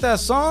really like that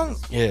song.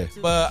 Yeah.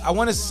 But I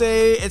want to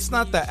say it's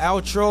not the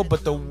outro,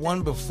 but the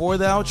one before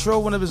the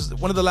outro, one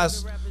of the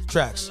last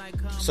tracks.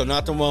 So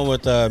not the one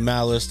with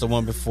Malice, the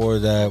one before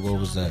that. What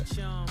was that?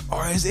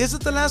 Or is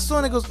it the last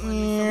one that goes?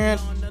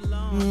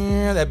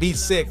 That beat's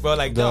sick, bro.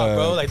 Like, dog,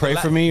 bro. Like, Pray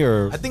For Me,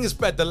 or I think it's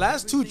the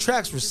last two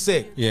tracks were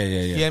sick. Yeah.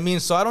 You know what I mean?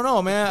 So I don't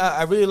know, man.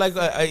 I really like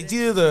it's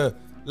either the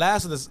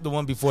last or the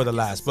one before the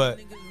last,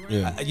 but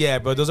yeah,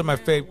 bro. Those are my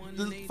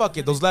favorite. Fuck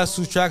it, those last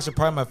two tracks are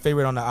probably my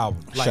favorite on the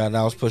album. Like, shout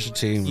out Pusha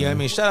T. Man. Yeah, I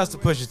mean, shout outs to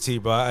Pusha T,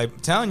 bro. I'm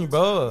telling you,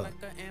 bro.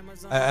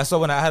 I saw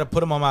when I had to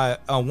put him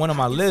on one of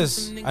my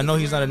lists. I know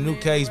he's not a new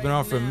cat. He's been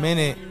on for a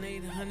minute.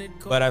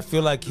 But I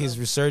feel like his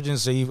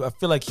resurgence, I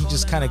feel like he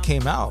just kind of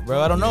came out, bro.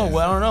 I don't know,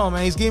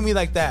 man. He's giving me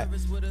like that.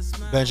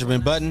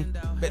 Benjamin Button?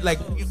 But like,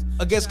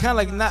 I guess kind of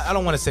like, not. I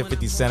don't want to say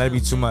 50 Cent. That'd be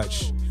too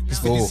much. Because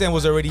 50 Cent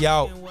was already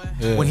out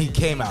when he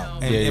came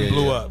out and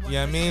blew up. You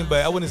know what I mean?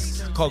 But I wouldn't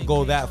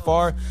go that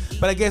far.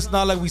 But I guess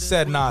not like we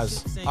said,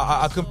 Nas.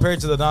 I compare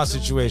it to the Nas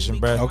situation,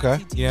 bro. Okay.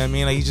 You know what I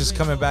mean? Like he's just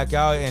coming back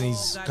out and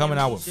he's coming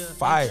out with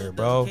fire,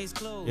 bro. You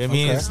know what I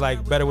mean? Okay. It's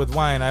like better with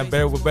wine. I'm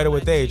better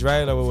with age,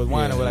 right? Like with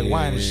wine or with like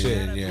wine and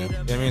shit. Yeah. You know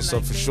what I mean?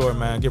 So for sure,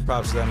 man. Give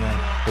props to that man.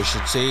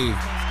 Pusha T,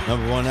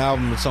 #1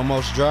 album. It's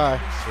Almost Dry.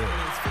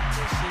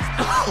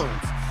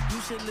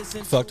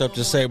 Fucked up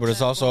to say, but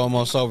it's also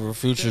almost over.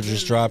 Future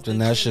just dropped,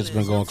 and that shit's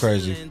been going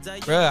crazy.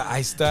 Bruh,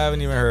 I still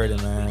haven't even heard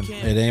it, man.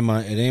 It ain't, you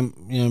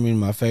know what I mean,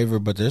 my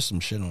favorite, but there's some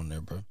shit on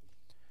there, bro.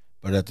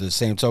 But at the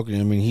same token,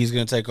 I mean, he's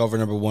gonna take over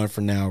 #1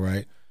 for now,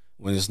 right?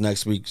 When this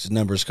next week's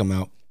numbers come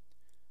out.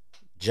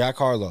 Jack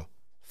Harlow,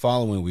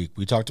 following week.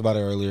 We talked about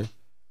it earlier.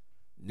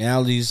 Now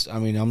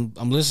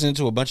I'm listening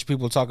to a bunch of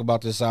people talk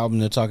about this album.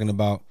 They're talking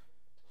about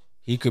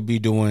he could be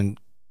doing,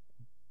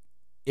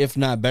 if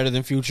not better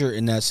than Future,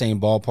 in that same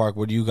ballpark.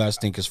 What do you guys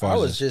think as far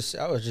as this?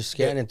 I was just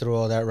scanning through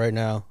all that right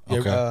now.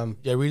 Okay.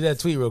 Yeah, read that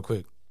tweet real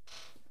quick.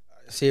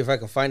 See if I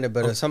can find it,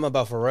 but it's something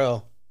about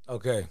Pharrell.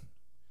 Okay.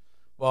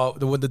 Well,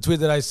 the tweet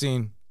that I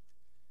seen,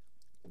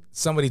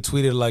 somebody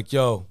tweeted like,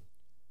 "Yo,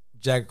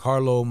 Jack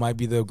Harlow might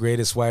be the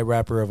greatest white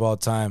rapper of all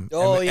time."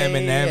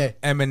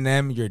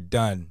 Eminem, you're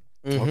done.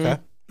 Mm-hmm. Okay.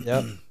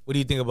 Yep. What do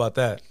you think about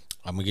that?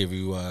 I'm gonna give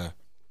you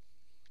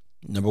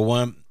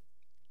 #1.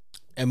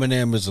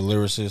 Eminem is a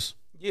lyricist.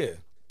 Yeah.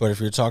 But if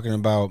you're talking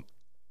about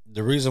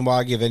the reason why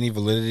I give any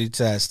validity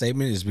to that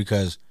statement is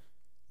because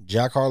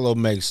Jack Harlow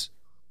makes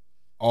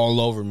all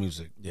over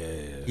music.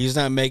 Yeah. He's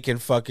not making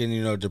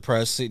fucking,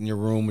 depressed, sit in your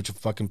room with your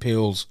fucking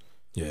pills,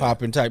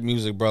 popping type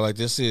music, bro. Like,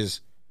 this is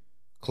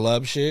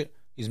club shit.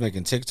 He's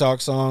making TikTok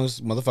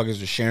songs.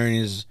 Motherfuckers are sharing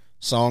his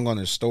song on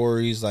their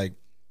stories. Like,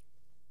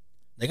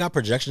 they got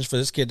projections for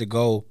this kid to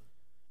go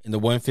in the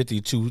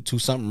 150 to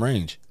something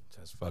range.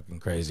 That's fucking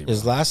crazy, bro.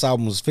 His last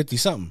album was 50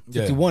 something,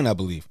 51, I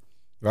believe.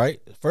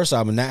 Right? First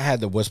album, that had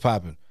the What's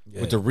Poppin'.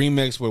 With the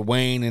remix with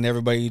Wayne and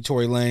everybody,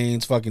 Tory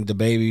Lanez, fucking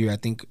DaBaby,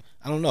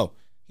 I don't know.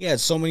 He had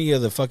so many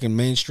of the fucking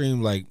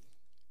mainstream, like,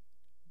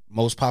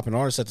 most popping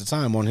artists at the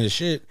time on his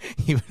shit.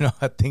 Even though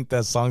I think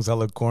that song's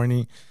hella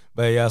corny.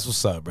 But yeah, that's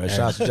what's up, bro.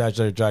 Shout out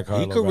to Jack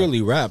Harlow. He could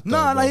really rap,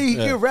 though. No, he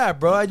can rap,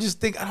 bro. I just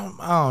think, I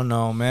don't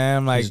know,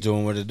 man. Like, he's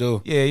doing what it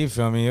do. Yeah, you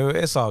feel me?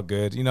 It's all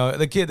good.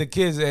 The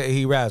kids,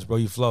 he raps, bro.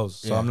 He flows.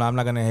 So I'm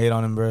not gonna hate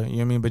on him, bro. You know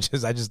what I mean?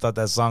 But I just thought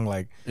that song,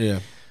 like, I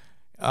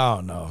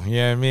don't know. You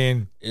know what I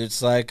mean?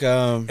 It's like,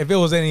 if it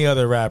was any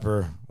other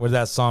rapper, would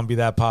that song be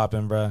that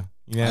popping, bro?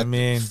 You know what I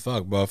mean?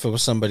 Fuck, bro. If it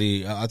was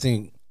somebody, I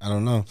think, I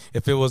don't know.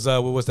 If it was,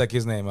 what's that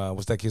kid's name?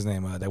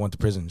 That went to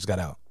prison, just got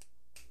out.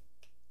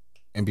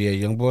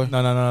 NBA Youngboy?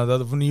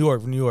 No. From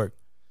New York.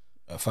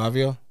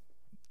 Fabio?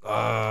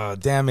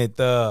 Damn it.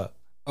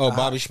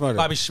 Bobby Shmurda.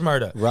 Bobby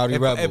Shmurda. Rowdy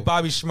Rebel. If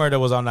Bobby Shmurda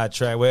was on that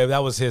track, well, if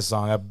that was his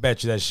song, I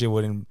bet you that shit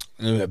wouldn't.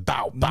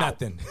 Bow.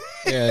 Nothing.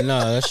 Yeah,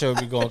 no, that shit would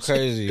be going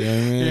crazy. You know what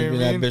I mean? It'd be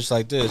that bitch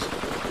like this.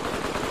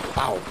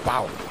 bow,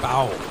 bow,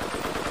 bow.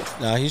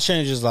 Nah, he's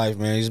changed his life,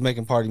 man. He's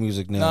making party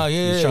music now. Nah,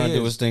 yeah, he's trying he to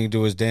do is. his thing,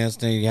 do his dance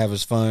thing, have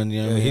his fun.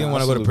 You know what I Yeah, mean? he didn't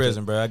want to go to salute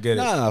prison, that. bro. I get it.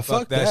 Nah,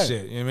 fuck that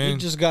shit. You know what I mean?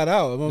 He just got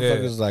out.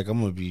 Motherfucker's Yeah. like, I'm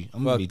gonna be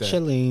Fuck that.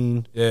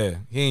 chilling. Yeah,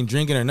 he ain't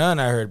drinking or none.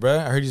 I heard, bro.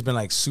 I heard he's been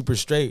like super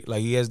straight. Like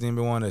he hasn't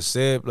even wanted to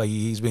sip. Like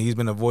he's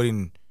been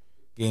avoiding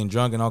getting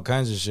drunk and all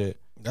kinds of shit.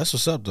 That's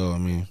what's up, though. I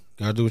mean,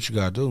 gotta do what you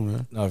gotta do,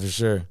 man. No, for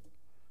sure.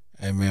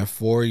 Hey, man,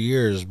 4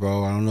 years,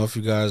 bro. I don't know if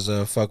you guys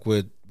fuck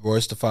with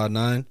Royce da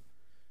 5'9",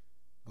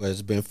 but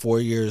it's been 4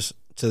 years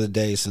to the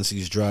day since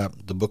he's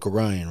dropped the Book of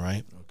Ryan,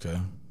 right? Okay.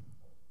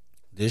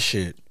 This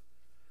shit,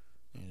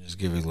 let me just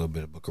give you a little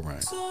bit of Book of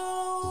Ryan.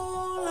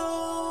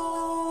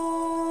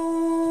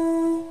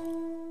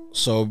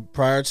 So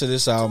prior to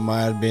this album,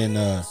 I had been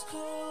the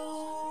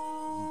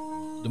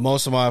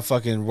most of my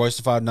fucking Royce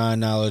da 5'9"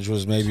 knowledge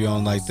was maybe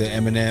on like the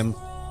Eminem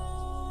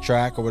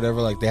track or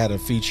whatever. Like they had a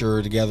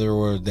feature together,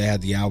 or they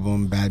had the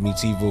album Bad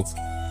Meets Evil.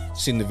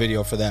 Seen the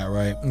video for that,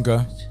 right?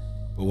 Okay.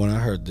 But when I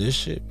heard this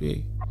shit,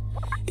 B,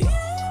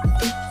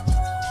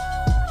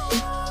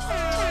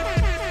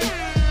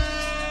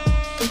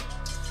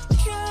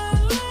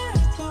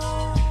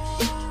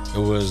 it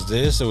was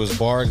this. It was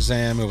Bar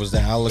Exam. It was the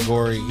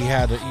Allegory. He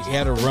had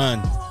a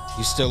run.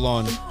 He's still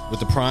on with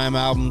the Prime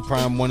album,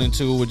 Prime 1 and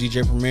 2 with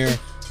DJ Premier.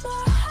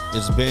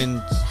 It's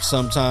been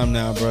some time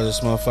now, bro. This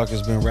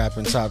motherfucker's been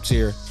rapping top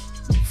tier.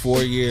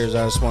 4 years.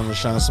 I just wanted to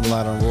shine some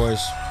light on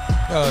Royce.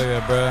 Hell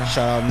yeah, bro.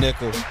 Shout out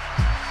Nickel.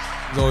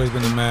 He's always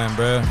been the man,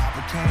 bro.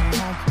 Papa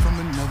came home from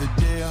another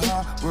day of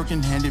hard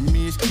working, handed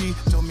me his key,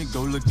 told me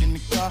go look in the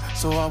car.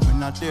 So I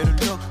went out there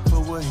to look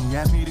for what he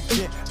asked me to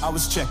get. I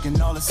was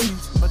checking all the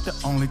seats, but the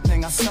only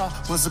thing I saw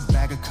was a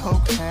bag of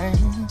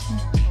cocaine.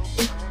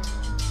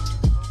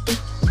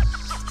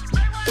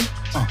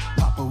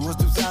 Papa was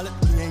too solid,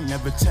 he ain't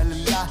never tell a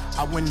lie.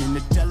 I went in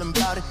to tell him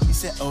about it, he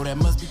said, oh, that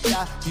must be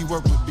God. He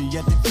worked with me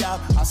at the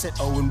job, I said,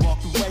 oh, and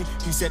walked away.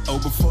 He said, oh,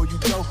 before you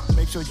go,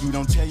 make sure you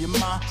don't tell your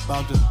mom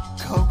about the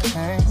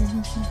cocaine.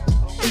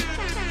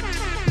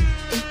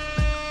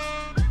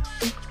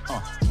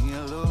 Me and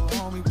a little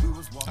homie, we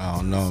was walking. I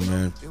don't know,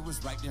 man. It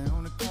was right there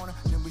on the corner,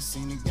 then we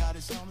seen the guy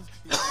that's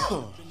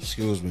homeless.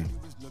 Excuse me. He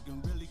was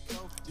looking really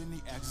cold, then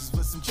he asked us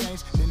for some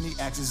change, then he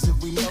asked us if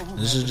we know who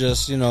This had is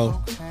just,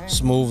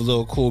 smooth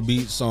little cool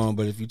beat song.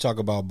 But if you talk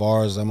about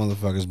bars, that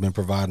motherfucker's been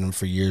providing them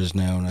for years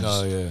now. And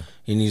Oh yeah.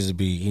 he needs to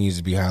be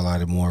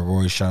highlighted more.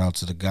 Roy, shout out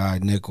to the guy,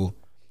 Nickel.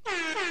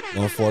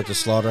 Going forward to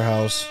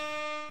Slaughterhouse.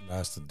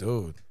 That's the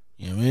dude.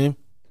 You know what I mean?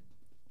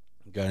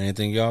 Got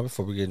anything, y'all,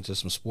 before we get into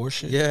some sports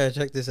shit? Yeah,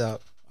 check this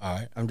out. All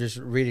right. I'm just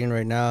reading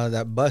right now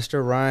that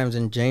Busta Rhymes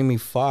and Jamie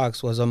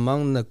Foxx was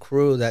among the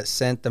crew that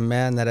sent the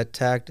man that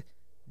attacked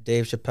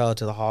Dave Chappelle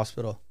to the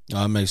hospital.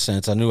 Oh, that makes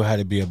sense. I knew it had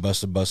to be a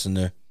Busta Bus in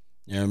there.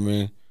 You know what I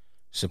mean?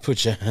 So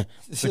put your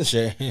That's with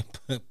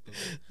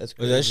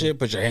crazy. that shit,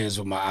 put your hands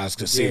where my eyes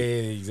can see.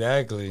 Yeah,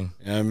 exactly. You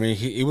know what I mean?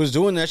 He was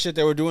doing that shit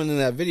they were doing in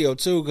that video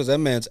too, because that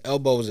man's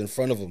elbow was in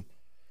front of him.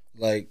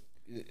 Like,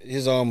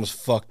 his arm was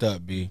fucked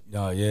up, B.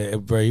 Oh yeah,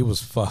 bro, he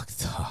was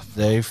fucked up.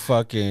 They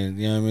fucking,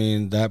 you know what I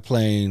mean? That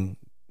plane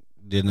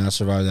did not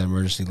survive that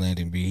emergency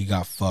landing, B. He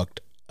got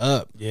fucked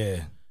up.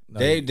 Yeah. No,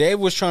 Dave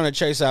was trying to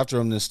chase after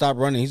him, then stop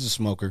running. He's a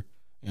smoker.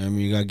 You know what I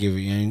mean? You gotta give it.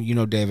 You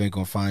know Dave ain't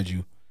gonna find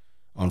you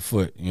on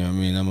foot. You know what I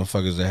mean? That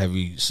motherfucker's a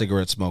heavy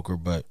cigarette smoker,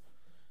 but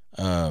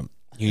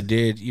he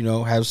did,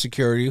 have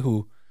security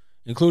who,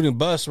 including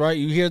Bust, right?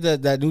 You hear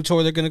that new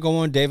tour they're gonna go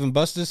on, Dave and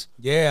Buster's?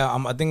 yeah,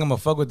 I think I'm gonna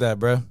fuck with that,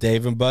 bro.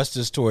 Dave and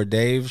Buster's tour.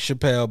 Dave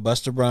Chappelle,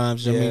 Busta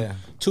Rhymes. You know what I Yeah. mean?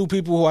 Two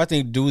people who I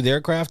think do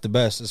their craft the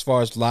best as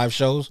far as live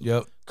shows.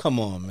 Yep. Come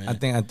on, man. I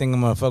think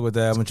I'm gonna fuck with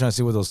that. I'm trying to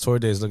see what those tour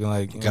days looking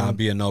like. You Gotta know?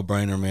 be a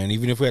no-brainer, man.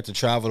 Even if we have to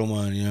travel to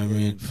one, you know what I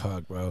mean?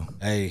 Fuck, bro.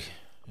 Hey,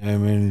 you know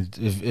what I mean?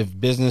 If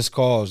business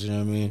calls, you know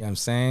what I mean? You know what I'm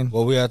saying?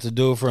 What we have to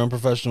do for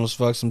unprofessionals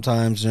fuck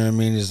sometimes, you know what I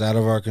mean, is out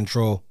of our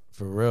control.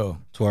 For real.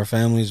 To our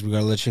families, we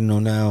gotta let you know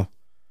now.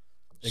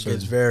 It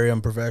gets very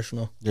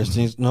unprofessional. There's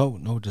things no,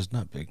 it does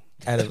not, big.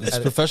 At a- It's at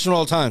a- professional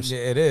all times. Yeah,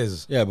 it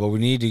is. Yeah, but we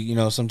need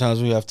to,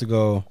 sometimes we have to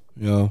go,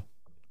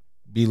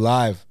 be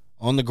live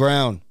on the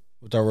ground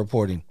with our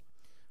reporting.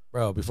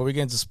 Bro, before we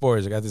get into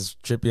sports, I got this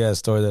trippy ass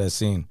story that I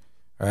seen.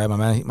 All right,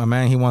 my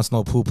man, he wants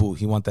no poo poo.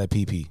 He want that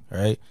pee pee. All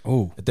right.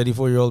 Ooh. A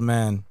 34-year-old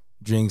man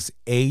drinks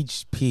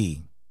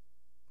HP.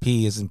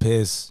 Pee is in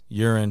piss,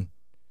 urine,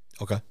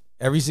 Okay.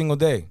 every single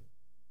day.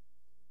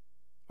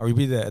 I'll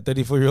repeat that. A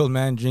 34-year-old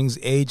man drinks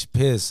age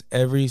piss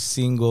every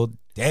single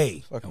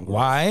day. Fucking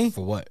Why?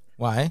 For what?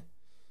 Why?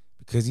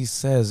 Because he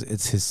says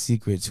it's his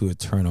secret to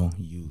eternal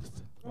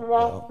youth.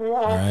 All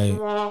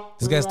right.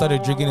 This guy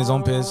started drinking his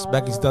own piss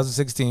back in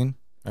 2016.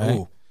 Right.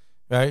 Ooh.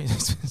 Right.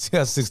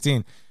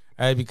 2016.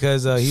 All right.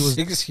 Because he was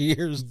 6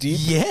 years deep.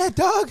 Yeah,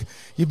 dog.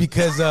 Yeah,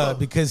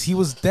 because he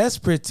was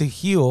desperate to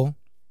heal,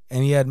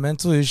 and he had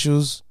mental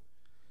issues,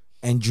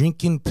 and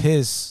drinking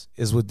piss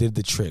is what did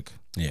the trick.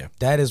 Yeah.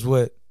 That is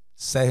what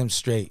set him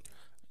straight.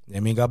 I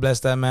mean, God bless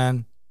that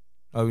man.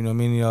 You know what I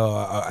mean? You know,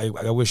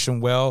 I wish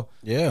him well.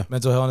 Yeah.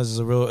 Mental illness is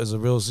a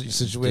real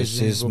situation.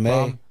 This is real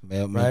May.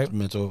 problem, right?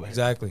 Mental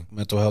Exactly.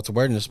 health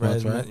awareness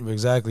month, right?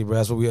 Exactly, bro.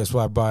 That's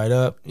why I brought it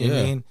up. You know what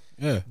I mean?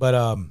 Yeah.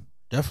 But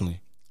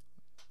Definitely.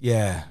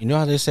 yeah. You know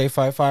how they say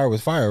fight fire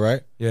with fire,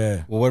 right?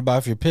 Yeah. Well, what about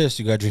if you're pissed?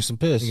 You got to drink some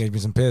piss. You gotta be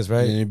some piss,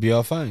 right? And it'd be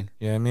all fine.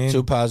 You know what I mean?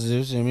 Two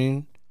positives, you know what I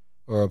mean?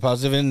 Or a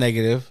positive and a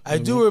negative. I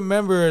do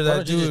remember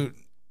that don't you dude.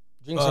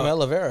 Drink some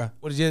aloe vera.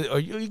 What is it? Or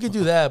you could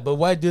do that, but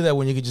why do that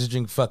when you could just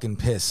drink fucking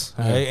piss,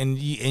 all right? And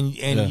you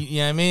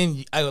know what I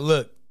mean?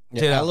 Look,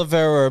 Yeah, aloe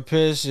vera or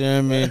piss, you know what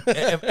I mean?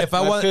 if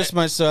I want piss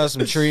might still have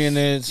some tree in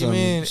it, some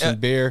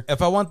beer.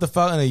 If I want the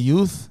fountain of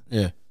youth,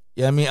 Yeah.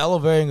 I mean, aloe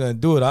vera ain't gonna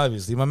do it.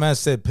 Obviously, my man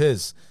said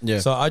piss. Yeah.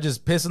 So I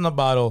just piss in the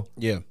bottle,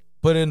 Yeah.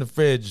 put it in the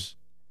fridge,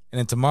 and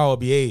then tomorrow it'll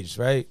be aged,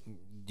 right?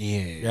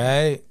 Yeah.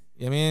 Right?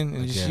 You know what I mean?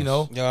 And just, guess. you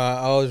know, I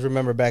always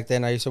remember back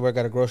then I used to work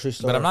at a grocery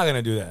store. but I'm not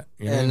gonna do that.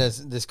 You know what I And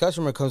mean? this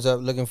customer comes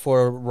up looking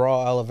for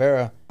raw aloe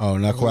vera. Oh,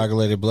 not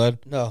coagulated blood?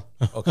 No.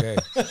 Okay.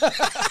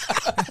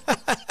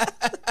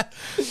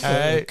 All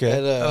right. Okay.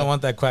 And, I don't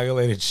want that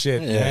coagulated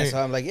shit. Yeah. Right? So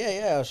I'm like,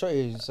 yeah, I'll show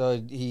you. So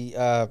he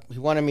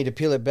wanted me to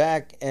peel it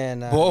back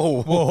and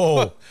Whoa.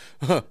 Whoa.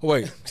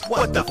 Wait. I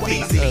was like,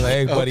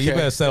 hey, buddy, you Okay.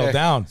 better settle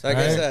down. So like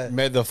all I right? said,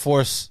 May the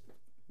force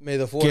may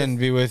the fourth. again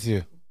be with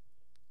you.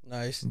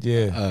 Nice.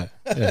 Yeah.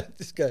 Yeah.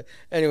 This guy.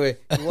 Anyway,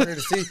 he wanted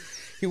to see.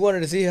 He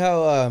wanted to see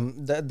how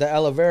the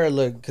aloe vera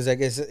looked because I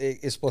guess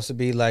it's supposed to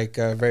be like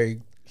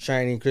very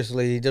shiny,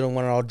 crystally. He didn't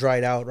want it all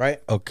dried out, right?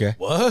 Okay.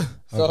 What?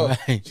 So, All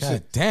right.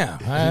 God damn.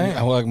 All right.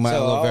 I like my so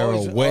aloe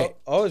vera wet.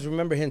 I always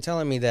remember him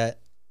telling me that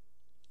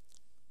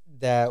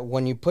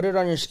when you put it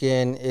on your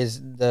skin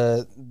is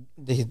the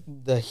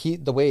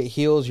heat, the way it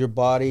heals your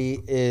body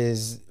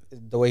is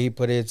the way he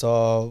put it. It's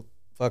all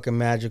fucking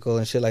magical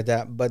and shit like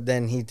that. But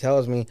then he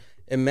tells me,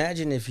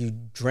 imagine if you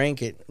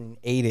drank it and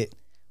ate it,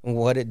 and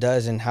what it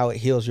does and how it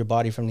heals your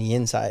body from the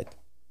inside.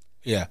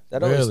 Yeah.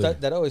 That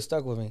always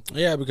stuck with me.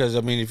 Yeah, because, I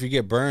mean, if you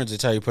get burns,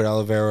 it's how you put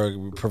aloe vera,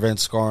 it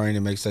prevents scarring,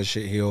 it makes that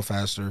shit heal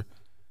faster.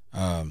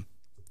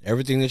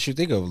 Everything that you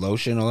think of,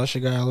 lotion, all that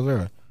shit got aloe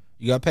vera.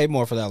 You got to pay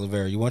more for the aloe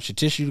vera. You want your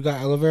tissue to got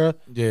aloe vera?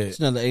 Yeah. It's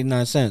another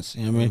 89 cents.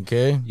 You know what I mean?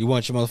 Okay. You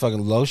want your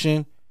motherfucking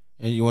lotion,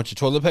 and you want your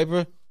toilet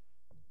paper?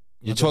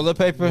 Your toilet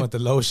paper? You want the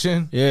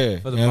lotion? Yeah.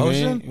 For the you know what I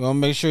lotion? mean? You want to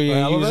make sure you For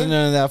ain't aloe using vera?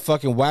 none of that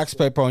fucking wax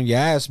paper on your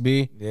ass,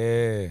 B. Yeah.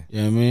 You know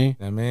what I mean?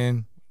 I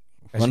mean,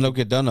 Run up,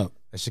 get done up.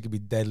 that shit could be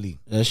deadly.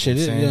 That shit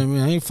is, You know you what know what I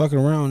mean? I ain't fucking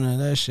around with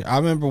that shit. I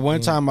remember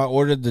one time I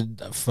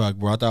ordered fuck,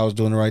 bro. I thought I was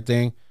doing the right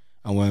thing.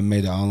 I went and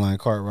made the online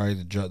cart, right?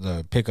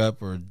 The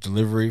pickup or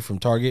delivery from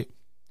Target.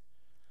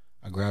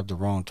 I grabbed the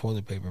wrong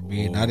toilet paper,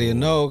 B. And I didn't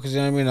know, because, you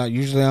know what I mean?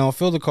 Usually I don't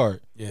fill the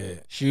cart. Yeah.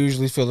 She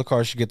usually fill the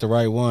cart. She get the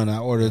right one. I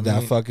ordered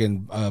that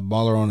fucking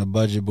baller on a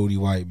budget booty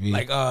white, B.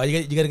 Like,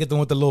 you gotta get the one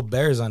with the little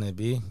bears on it,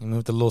 B. You know,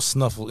 with the little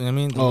snuffle. You know what I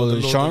mean? Oh,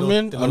 the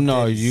Charmin? the Oh, little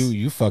no, titties.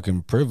 you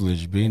fucking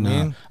privileged, B. You know what I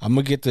Nah, mean? I'm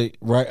going to get the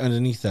right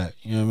underneath that.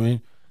 You know what I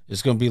mean?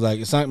 It's going to be like,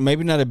 it's not,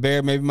 maybe not a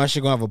bear. Maybe my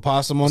shit going to have a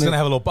possum on It's it. gonna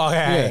have a little.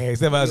 It's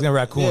gonna have a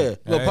raccoon. Yeah, All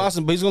little right?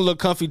 possum, but he's gonna look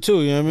comfy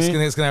too. You know what I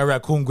mean? It's gonna have a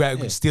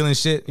raccoon stealing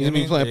shit. He's You know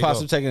gonna be what I playing mean? There you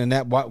possum, go. taking a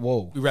nap.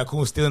 Whoa,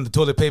 Raccoon stealing the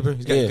toilet paper.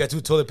 He's got, Yeah. he got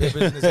 2 toilet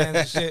papers in his hands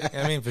and shit. You know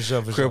what I mean? For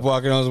sure. Crip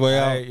walking on his way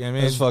out. Right, you know what I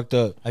mean? That's fucked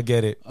up. I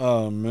get it.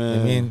 Oh man,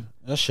 I mean-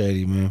 that's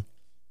shady, man.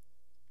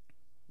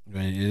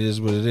 Man, it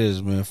is what it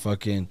is, man.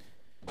 Fucking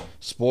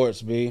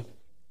sports, B.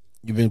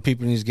 You been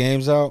peeping these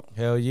games out?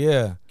 Hell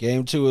yeah.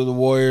 Game 2 of the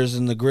Warriors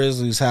and the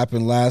Grizzlies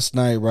happened last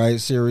night, right?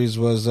 Series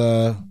was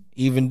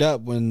evened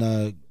up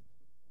when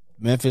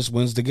Memphis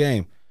wins the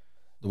game.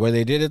 The way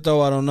they did it,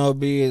 though, I don't know,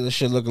 B. This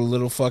shit look a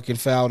little fucking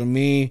foul to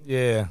me.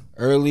 Yeah.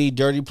 Early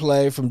dirty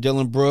play from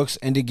Dylan Brooks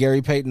ended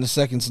Gary Payton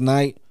II's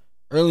night.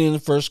 Early in the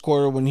first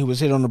quarter when he was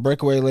hit on the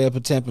breakaway layup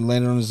attempt and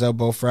landed on his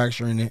elbow,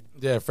 fracturing it.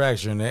 Yeah,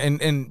 fracturing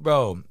it. And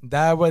bro,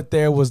 that right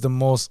there was the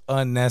most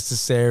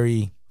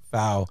unnecessary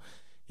foul.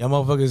 Y'all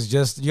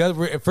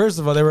motherfuckers first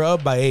of all, they were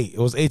up by 8. It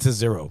was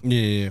 8-0.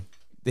 Yeah.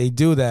 They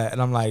do that,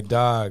 and I'm like,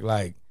 dog,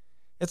 like,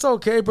 it's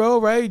okay, bro,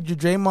 right?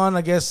 Draymond,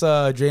 I guess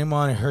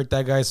Draymond hurt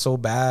that guy so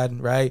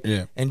bad, right?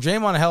 Yeah. And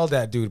Draymond held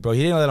that dude, bro.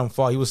 He didn't let him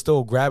fall. He was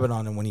still grabbing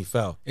on him when he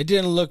fell. It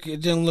didn't look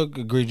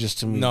egregious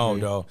to me. No,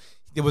 B. no.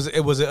 It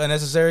was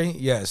unnecessary,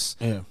 yes.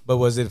 Yeah. But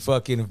was it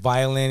fucking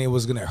violent? It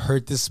was gonna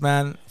hurt this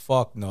man?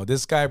 Fuck no.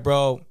 This guy,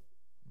 bro,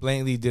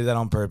 blatantly did that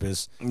on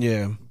purpose.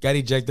 Yeah. Got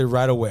ejected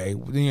right away. You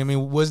know what I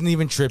mean? Wasn't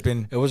even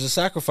tripping. It was a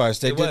sacrifice.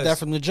 They It did was. that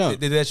from the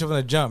jump. They did that shit from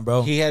the jump,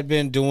 bro. He had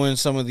been doing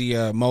some of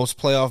the most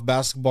playoff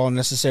basketball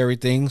necessary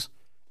things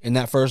in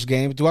that first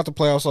game throughout the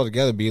playoffs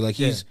altogether. Be like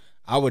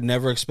I would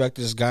never expect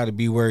this guy to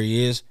be where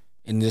he is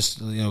in this,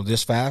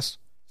 this fast,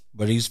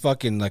 but he's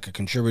fucking like a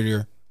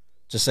contributor,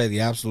 to say the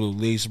absolute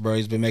least, bro.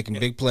 He's been making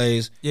big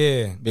plays,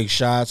 Yeah. big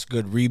shots,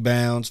 good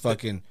rebounds,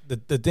 fucking.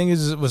 The thing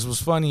is,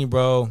 was funny,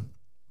 bro.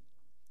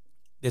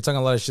 They're talking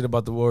a lot of shit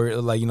about the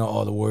Warriors, like,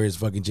 the Warriors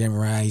fucking Jay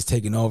Moran, he's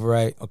taking over,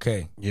 right?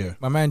 Okay. Yeah.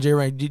 My man Jay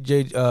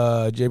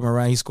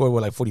Moran, he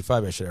scored,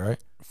 45 yesterday, right?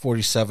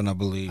 47, I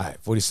believe. All right,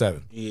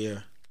 47. Yeah.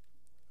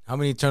 How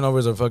many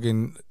turnovers are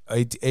fucking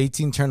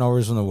 18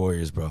 turnovers from the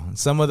Warriors, bro?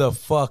 Some of the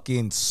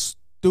fucking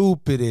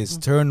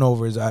stupidest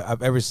turnovers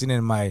I've ever seen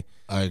in my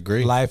I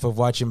agree. life of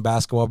watching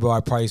basketball, bro. I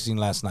probably seen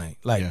last night.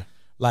 Yeah.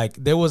 Like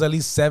there was at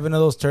least 7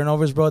 of those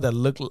turnovers, bro, that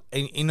looked,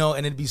 and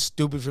it'd be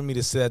stupid for me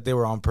to say that they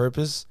were on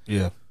purpose.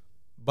 Yeah.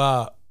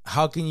 But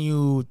how can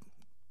you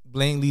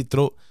blatantly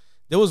throw?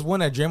 There was one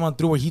that Draymond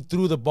threw where he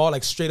threw the ball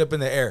like straight up in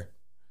the air.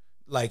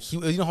 Like you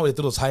know how they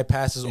threw those high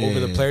passes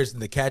over the players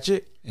and they catch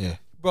it? Yeah.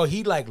 Bro,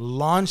 he like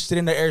launched it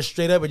in the air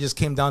straight up. It just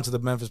came down to the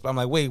Memphis. I'm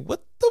like, wait,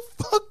 what the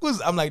fuck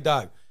was? I'm like,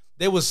 dog,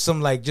 there was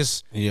some like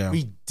just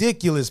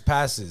ridiculous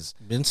passes.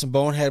 Been some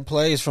bonehead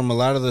plays from a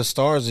lot of the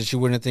stars that you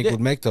wouldn't think would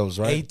make those,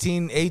 right?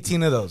 18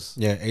 of those.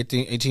 Yeah,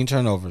 18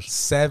 turnovers.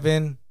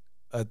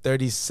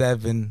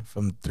 37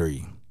 from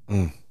 3.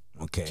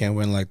 Okay. Can't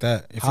win like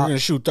that. If you're going to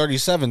shoot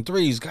 37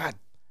 threes, God.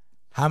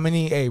 How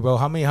many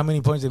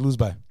points did they lose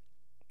by?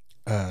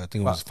 I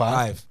think it was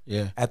 5.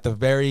 Yeah. At the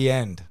very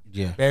end.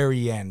 Yeah.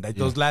 Very end. Like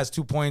those last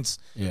 2 points.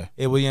 Yeah.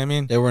 You know what I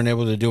mean? They weren't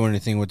able to do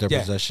anything with their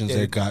possessions.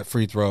 They got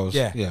free throws.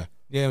 Yeah. Yeah.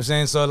 You know what I'm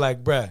saying? So,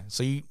 like, bruh,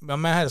 my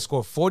man had to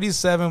score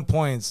 47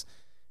 points,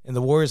 and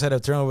the Warriors had to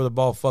turn over the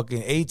ball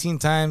fucking 18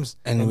 times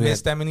and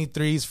missed that many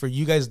threes for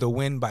you guys to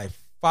win by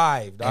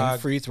 5, dog.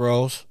 And free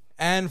throws.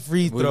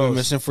 We've been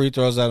missing free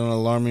throws at an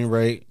alarming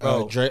rate.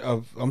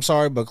 I'm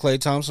sorry, but Klay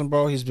Thompson,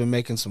 bro, he's been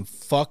making some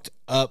fucked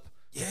up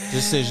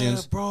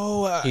decisions,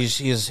 bro.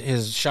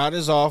 His shot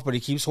is off, but he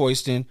keeps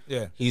hoisting.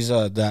 Yeah, he's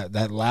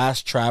that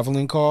last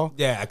traveling call.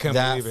 Yeah, I couldn't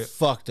believe it.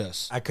 Fucked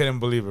us. I couldn't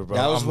believe it, bro.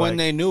 That was when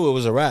they knew it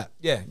was a wrap.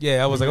 Yeah.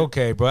 I was like,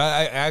 okay, bro.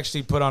 I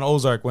actually put on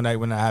Ozark when that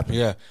happened.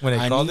 Yeah, when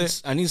they called it.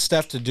 I need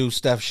Steph to do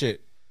Steph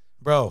shit,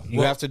 bro.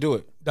 You have to do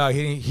it. Dog,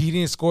 he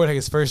didn't score like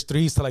his first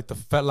threes till like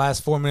the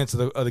last 4 minutes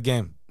of the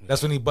game.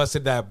 That's when he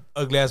busted that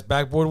ugly ass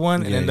backboard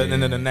one, and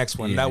then the next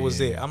one. That was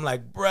it. I'm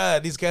like,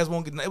 bruh, these guys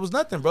won't get. It was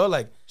nothing, bro.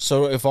 Like,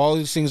 so if all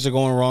these things are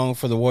going wrong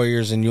for the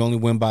Warriors, and you only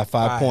win by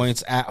 5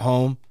 points at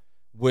home,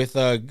 with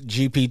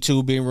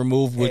GP2 being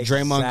removed, with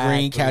Draymond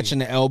Green catching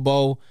the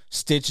elbow,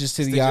 stitches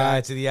to the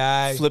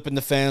eye, flipping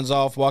the fans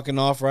off, walking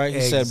off. Right?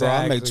 He said, "Bro,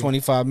 I make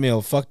 25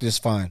 mil. Fuck this,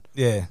 fine."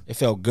 Yeah, it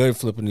felt good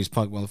flipping these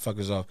punk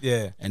motherfuckers off.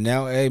 Yeah, and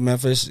now, hey,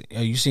 Memphis,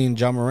 you seen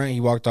John Morant?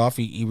 He walked off.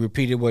 He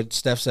repeated what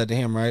Steph said to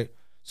him. Right?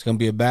 It's gonna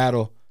be a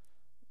battle.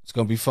 It's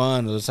gonna be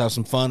fun. Let's have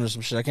some fun or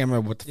some shit. I can't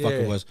remember what the fuck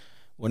it was.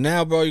 Well,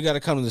 now, bro, you got to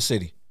come to the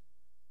city.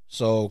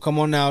 So come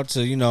on out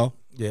to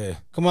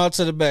come out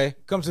to the Bay.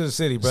 Come to the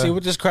city, bro. See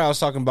what this crowd's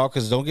talking about.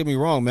 Because don't get me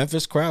wrong,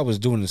 Memphis crowd was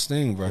doing this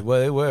thing, bro.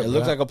 Well, they were. It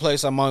looked like a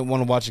place I might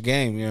want to watch a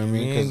game. You know what I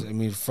mean?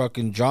 Because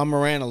fucking John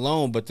Moran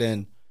alone, but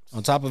then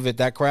on top of it,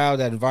 that crowd,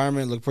 that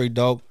environment looked pretty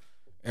dope.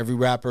 Every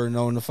rapper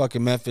knowing the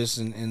fucking Memphis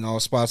and all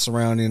spots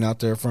surrounding out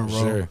there front row.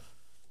 Sure.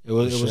 It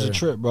was a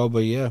trip, bro.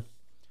 But yeah.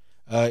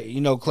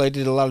 Klay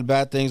did a lot of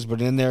bad things,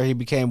 but in there he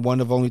became one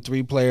of only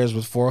 3 players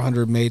with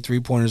 400 made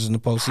 3-pointers in the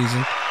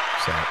postseason.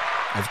 So,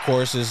 of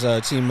course, his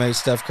teammate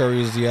Steph Curry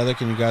is the other.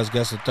 Can you guys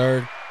guess the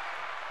third?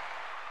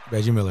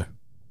 Reggie Miller.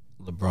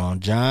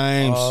 LeBron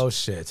James. Oh,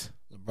 shit.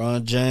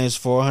 LeBron James,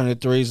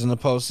 400 threes in the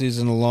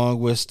postseason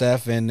along with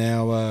Steph and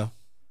now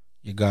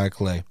your guy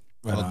Klay.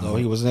 Although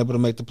he wasn't able to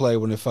make the play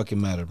when it fucking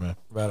mattered, man.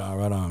 Right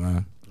on,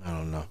 man. I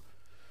don't know.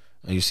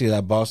 You see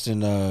that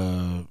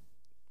Boston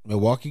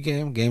Milwaukee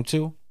game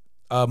 2?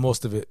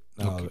 Most of it.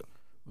 Okay.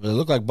 But it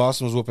looked like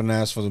Boston was whooping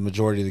ass for the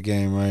majority of the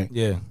game, right?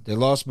 Yeah. They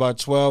lost by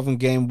 12 in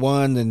game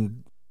 1,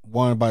 then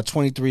won by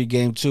 23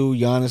 game 2.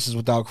 Giannis is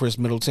without Chris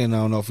Middleton. I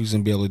don't know if he's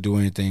going to be able to do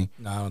anything.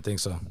 No, I don't think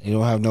so. You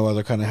don't have no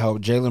other kind of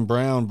help. Jaylen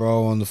Brown,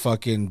 bro, on the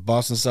fucking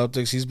Boston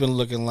Celtics, he's been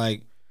looking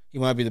like he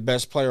might be the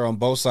best player on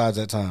both sides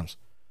at times.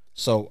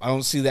 So I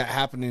don't see that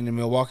happening in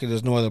Milwaukee.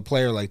 There's no other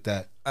player like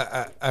that.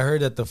 I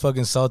heard that the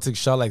fucking Celtics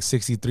shot like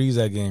 63s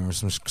that game or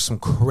some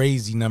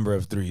crazy number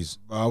of threes.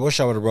 I wish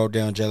I would have wrote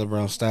down Jaylen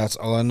Brown's stats.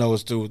 All I know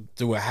is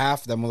through a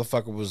half, that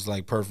motherfucker was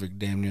like perfect,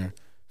 damn near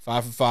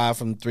 5 for 5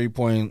 from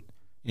 3-point.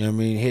 You know what I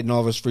mean? Hitting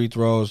all of his free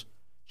throws,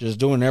 just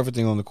doing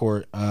everything on the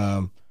court.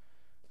 I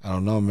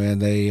don't know, man.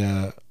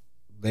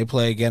 They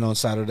play again on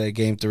Saturday,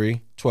 game 3,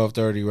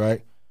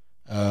 12:30,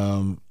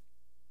 right?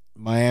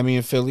 Miami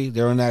and Philly,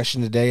 they're in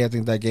action today. I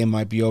think that game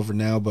might be over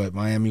now, but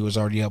Miami was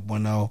already up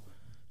 1-0.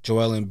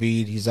 Joel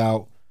Embiid, he's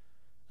out.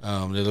 They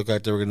look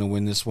like they were gonna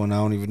win this one. I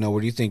don't even know.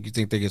 What do you think? You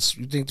think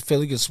the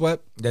Philly gets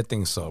swept? I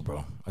think so,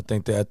 bro. I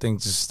think they're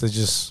just you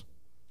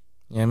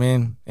know what I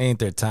mean? Ain't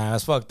their time.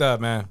 That's fucked up,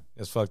 man.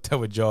 It's fucked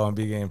up with Joel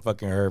Embiid getting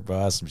fucking hurt,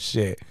 bro. That's some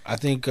shit. I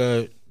think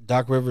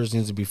Doc Rivers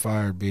needs to be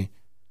fired, B.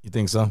 You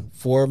think so?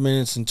 4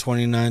 minutes and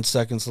 29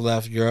 seconds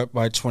left. You're up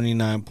by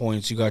 29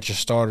 points. You got your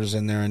starters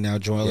in there, and now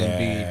Joel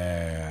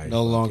Embiid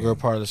no longer a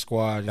part of the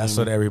squad. That's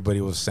what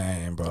everybody was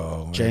saying,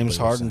 bro. James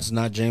Harden's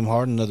not James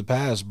Harden of the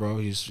past, bro.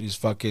 He's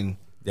fucking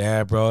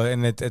bro.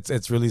 And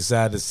it's really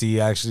sad to see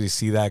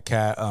that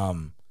cat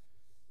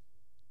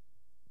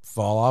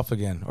fall off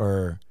again.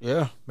 Or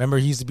remember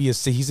he used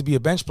to be a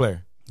bench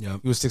player. Yeah,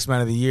 he was 6th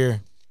man of the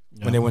year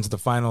when they went to the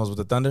finals with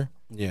the Thunder.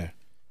 Yeah.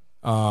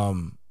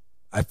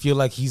 I feel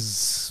like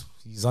he's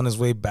he's on his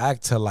way back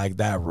to like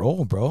that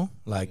role, bro.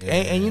 Like,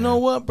 and you know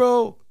what,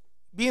 bro?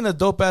 Being a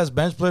dope ass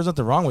bench player, there's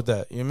nothing wrong with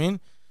that. You know what I mean?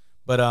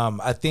 But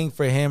I think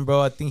for him,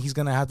 bro, I think he's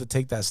gonna have to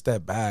take that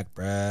step back,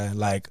 bruh.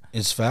 Like,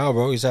 it's foul,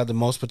 bro. He's had the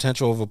most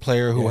potential of a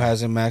player who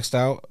hasn't maxed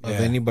out of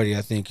anybody.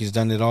 I think he's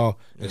done it all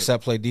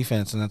except play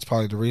defense, and that's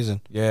probably the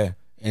reason. Yeah,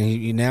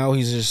 and now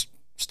he's just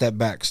step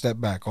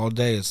back all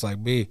day. It's like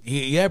bro.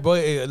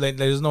 Like,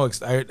 there's no.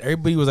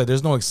 Everybody was like,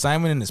 "There's no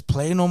excitement in his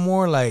play no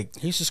more." Like,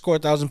 he should score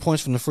 1,000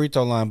 points from the free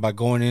throw line by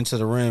going into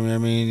the rim. You know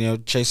what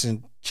I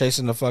mean,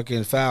 chasing the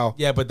fucking foul.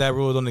 Yeah, but that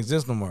rule don't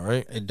exist no more,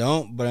 right? It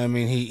don't. But I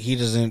mean, he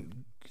doesn't.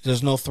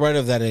 There's no threat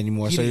of that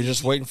anymore. So you're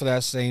just waiting for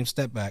that same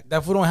step back.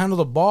 That fool don't handle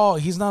the ball.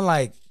 He's not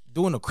like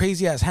doing the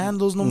crazy ass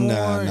handles no more.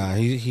 Nah.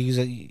 He's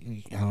I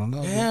don't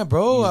know. Yeah,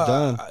 bro.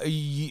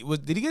 He's done.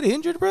 Did he get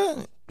injured,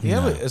 bro? He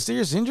have a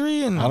serious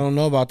injury, and I don't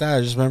know about that.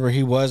 I just remember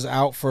he was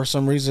out for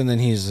some reason, and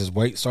his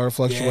weight started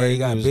fluctuating.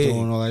 Yeah, he was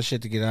doing all that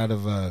shit to get out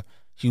of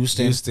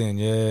Houston.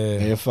 Yeah.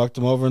 And it fucked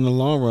him over in the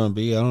long run,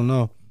 B. I don't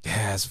know.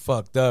 Yeah, it's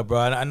fucked up, bro.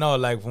 I know,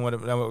 like, from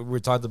what we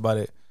talked about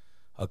it,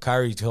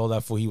 Kyrie told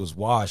that fool he was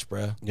washed,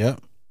 bro. Yep.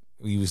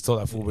 He was told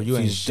that fool, but you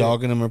ain't He's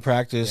dogging him in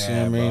practice, you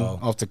know what I mean? Bro.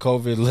 Off the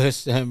COVID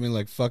list. I mean,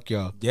 like, fuck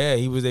y'all. Yeah,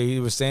 he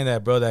was saying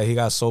that, bro, that he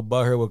got so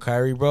butthurt with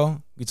Kyrie,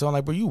 bro. He told him,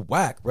 like, bro, you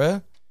whack,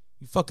 bro.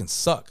 You fucking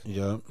suck. Yep.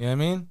 You know what I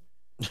mean?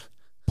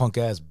 Punk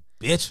ass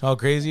bitch. How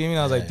crazy you mean?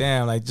 I was like,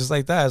 damn, like, just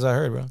like that, as I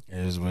heard, bro.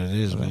 It is what it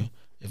is, man.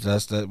 If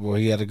that's where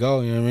he had to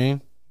go, you know what I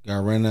mean?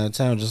 Got ran out of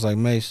town just like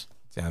Mace.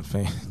 Damn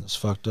thing. That's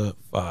fucked up.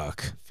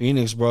 Fuck.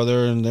 Phoenix,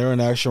 brother, and they're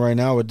in action right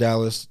now with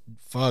Dallas.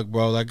 Fuck,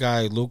 bro. That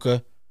guy,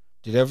 Luka,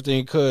 did everything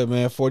he could,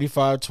 man.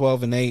 45,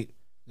 12, and 8.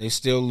 They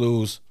still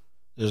lose.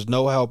 There's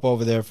no help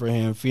over there for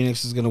him.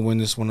 Phoenix is going to win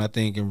this one, I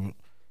think, in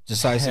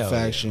decisive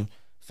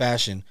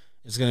fashion.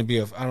 It's going to be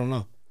I don't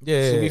know. Yeah.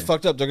 It's going to be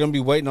fucked up. They're going to be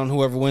waiting on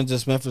whoever wins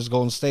this Memphis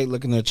Golden State,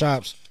 licking their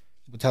chops,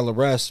 but tell the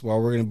rest while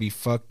we're going to be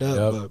fucked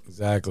up. Yep,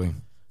 exactly.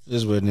 This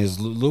is what it is.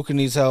 Luka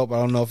needs help. I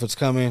don't know if it's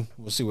coming.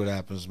 We'll see what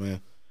happens,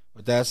 man.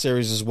 But that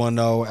series is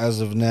 1-0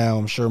 as of now.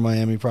 I'm sure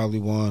Miami probably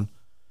won.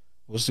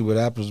 We'll see what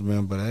happens,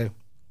 man. But hey,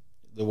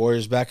 the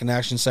Warriors back in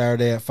action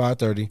Saturday at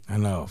 5:30. I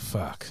know.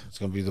 Fuck. It's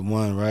gonna be the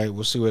one, right?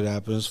 We'll see what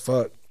happens.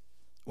 Fuck.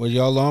 What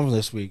y'all on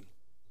this week?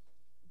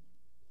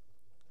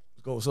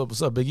 Go. What's up,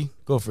 Biggie?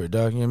 Go for it,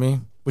 dog. You know what I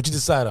mean? What you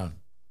decide on?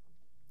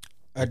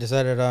 I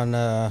decided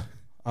on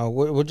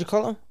what'd you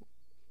call him?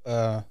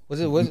 Was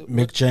it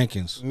Mick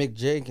Jenkins? Mick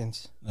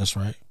Jenkins. That's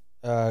right.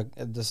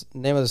 The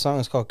name of the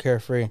song is called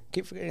Carefree.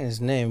 Keep forgetting his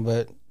name,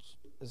 but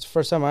it's the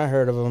first time I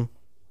heard of him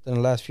in the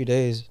last few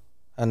days,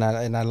 and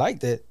I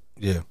liked it.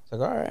 Yeah. It's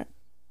like, all right,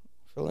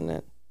 feeling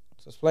it.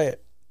 So let's play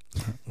it.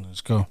 Let's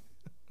go.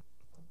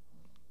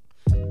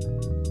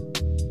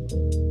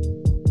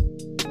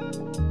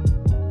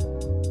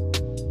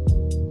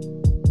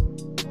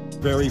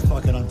 Very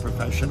fucking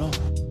unprofessional.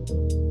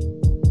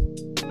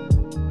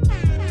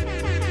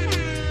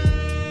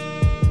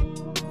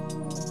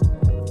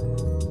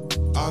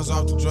 I was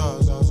off the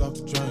drugs, I was off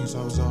the drinks,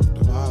 I was off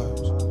the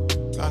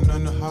vibes. Got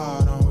nothing to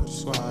hide on with the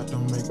squad,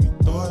 don't make me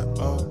throw it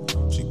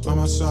up. She by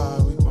my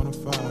side, we gonna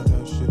fight,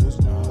 that shit is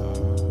not.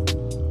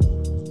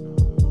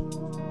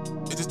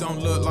 It just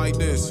don't look like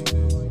this.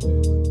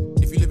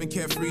 If you living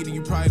carefree, then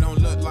you probably don't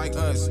look like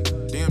us.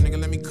 Damn, nigga,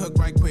 let me cook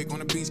right quick. On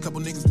the beach,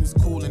 couple niggas was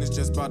cool, and it's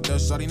just about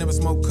dust. Shawty never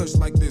smoked kush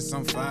like this.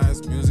 I'm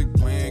fast, music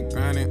playing,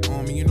 grinding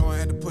on me. You know I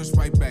had to push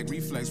right back.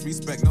 Reflex,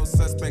 respect, no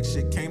suspect.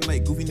 Shit came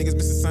late. Goofy niggas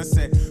missing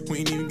sunset. We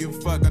ain't even give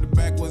a fuck. Got the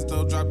backwards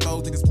though. Drop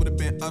those niggas would've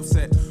been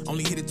upset.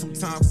 Only hit it 2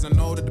 times, cause I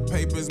know that the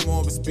paper is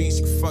more of a speed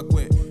she can fuck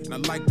with. And I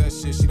like that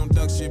shit. She don't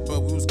duck shit,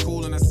 but we was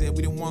cool, and I said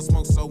we didn't want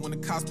smoke. So when the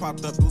cops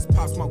popped up, it was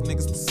pop smoke.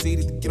 Niggas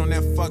proceeded to get on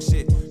that fuck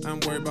shit.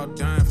 I'm worried about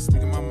dying for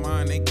speaking my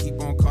mind. They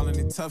keep on calling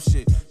it tough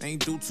shit. They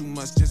ain't do too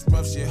much, just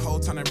rough shit. Whole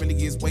time that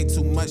really is way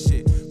too much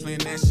shit. Playing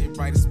that shit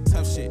right is some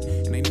tough shit.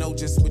 And they know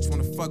just which one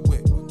to fuck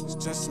with. It's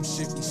just some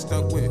shit we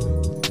stuck with.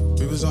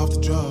 We was off the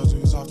drugs,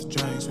 we was off the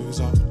drinks, we was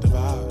off the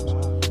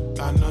vibes.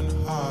 Got nothing to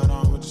hide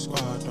on with the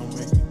squad, don't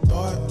make me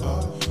throw it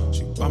up.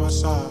 She by my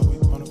side, we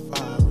gonna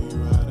fight, we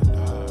ride or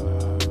die.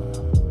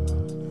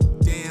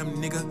 Damn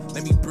nigga,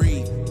 let me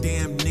breathe.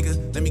 Damn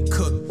nigga, let me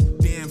cook.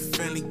 Damn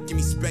family, give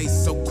me space.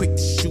 So quick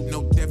to shoot,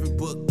 no Devin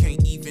Book.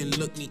 Can't even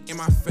look me in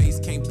my face.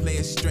 Can't play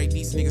it straight,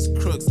 these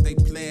niggas crooks. They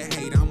play it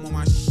hate, I'm on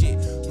my shit.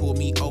 Pull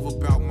me over,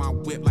 bout my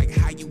whip. Like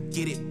how you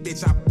get it,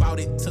 bitch, I bought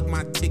it. Took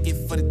my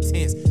ticket for the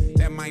tents.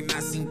 That might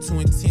not seem too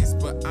intense,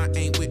 but I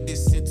ain't with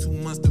this in 2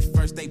 months. The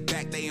first day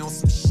back, they on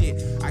some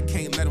shit. I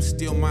can't let them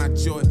steal my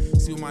joy.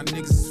 See what my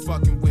niggas is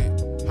fucking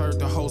with. Heard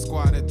the whole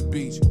squad at the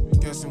beach.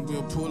 Guessing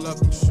we'll pull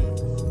up and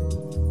shit.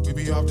 We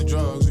be off the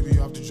drugs, we be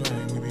off the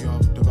drink, we be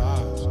off the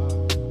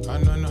vibes.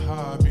 Got nothing to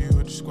hide, be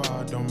with the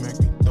squad, don't make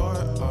me throw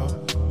it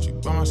up. She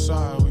by my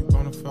side, we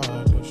gonna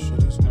fight, that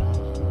shit is not.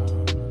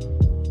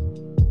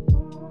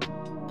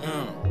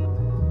 Yeah.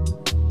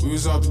 We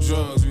was off the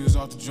drugs, we was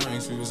off the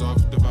drinks, we was off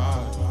the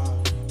vibes.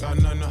 Got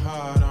nothing to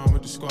hide on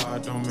with the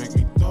squad, don't make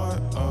me throw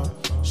it up.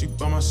 She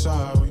by my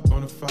side, we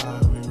gonna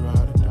fight, we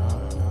ride or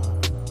die.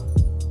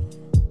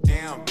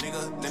 Damn Damn,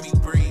 nigga, let me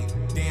breathe.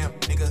 Damn,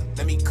 nigga,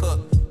 let me cook.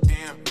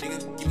 Damn,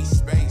 nigga, give me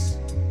space.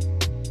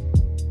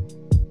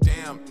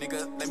 Damn,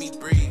 nigga, let me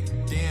breathe.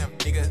 Damn,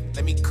 nigga,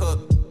 let me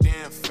cook.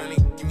 Damn, Philly,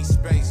 give me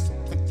space.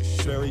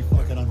 Very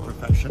fucking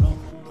unprofessional.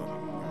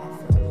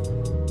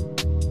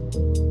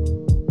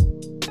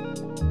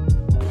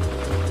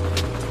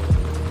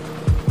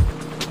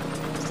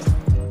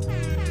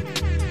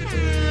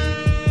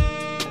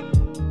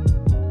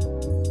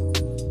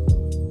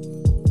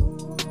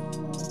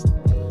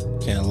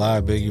 Can't lie,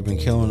 Big. You've been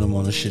killing them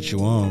on the shit you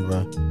on,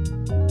 bro.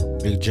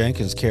 Big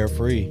Jenkins,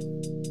 Carefree.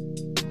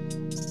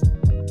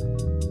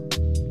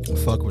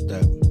 Fuck with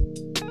that.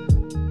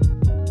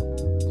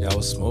 Yeah, I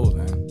was smooth,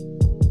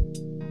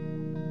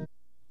 man.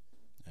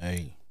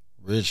 Hey,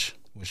 Rich,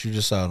 what you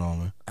just out on,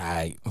 man?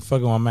 Alright, I'm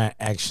fucking with my man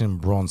Action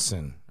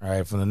Bronson.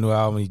 Alright, from the new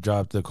album, he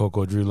dropped the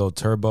Cocodrilo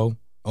Turbo.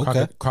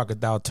 Okay.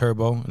 Crocodile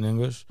Turbo in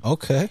English.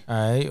 Okay.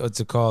 Alright, what's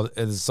it called?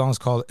 The song's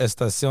called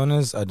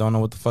Estaciones. I don't know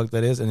what the fuck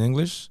that is in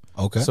English.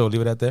 Okay. So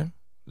leave it at there.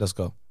 Let's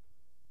go.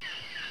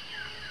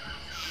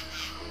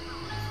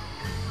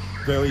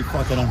 Very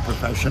fucking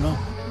unprofessional.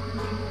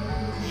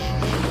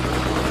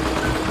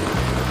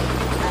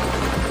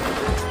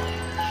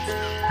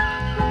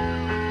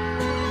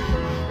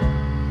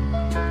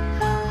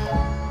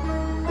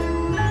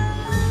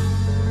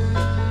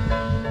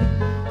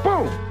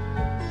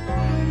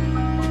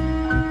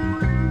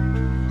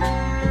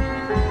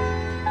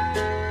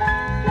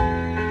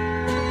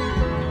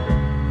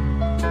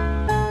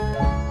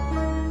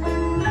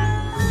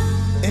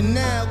 And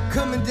now,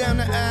 coming down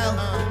the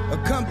aisle,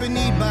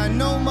 accompanied by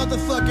no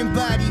motherfucking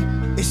body,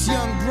 it's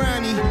Young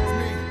Brownie.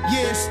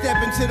 Yeah,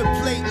 step into the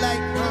plate like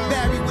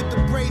Barry with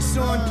the brace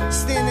on,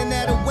 standing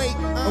at a weight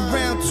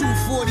around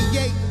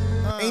 248.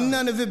 Ain't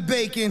none of it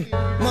bacon,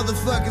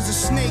 motherfuckers a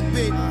snake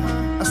bit.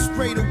 I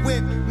spray the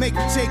whip, make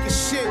him take a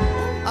shit.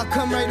 I'll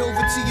come right over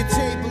to your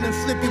table and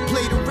flip your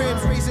plate of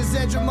ribs. Raise his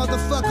edge, a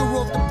motherfucker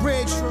off the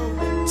bridge.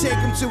 Take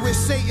him to where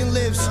Satan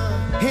lives.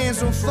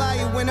 Hands on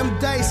fire when them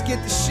dice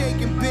get to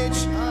shaking,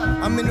 bitch.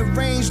 I'm in the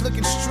range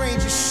looking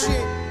strange as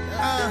shit.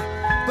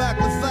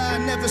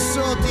 Baklava, never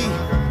salty.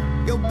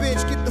 Yo,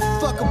 bitch, get the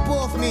fuck up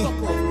off me.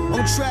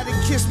 Don't try to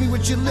kiss me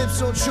with your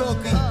lips all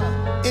chalky.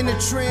 In the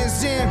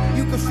Trans Am,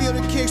 you can feel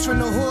the kicks from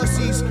the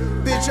horsies.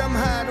 Bitch, I'm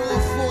hot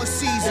all 4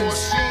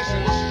 seasons.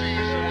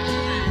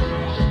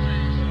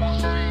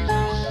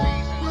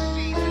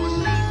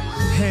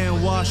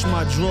 Hand wash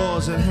my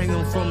drawers and hang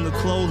them from the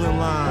clothing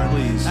line.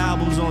 Please.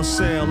 Albums on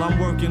sale, I'm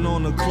working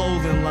on the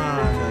clothing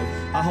line.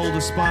 I hold the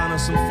spine of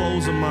some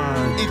foes of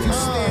mine. If you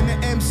stand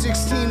the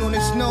M16 on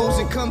its nose,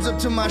 it comes up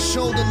to my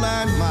shoulder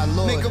line. My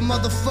Lord. Make a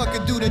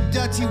motherfucker do the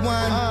dirty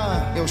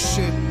wine. Yo,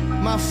 shit,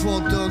 my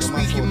fault, dog.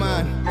 Speak your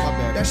mind. My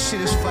bad. That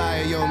shit is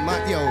fire, yo. My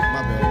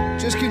bad.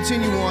 Just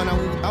continue on.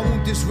 I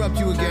won't disrupt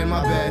you again.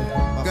 My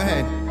bad. Go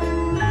ahead.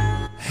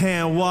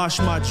 Hand wash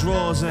my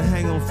drawers and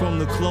hang them from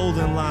the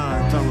clothing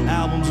line.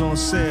 Albums on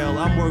sale,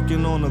 I'm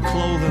working on the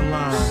clothing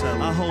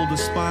line. I hold the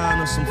spine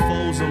of some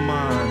foes of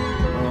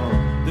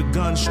mine. The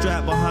gun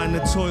strapped behind the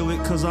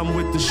toilet cause I'm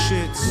with the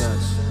shits.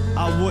 Yes.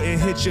 I wouldn't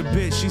hit your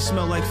bitch, she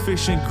smell like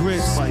fish and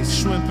grits, like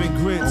shrimp and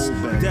grits,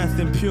 death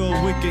and pure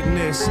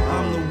wickedness.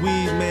 I'm the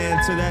weed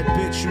man to that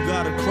bitch you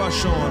got a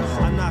crush on.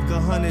 I knock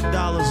 $100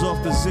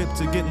 off the zip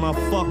to get my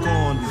fuck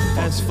on.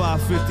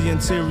 S550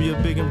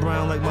 interior, big and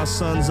brown like my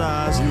son's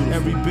eyes.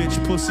 Every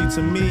bitch pussy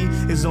to me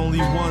is only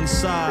one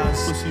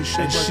size. And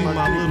she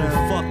my little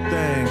fuck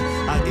thing.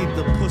 I eat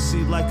the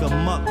pussy like a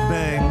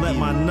mukbang, let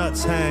my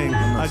nuts hang.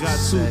 I got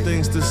 2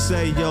 things to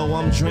say, yo,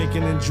 I'm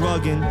drinking and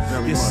drugging.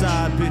 Your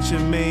side bitch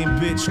and main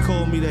bitch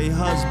call me they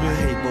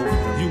husband.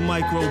 You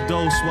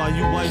microdose while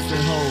you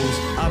wifing hoes.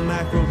 I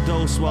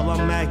macrodose while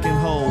I'm macking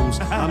hoes.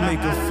 I make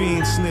a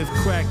fiend sniff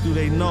crack through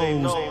they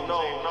nose.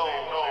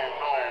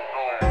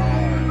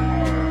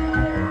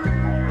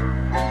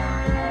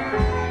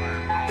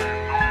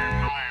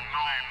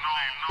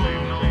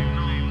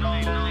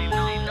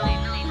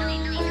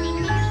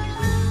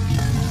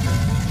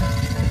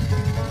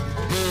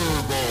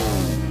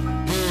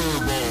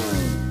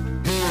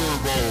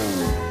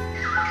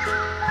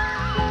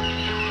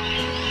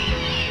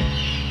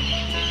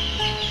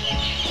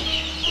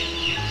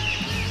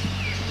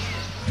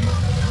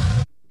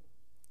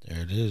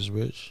 It is,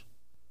 Rich.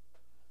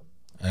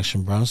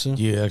 Action Bronson?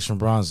 Yeah, Action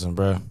Bronson,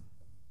 bro.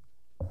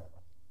 All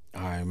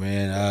right,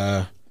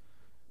 man.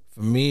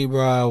 For me,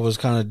 bro, I was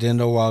kind of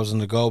dendo where I was in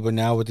the go, but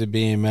now with it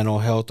being Mental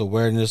Health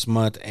Awareness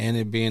Month and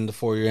it being the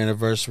 4-year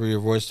anniversary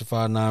of Royce da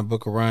 5'9",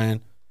 Book of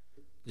Ryan,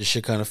 this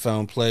shit kind of fell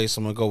in place.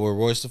 I'm going to go with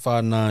Royce da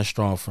 5'9",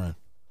 Strong Friend.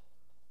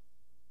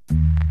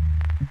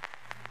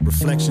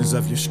 Reflections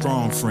of your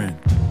strong friend.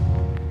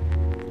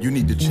 You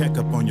need to check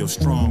up on your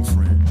strong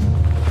friend.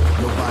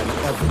 Nobody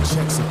ever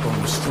checks up on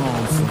a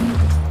strong friend.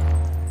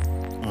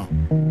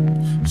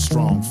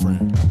 Strong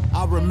friend.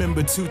 I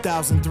remember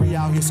 2003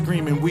 out here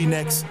screaming, we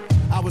next.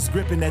 I was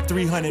gripping that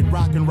 300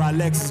 rockin'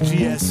 Lexus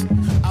GS.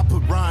 I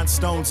put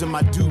rhinestones in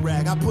my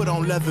do-rag. I put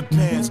on leather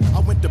pants. I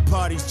went to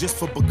parties just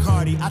for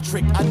Bacardi. I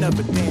tricked, I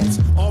never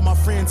danced. All my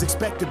friends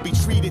expect to be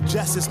treated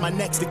just as my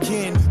next of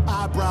kin.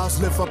 Eyebrows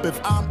lift up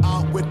if I'm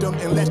out with them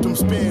and let them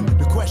spin.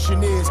 The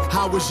question is,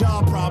 how is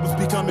y'all problems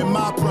becoming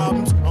my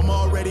problems? I'm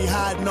already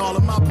hiding all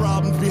of my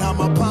problems behind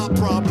my pop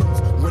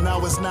problems. When I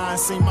was 9,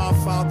 seen my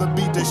father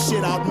beat the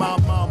shit out my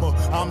mama.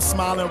 I'm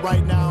smiling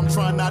right now, I'm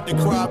trying not to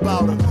cry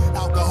about her.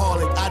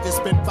 Alcoholic, I just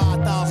spent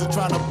 5,000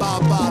 trying to buy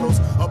bottles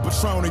of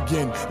Patron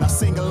again. Now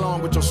sing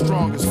along with your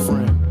strongest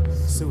friend.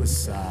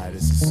 Suicide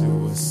is a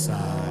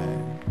suicide.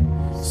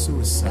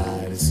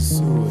 Suicide is a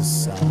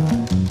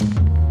suicide.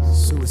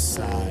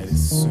 Suicide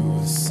is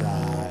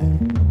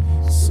suicide.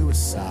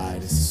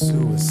 Suicide is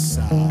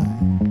suicide.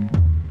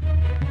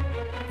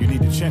 You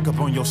need to check up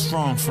on your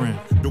strong friend.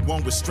 The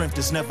one with strength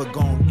that's never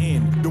gone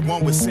in. The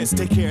one with sense,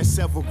 take care of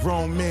several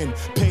grown men.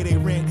 Pay their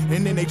rent,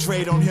 and then they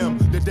trade on him.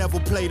 The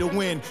devil play to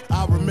win.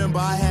 I remember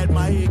I had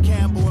my Ed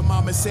Campbell and my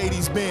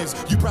Mercedes Benz.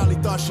 You probably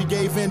thought she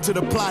gave in to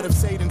the plot of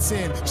Satan's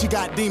sin. She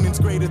got demons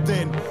greater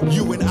than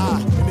you and I.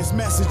 And this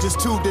message is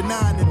too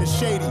denying and the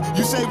shady.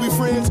 You say we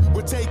friends?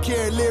 Well, take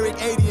care of Lyric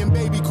 80 and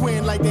Baby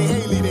Quinn like they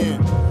Haley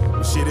then.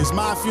 Shit, it's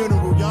my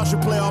funeral, y'all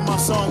should play all my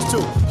songs too.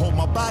 Hope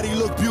my body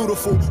look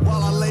beautiful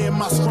while I lay in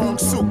my strong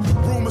suit.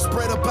 Rumors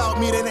spread about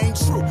me that ain't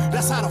true,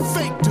 that's how the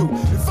fake do.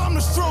 If I'm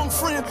the strong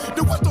friend,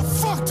 then what the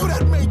fuck do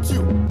that make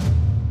you?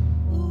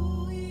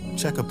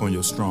 Check up on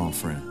your strong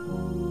friend.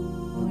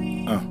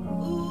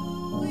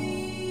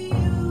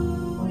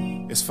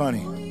 It's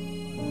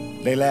funny,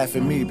 they laugh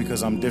at me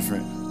because I'm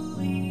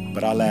different,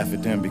 but I laugh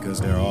at them because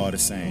they're all the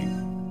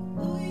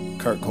same.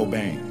 Kurt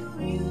Cobain.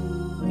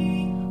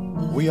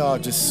 We all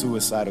just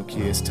suicidal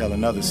kids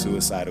telling other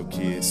suicidal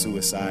kids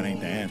suicide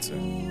ain't the answer.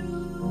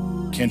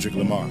 Kendrick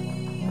Lamar.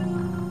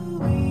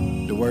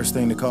 The worst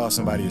thing to call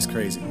somebody is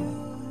crazy.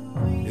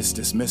 It's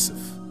dismissive.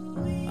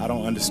 I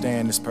don't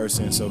understand this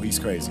person, so he's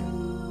crazy.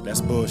 That's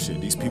bullshit.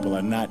 These people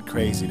are not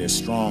crazy. They're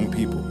strong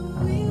people.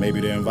 Maybe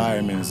their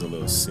environment is a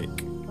little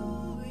sick.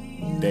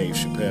 Dave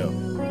Chappelle.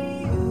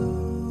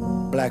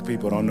 Black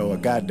people don't know a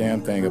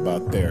goddamn thing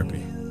about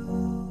therapy.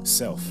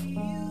 Self.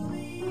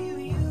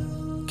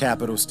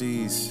 Capital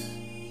Steez,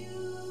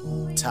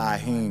 Ty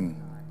Hing,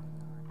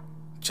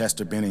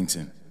 Chester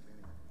Bennington.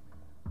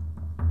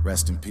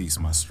 Rest in peace,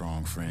 my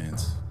strong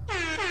friends.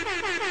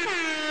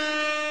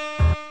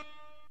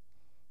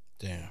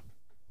 Damn.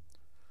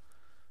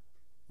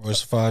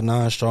 Royce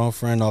 5'9", strong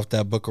friend off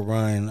that Book of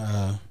Ryan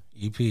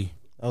EP.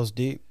 That was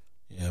deep.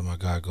 Yeah, my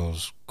guy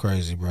goes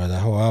crazy, bro. That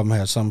whole album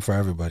had something for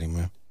everybody,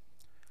 man.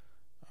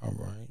 All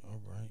right.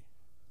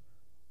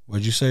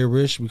 What'd you say,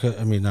 Rich? Because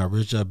not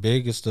Rich.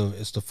 Big. It's the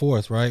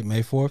 4th, right?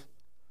 May 4th.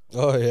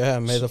 Oh yeah,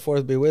 May the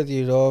 4th be with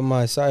you, to all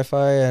my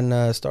sci-fi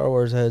and Star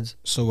Wars heads.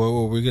 So what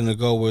were we gonna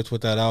go with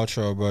that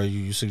outro, bro?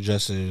 You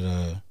suggested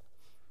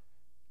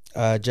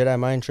Jedi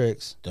Mind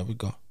Tricks. There we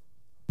go.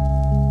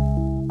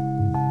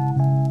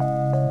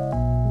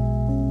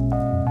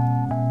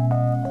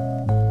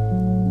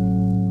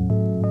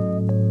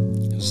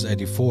 It's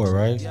 84,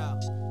 right?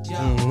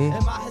 Mm-hmm.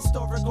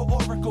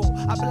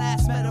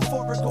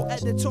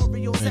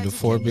 May the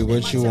 4th be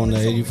with you on the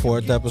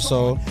 84th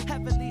episode.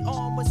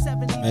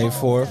 May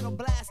 4th.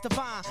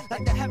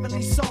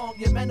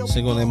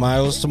 Cinco de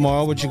Mayo's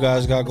tomorrow. What you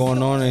guys got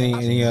going on?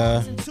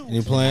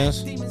 Any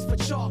plans?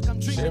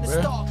 Shit,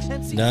 bro.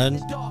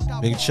 None?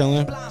 Big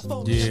chilling?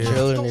 Yeah.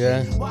 Chilling,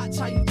 yeah.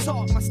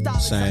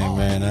 Same,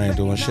 man. I ain't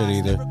doing shit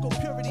either.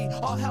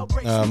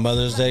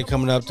 Mother's Day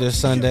coming up this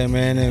Sunday,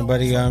 man.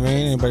 Anybody got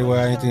Anybody got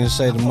anything to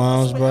say to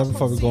moms, bro,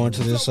 before we go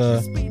into this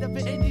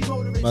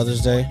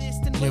Mother's Day?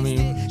 You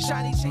mean,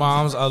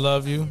 moms, I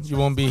love you. You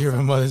won't be here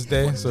for Mother's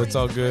Day, so it's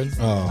all good.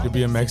 Oh. You'll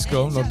be in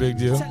Mexico, no big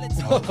deal.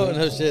 Oh,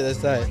 no shit,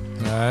 that's tight.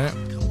 All right.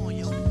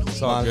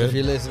 It's all Moms, good. if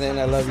you're listening,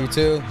 I love you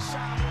too.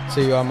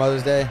 See you on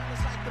Mother's Day.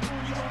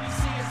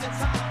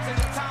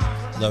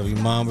 Love you,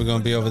 Mom. We're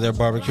gonna be over there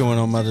barbecuing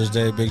on Mother's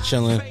Day, big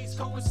chilling.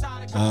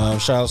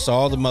 Shout outs to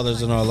all the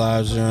mothers in our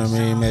lives. You know what I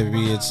mean?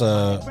 Maybe it's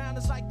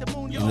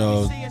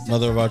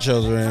mother of our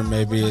children.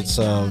 Maybe it's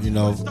a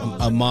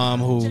mom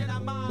who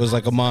was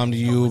like a mom to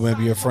you.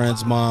 Maybe your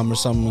friend's mom or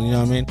something. You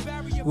know what I mean?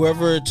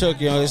 Whoever it took.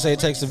 They say it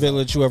takes a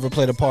village. Whoever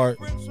played a part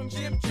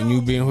in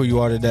you being who you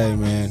are today,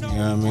 man. You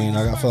know what I mean?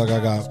 I feel like I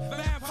got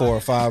 4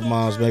 or 5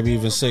 moms, maybe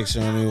even 6,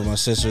 you know what I mean, with my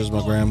sisters,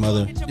 my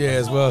grandmother. Yeah,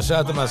 as well.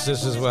 Shout out to my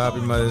sisters. Well,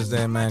 happy Mother's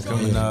Day, man,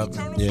 coming up.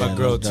 Yeah, my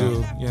girl, no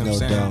too. doubt. You know No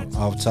what I'm saying?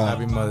 doubt. Off top.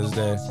 Happy Mother's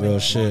Day. Real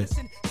shit.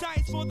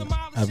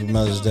 Happy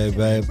Mother's Day,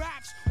 babe.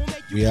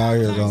 We out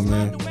here, though,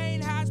 man.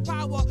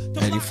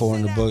 84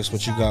 in the books.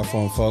 What you got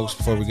for them, folks,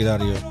 before we get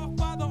out of here?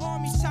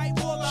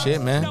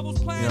 Shit, man.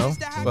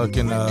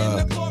 Fucking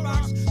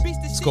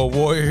Skull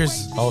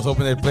Warriors. I was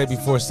hoping they'd play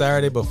before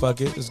Saturday, but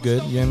fuck it. It's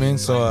good. You know what I mean?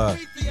 So,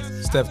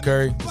 Steph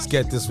Curry, let's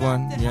get this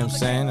one. You know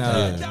what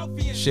I'm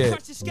saying?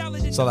 Shit.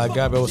 That's all I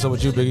got, bro. What's up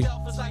with you, Biggie?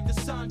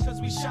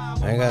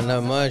 I ain't got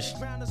nothing much.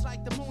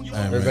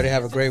 Everybody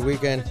have a great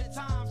weekend.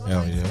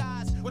 Hell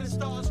yeah.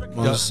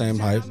 On the same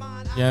hype. You know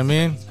what I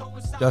mean?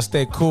 Just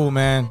stay cool,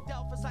 man.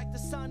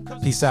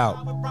 Peace out.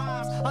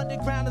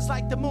 Underground is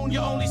like the moon, you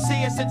only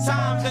see us at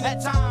times. And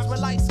at times we're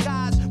like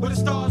skies where the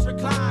stars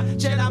recline.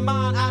 Jedi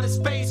mind out of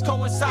space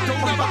coincide. Don't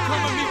ever come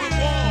at me with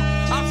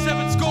war. I'm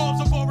 7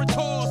 scores of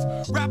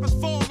orators. Rappers